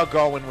get where you're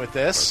going with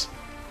this.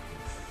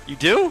 You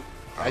do?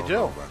 I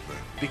do.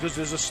 Because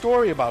there's a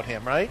story about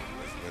him, right?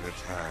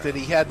 That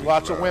he had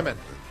lots of women.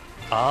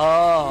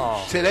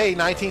 Oh. Today,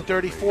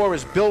 1934,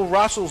 is Bill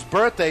Russell's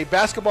birthday.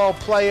 Basketball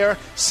player,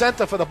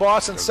 center for the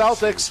Boston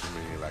Celtics.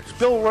 It's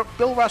Bill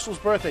Russell's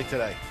birthday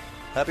today.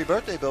 Happy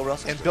birthday, Bill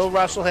Russell. And Bill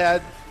Russell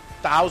had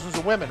thousands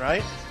of women,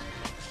 right?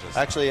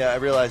 Actually, I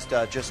realized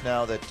just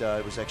now that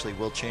it was actually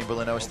Will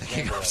Chamberlain I was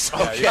thinking of. So.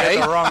 Okay. You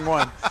got the wrong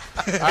one.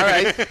 All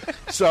right.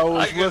 So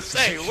I was going to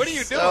say, what are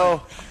you doing?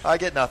 So, I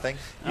get nothing.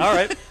 All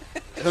right.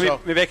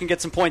 Maybe I can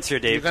get some points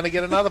here, Dave. You're going to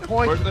get another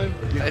point. No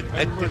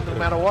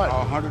matter what.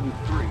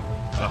 103.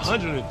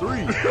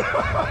 103.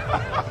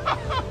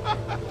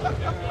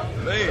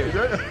 Man.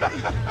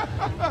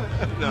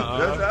 No.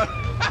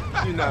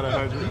 You're not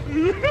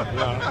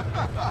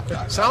 100.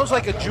 No. Sounds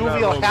like a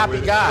jovial, happy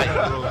guy.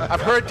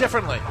 I've heard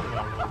differently.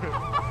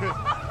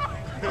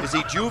 Is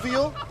he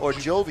jovial or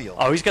jovial?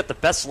 Oh, he's got the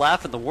best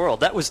laugh in the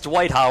world. That was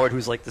Dwight Howard,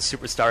 who's like the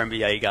superstar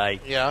NBA guy.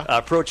 Yeah.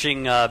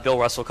 Approaching Bill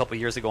Russell a couple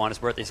years ago on his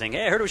birthday, saying,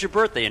 "Hey, I heard it was your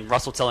birthday," and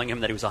Russell telling him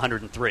that he was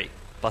 103,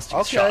 busting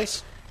his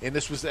shots. And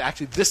this was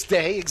actually this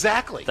day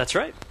exactly. That's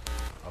right.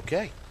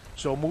 Okay.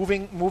 So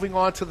moving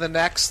on to the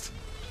next.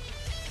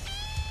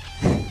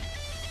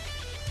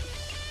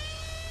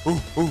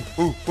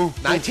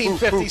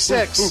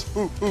 1956.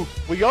 Well,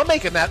 you're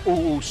making that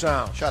ooh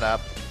sound. Shut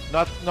up.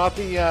 Not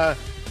the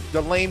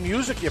the lame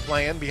music you're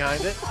playing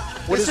behind it.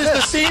 What This is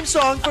the theme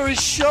song for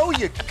his show,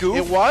 you goof.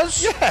 It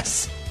was?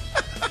 Yes.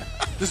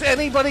 Does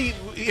anybody,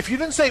 if you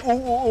didn't say ooh,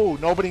 ooh, ooh,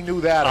 nobody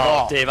knew that at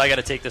all. Dave, I got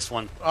to take this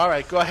one. All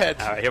right, go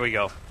ahead. All right, here we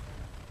go.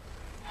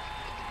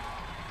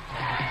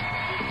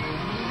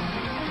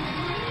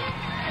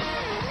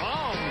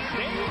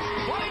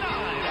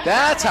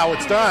 That's how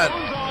it's done.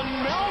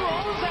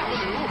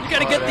 You got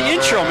to get the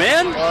intro,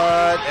 man.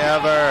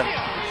 Whatever.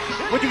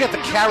 Would you get the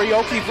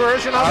karaoke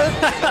version of it?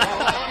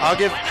 I'll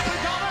give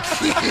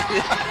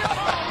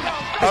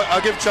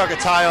I'll give Chuck a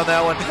tie on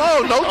that one.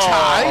 No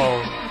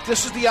tie.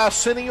 This is the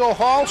Arsenio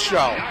Hall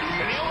Show.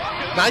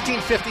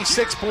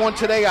 1956, born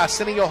today,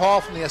 Arsenio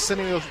Hall from the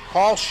Arsenio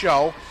Hall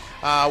Show,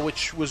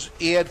 which was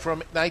aired from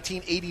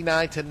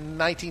 1989 to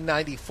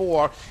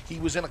 1994. He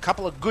was in a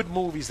couple of good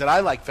movies that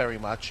I like very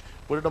much.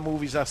 What are the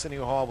movies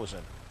Arsenio Hall was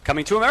in?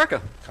 Coming to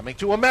America. Coming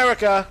to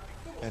America.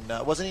 And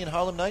wasn't he in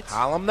Harlem Nights?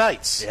 Harlem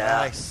Nights. Yeah.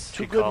 Nice.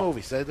 Two good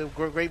movies. They're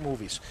great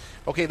movies.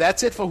 Okay,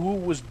 that's it for who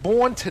was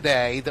born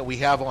today that we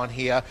have on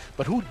here.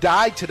 But who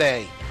died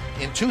today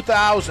in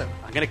 2000?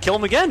 I'm going to kill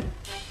him again.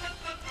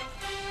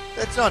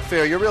 That's not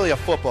fair. You're really a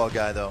football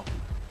guy, though.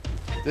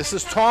 This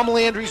is Tom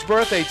Landry's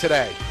birthday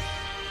today.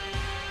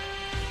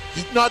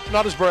 Not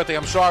his birthday,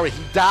 I'm sorry.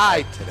 He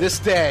died this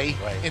day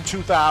in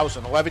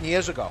 2000, 11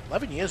 years ago.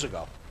 11 years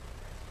ago.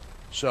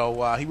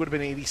 So he would have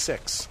been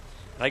 86.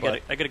 I got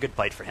a good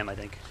bite for him, I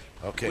think.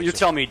 Okay. Well, you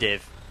tell me,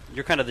 Dave.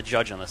 You're kind of the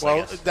judge on this, I Well,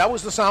 guess. that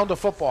was the sound of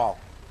football,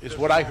 is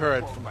what I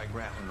heard. From by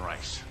Grantland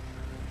Rice.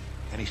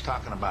 And he's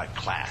talking about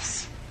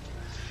class.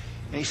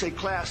 And he said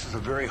class is a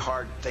very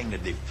hard thing to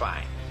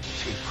define.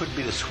 It could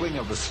be the swing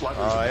of a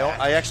slugger's bat.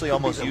 I actually Could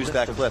almost be the used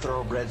lift that of clip.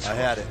 thoroughbred's I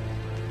had hoof.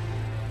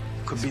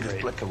 it. Could be the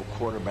flick of a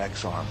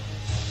quarterback's arm.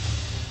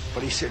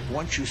 But he said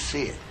once you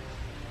see it,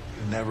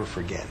 you'll never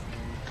forget it.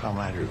 Tom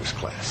Landry was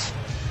class.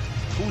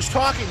 Who's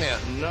talking there?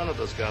 None of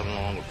us got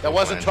along with That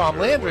wasn't Tom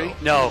Landry. Well.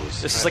 No, It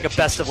was this is trying like to a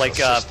best teach of us like...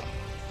 a system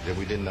that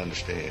we didn't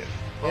understand.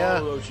 Yeah.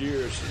 All those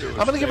years. I'm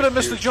going to give it to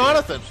Mr.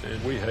 Jonathan.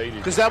 We hated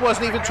Because that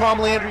wasn't even Tom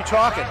Landry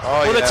talking.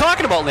 Well, they're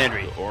talking about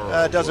Landry.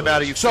 It doesn't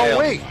matter. You So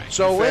failed. we.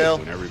 So You we. failed.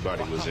 When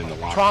everybody was in the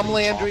locker Tom room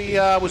Landry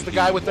talking, was the when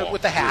guy he with the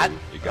walked hat. through,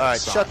 you got All right,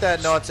 silence. shut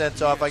that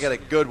nonsense off. I got a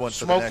good one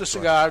for Smoked the a next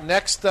cigar. one.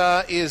 Next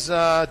is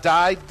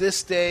died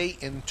this day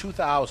in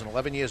 2000,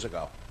 11 years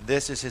ago.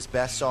 This is his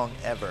best song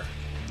ever.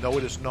 No,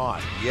 it is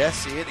not.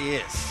 Yes, it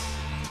is.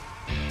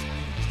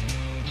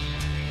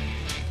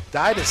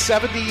 Died at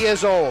 70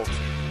 years old.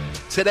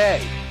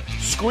 Today,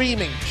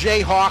 screaming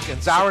Jay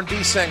Hawkins,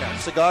 R&B singer.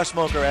 Cigar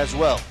smoker as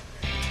well.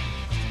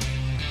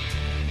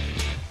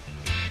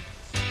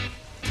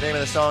 The name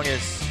of the song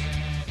is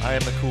I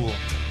Am the Cool.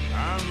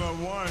 I'm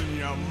the one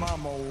your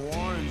mama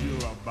warned you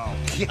about.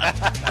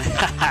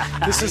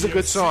 This is a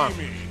good song.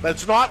 But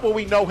it's not what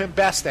we know him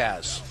best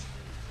as.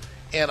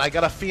 And I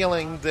got a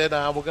feeling that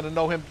we're going to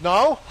know him.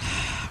 No?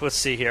 Let's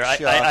see here.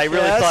 I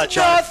really thought,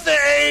 John,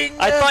 nothing.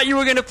 I thought you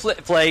were going to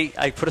play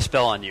I Put a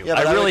Spell on You. Yeah,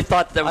 but I really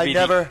thought that would be...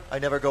 I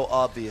never go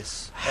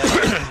obvious.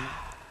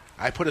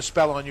 I Put a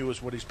Spell on You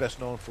is what he's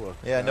best known for.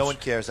 Yeah, no one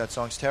cares. That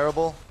song's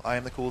terrible. I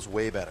Am the Cool's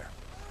way better.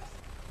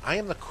 I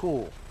Am the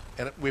Cool.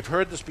 And we've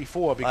heard this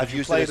before because I've you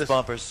used play it as this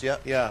bumpers. Yeah,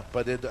 Yeah,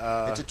 but it's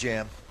a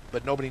jam.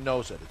 But nobody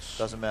knows it. It's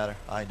Doesn't matter.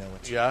 I know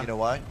it. Yeah? You know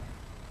why?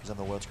 Because I'm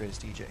the world's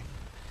greatest DJ.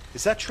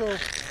 Is that true?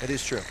 It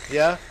is true.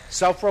 Yeah?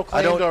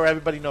 Self-proclaimed or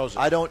everybody knows it?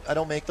 I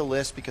don't make the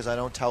list because I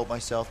don't tout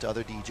myself to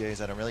other DJs.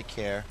 I don't really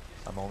care.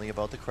 I'm only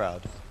about the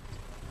crowd.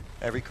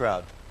 Every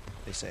crowd,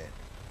 they say it.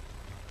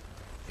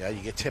 Yeah,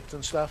 you get tipped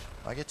and stuff?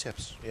 I get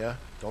tips. Yeah?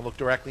 Don't look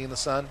directly in the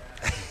sun?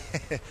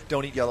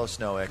 Don't eat yellow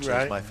snow, actually,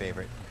 Right. is my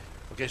favorite.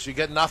 Okay, so you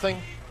get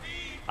nothing?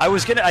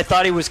 I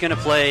thought he was gonna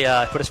play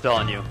Put a Spell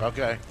on You.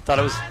 Okay. Thought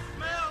it was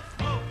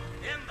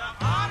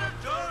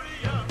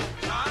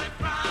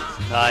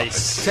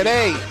nice.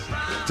 Today,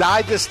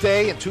 died this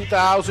day in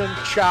 2000,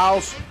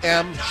 Charles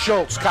M.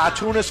 Schultz,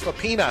 cartoonist for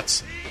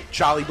Peanuts,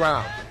 Charlie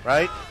Brown,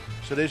 right?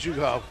 So there you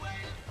go.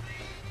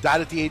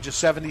 Died at the age of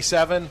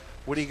 77.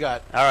 What do you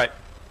got? All right.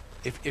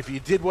 If you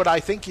did what I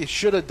think you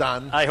should have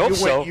done, I hope you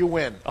so. win. You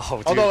win. Oh,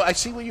 dude. Although I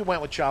see where you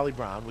went with Charlie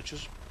Brown, which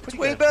is pretty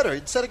Way good. better.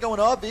 Instead of going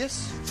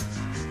obvious.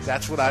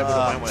 That's what I would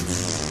have went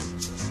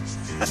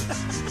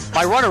with.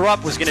 My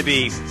runner-up was going to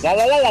be wah,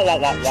 wah, wah, wah, wah,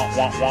 wah, wah,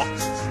 wah, wah.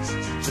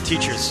 The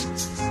Teachers.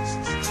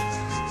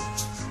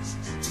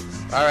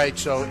 All right,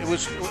 so it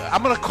was.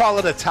 I'm going to call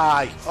it a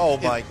tie. Oh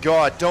my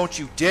God! Don't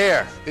you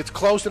dare! It's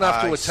close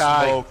enough to a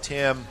tie. Smoked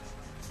him.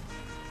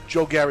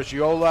 Joe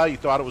Garagiola, you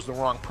thought it was the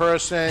wrong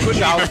person.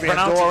 Couldn't Charles even Van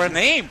pronounce his Doren,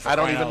 name, for I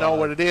don't crying even out know loud.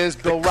 what it is.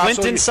 Bill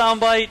Clinton Russell.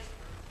 soundbite.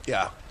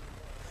 Yeah.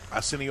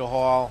 Arsenio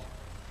Hall.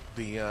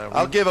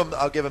 I'll give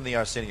him the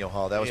Arsenio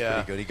Hall. That was Yeah.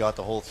 pretty good. He got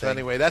the whole So thing.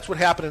 anyway, that's what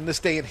happened in this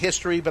day in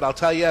history. But I'll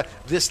tell you,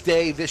 this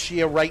day, this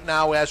year, right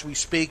now, as we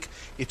speak,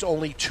 it's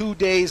only 2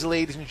 days,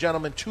 ladies and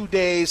gentlemen, 2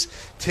 days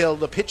till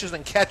the pitches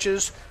and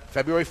catches.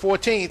 February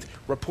 14th,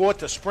 report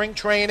to spring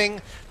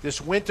training. This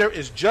winter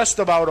is just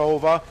about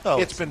over. No,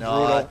 it's been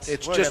not. brutal.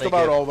 It's We're just gonna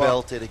about get over.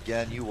 Belted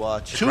again. You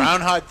watch.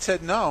 Groundhog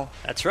said no.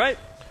 That's right.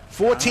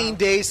 14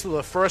 days till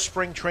the first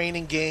spring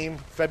training game,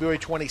 February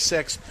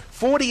 26th.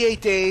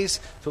 48 days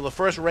till the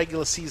first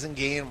regular season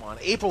game on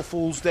April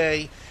Fool's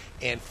Day.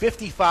 And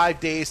 55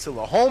 days till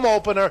the home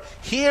opener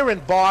here in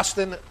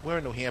Boston. We're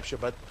in New Hampshire,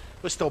 but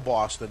we're still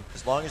Boston.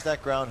 As long as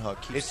that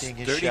groundhog keeps seeing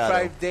his 35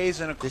 shadow, days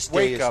in a this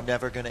wake day up. is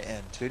never going to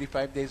end.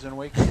 35 days in a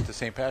wake up to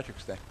St.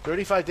 Patrick's Day.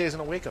 35 days in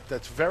a wake-up.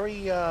 That's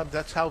very,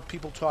 that's how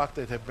people talk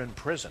that have been in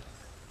prison.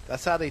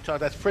 That's how they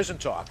talk. That's prison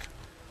talk.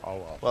 Oh,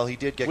 well. Well, he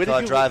did get Where did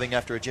caught you- driving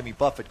after a Jimmy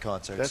Buffett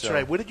concert. That's so.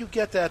 right. Where did you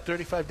get that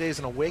 35 days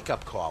in a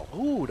wake-up call?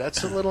 Ooh,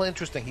 that's a little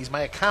interesting. He's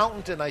my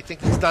accountant, and I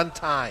think he's done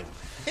time.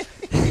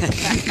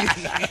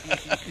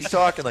 He's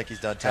talking like he's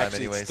done time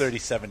Actually, anyways. it's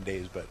 37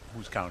 days, but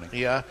who's counting?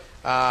 Yeah.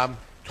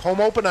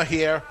 Home opener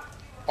here.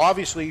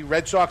 Obviously,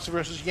 Red Sox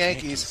versus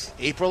Yankees,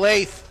 April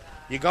 8th.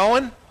 You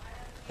going?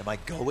 Am I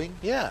going?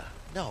 Yeah.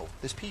 No,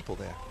 there's people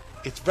there.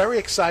 It's very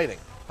exciting.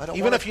 I don't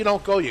Even wanna- if you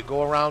don't go, you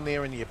go around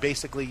there and you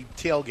basically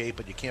tailgate,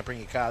 but you can't bring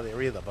your car there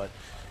either. But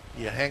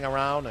you hang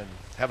around and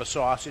have a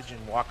sausage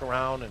and walk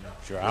around. And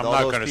Sure, I'm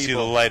not going to see the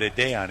light of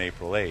day on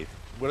April 8th.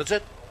 What is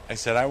it? I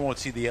said I won't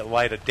see the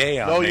light of day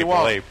on No, April you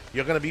won't. 8th.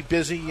 You're going to be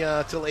busy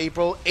till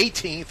April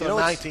 18th You or know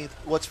 19th.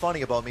 what's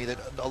funny about me that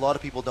a lot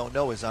of people don't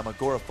know is I'm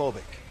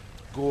agoraphobic.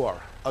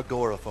 Gore.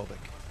 Agoraphobic.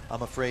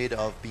 I'm afraid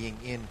of being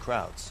in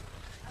crowds.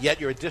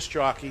 Yet you're a disc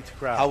jockey to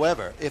crowd.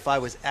 However, if I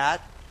was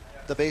at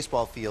the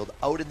baseball field,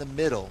 out in the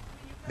middle,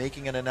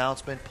 making an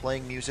announcement,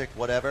 playing music,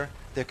 whatever,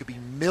 there could be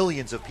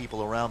millions of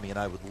people around me, and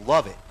I would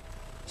love it.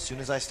 As soon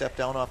as I step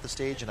down off the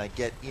stage and I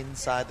get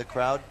inside the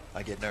crowd,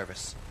 I get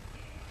nervous.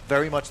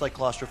 Very much like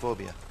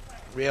claustrophobia.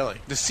 Really?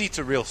 The seats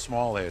are real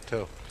small there,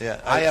 too. Yeah,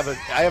 I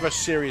have a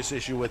serious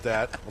issue with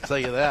that. I'll tell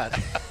you that.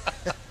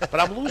 But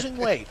I'm losing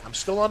weight. I'm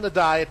still on the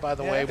diet, by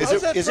the way.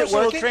 How's that is it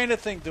personal working? trainer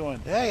thing doing?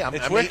 Hey,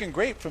 it's working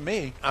great for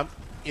me.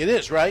 It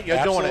is, right?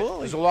 You're doing it. Absolutely.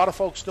 There's a lot of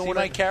folks doing See it.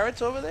 my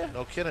carrots over there?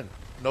 No kidding.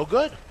 No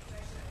good.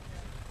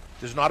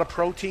 There's not a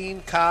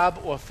protein,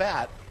 carb, or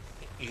fat.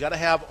 You got to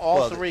have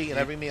all three in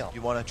every meal.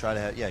 You want to try to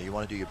have, you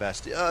want to do your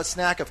best. A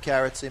snack of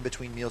carrots in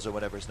between meals or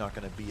whatever is not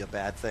going to be a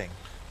bad thing.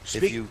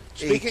 If you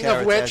ate Speaking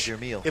carrots of which, as your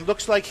meal. it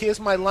looks like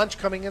here's my lunch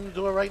coming in the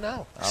door right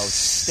now.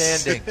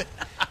 Outstanding.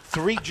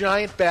 3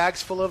 giant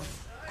bags full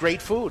of great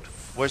food.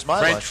 Where's my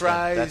French lunch, then?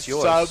 fries, That's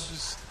yours.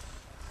 subs.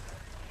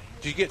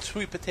 Did you get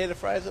sweet potato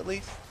fries at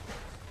least?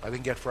 I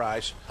didn't get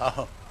fries.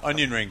 Oh,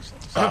 onion rings.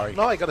 Sorry.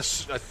 No, I got a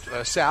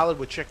salad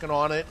with chicken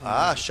on it.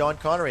 Sean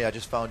Connery, I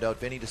just found out.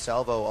 Vinny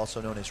DeSalvo,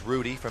 also known as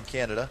Rudy from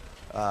Canada.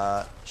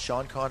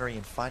 Sean Connery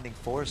in Finding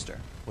Forrester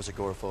was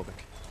agoraphobic.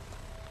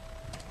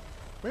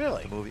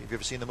 Really? The movie. Have you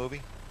ever seen the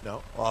movie?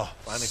 No. Oh,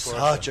 Finding such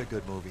Forrester. a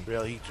good movie.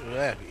 Really,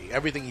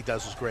 everything he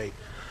does is great.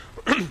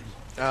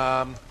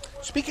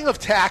 Speaking of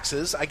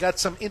taxes, I got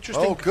some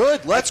interesting. Oh,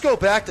 good. Let's go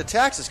back to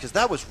taxes because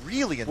that was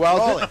really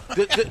enthralling.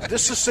 Well,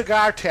 this is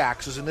cigar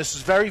taxes, and this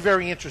is very,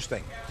 very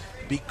interesting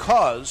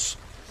because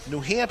New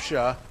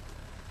Hampshire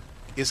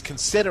is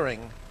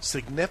considering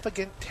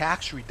significant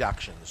tax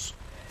reductions.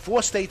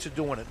 4 states are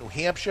doing it. New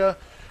Hampshire,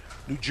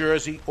 New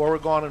Jersey,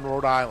 Oregon, and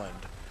Rhode Island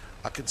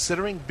are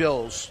considering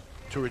bills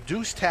to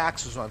reduce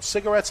taxes on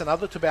cigarettes and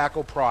other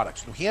tobacco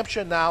products. New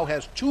Hampshire now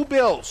has 2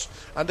 bills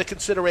under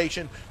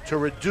consideration to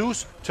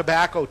reduce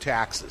tobacco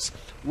taxes.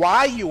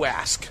 Why, you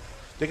ask?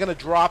 They're going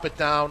to drop it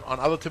down on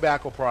other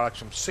tobacco products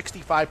from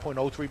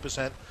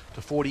 65.03%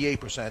 to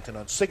 48%, and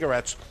on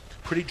cigarettes,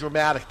 pretty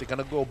dramatic. They're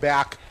going to go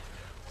back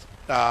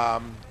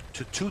to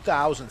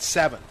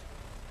 2007,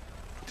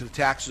 to the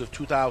taxes of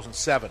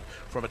 2007,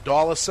 from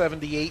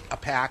 $1.78 a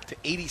pack to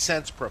 80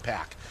 cents per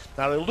pack.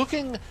 Now, they're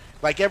looking,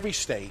 like every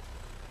state,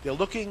 they're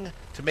looking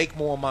to make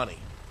more money.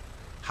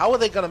 How are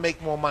they going to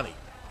make more money?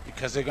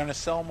 Because they're going to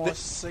sell more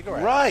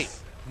cigarettes. Right.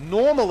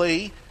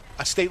 Normally,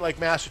 a state like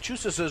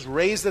Massachusetts says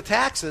raise the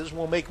taxes,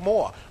 we'll make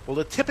more. Well,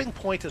 the tipping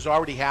point has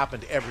already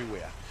happened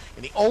everywhere.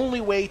 And the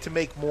only way to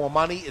make more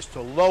money is to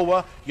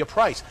lower your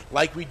price,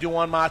 like we do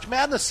on March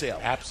Madness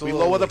sale. Absolutely.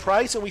 We lower the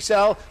price and we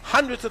sell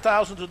hundreds of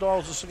thousands of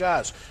dollars of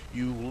cigars.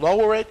 You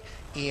lower it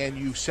and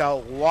you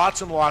sell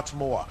lots and lots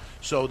more.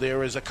 So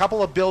there is a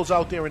couple of bills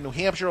out there in New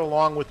Hampshire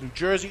along with New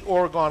Jersey,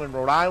 Oregon, and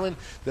Rhode Island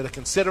that are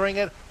considering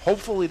it.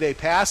 Hopefully they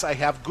pass. I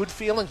have good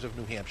feelings of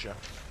New Hampshire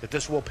that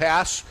this will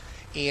pass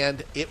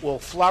and it will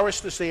flourish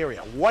this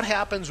area. What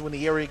happens when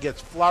the area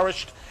gets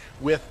flourished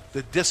with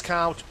the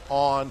discount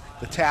on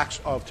the tax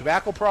of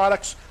tobacco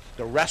products?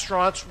 The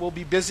restaurants will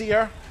be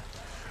busier.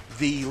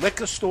 The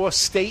liquor stores,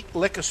 state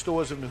liquor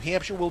stores of New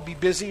Hampshire will be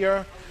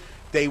busier.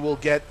 They will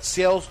get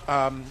sales...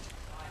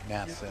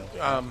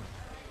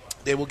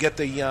 they will get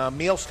the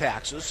meals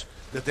taxes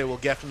that they will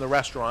get from the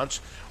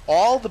restaurants.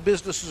 All the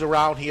businesses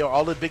around here,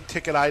 all the big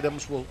ticket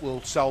items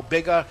will sell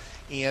bigger,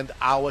 and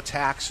our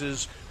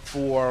taxes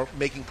for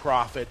making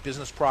profit,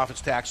 business profits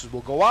taxes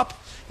will go up,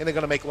 and they're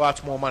going to make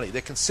lots more money.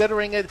 They're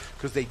considering it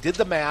because they did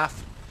the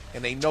math,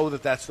 and they know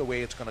that that's the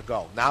way it's going to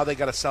go. Now they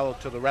got to sell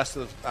it to the rest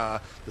of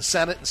the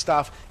Senate and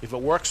stuff. If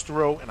it works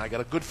through, and I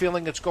got a good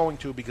feeling it's going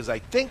to, because I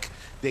think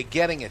they're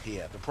getting it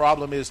here. The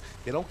problem is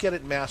they don't get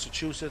it in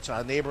Massachusetts,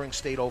 our neighboring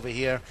state over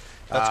here.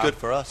 That's good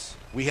for us.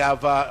 We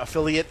have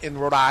affiliate in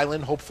Rhode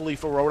Island. Hopefully,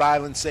 for Rhode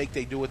Island's sake,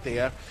 they do it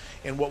there.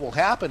 And what will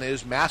happen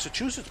is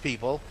Massachusetts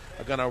people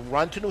are going to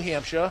run to New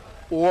Hampshire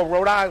or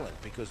Rhode Island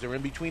because they're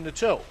in between the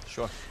two.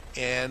 Sure.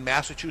 And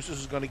Massachusetts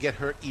is going to get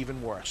hurt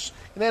even worse.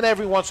 And then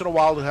every once in a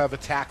while they'll have a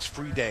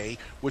tax-free day,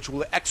 which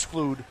will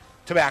exclude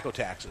tobacco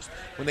taxes.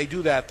 When they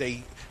do that,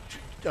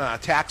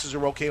 taxes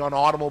are okay on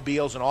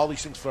automobiles and all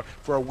these things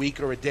for a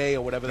week or a day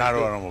or whatever. Not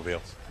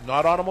automobiles.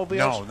 Not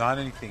automobiles? No, not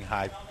anything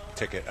high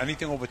ticket.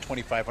 Anything over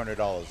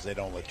 $2,500 they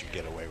don't let you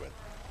get away with.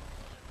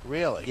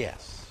 Really?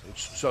 Yes.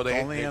 So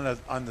they only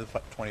under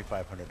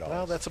 $2,500.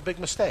 Well, that's a big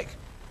mistake.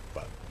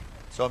 But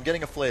so I'm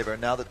getting a flavor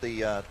now that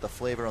the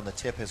flavor on the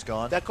tip has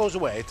gone. That goes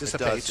away. It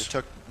dissipates. It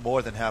took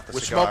more than half the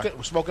cigar.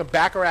 We're smoking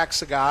Baccarat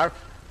cigar.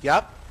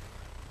 Yep.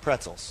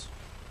 Pretzels,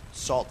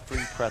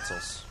 salt-free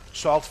pretzels.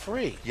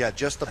 Salt-free. Yeah,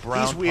 just the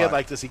brown. He's weird part.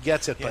 like this. He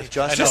gets it, but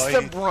just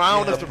the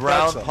brown of the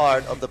brown pretzel.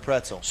 part of the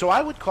pretzel. So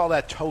I would call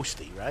that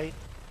toasty, right?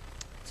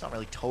 It's not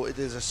really toasty.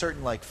 There's a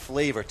certain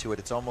flavor to it.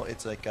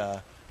 It's like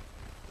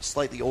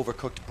slightly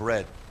overcooked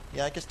bread.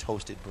 Yeah, I guess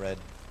toasted bread,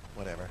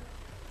 whatever.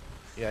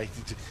 Yeah,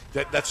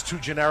 that's too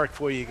generic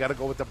for you. You got to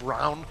go with the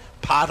brown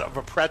part of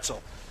a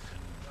pretzel.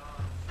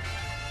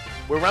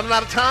 We're running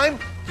out of time.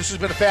 This has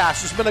been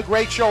fast. This has been a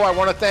great show. I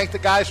want to thank the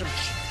guys from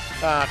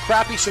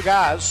Crappy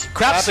Cigars.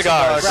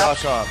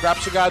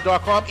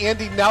 Crapcigar.com.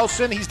 Andy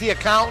Nelson, he's the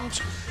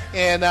accountant.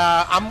 And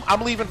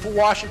I'm leaving for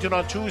Washington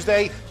on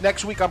Tuesday.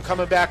 Next week I'm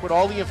coming back with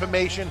all the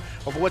information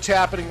of what's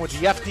happening with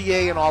the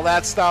FDA and all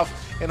that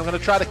stuff. And I'm going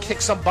to try to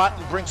kick some butt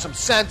and bring some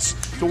sense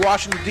to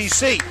Washington,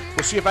 D.C.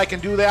 We'll see if I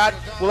can do that.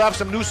 We'll have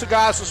some new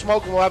cigars to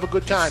smoke and we'll have a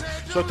good time.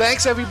 So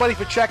thanks, everybody,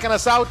 for checking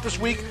us out this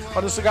week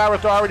on the Cigar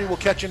Authority. We'll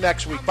catch you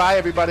next week. Bye,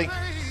 everybody.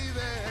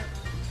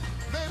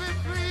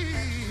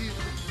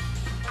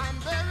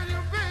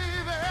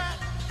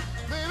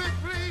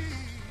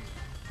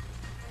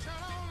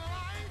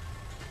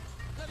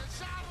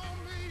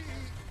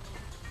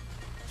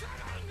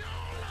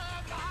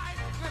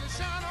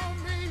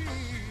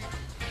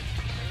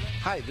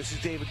 Hi, this is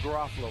David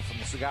Garofalo from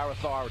the Cigar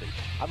Authority.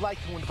 I'd like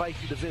to invite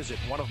you to visit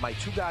one of my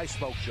Two Guys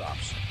Smoke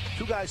Shops.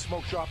 Two Guys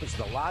Smoke Shop is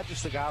the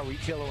largest cigar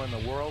retailer in the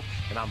world,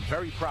 and I'm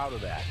very proud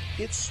of that.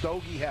 It's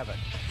Stogie Heaven.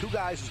 Two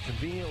Guys is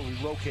conveniently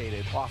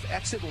located off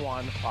Exit 1,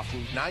 off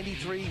Route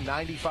 93,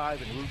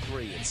 95, and Route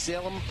 3 in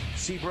Salem,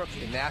 Seabrook,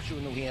 and Nashua,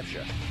 New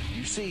Hampshire.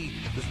 You see,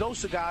 there's no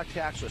cigar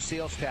tax or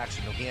sales tax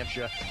in New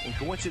Hampshire, and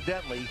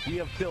coincidentally, we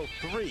have built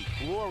 3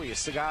 glorious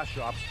cigar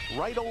shops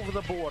right over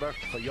the border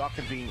for your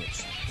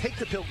convenience. Take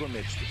the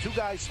pilgrimage to Two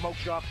Guys Smoke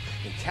Shop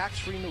in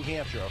tax-free New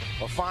Hampshire,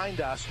 or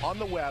find us on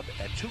the web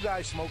at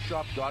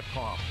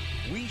twoguysmokeshop.com.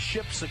 We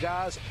ship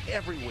cigars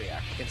everywhere,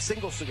 and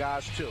single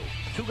cigars too.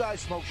 Two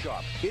Guys Smoke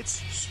Shop.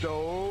 It's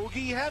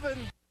Stogie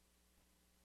Heaven.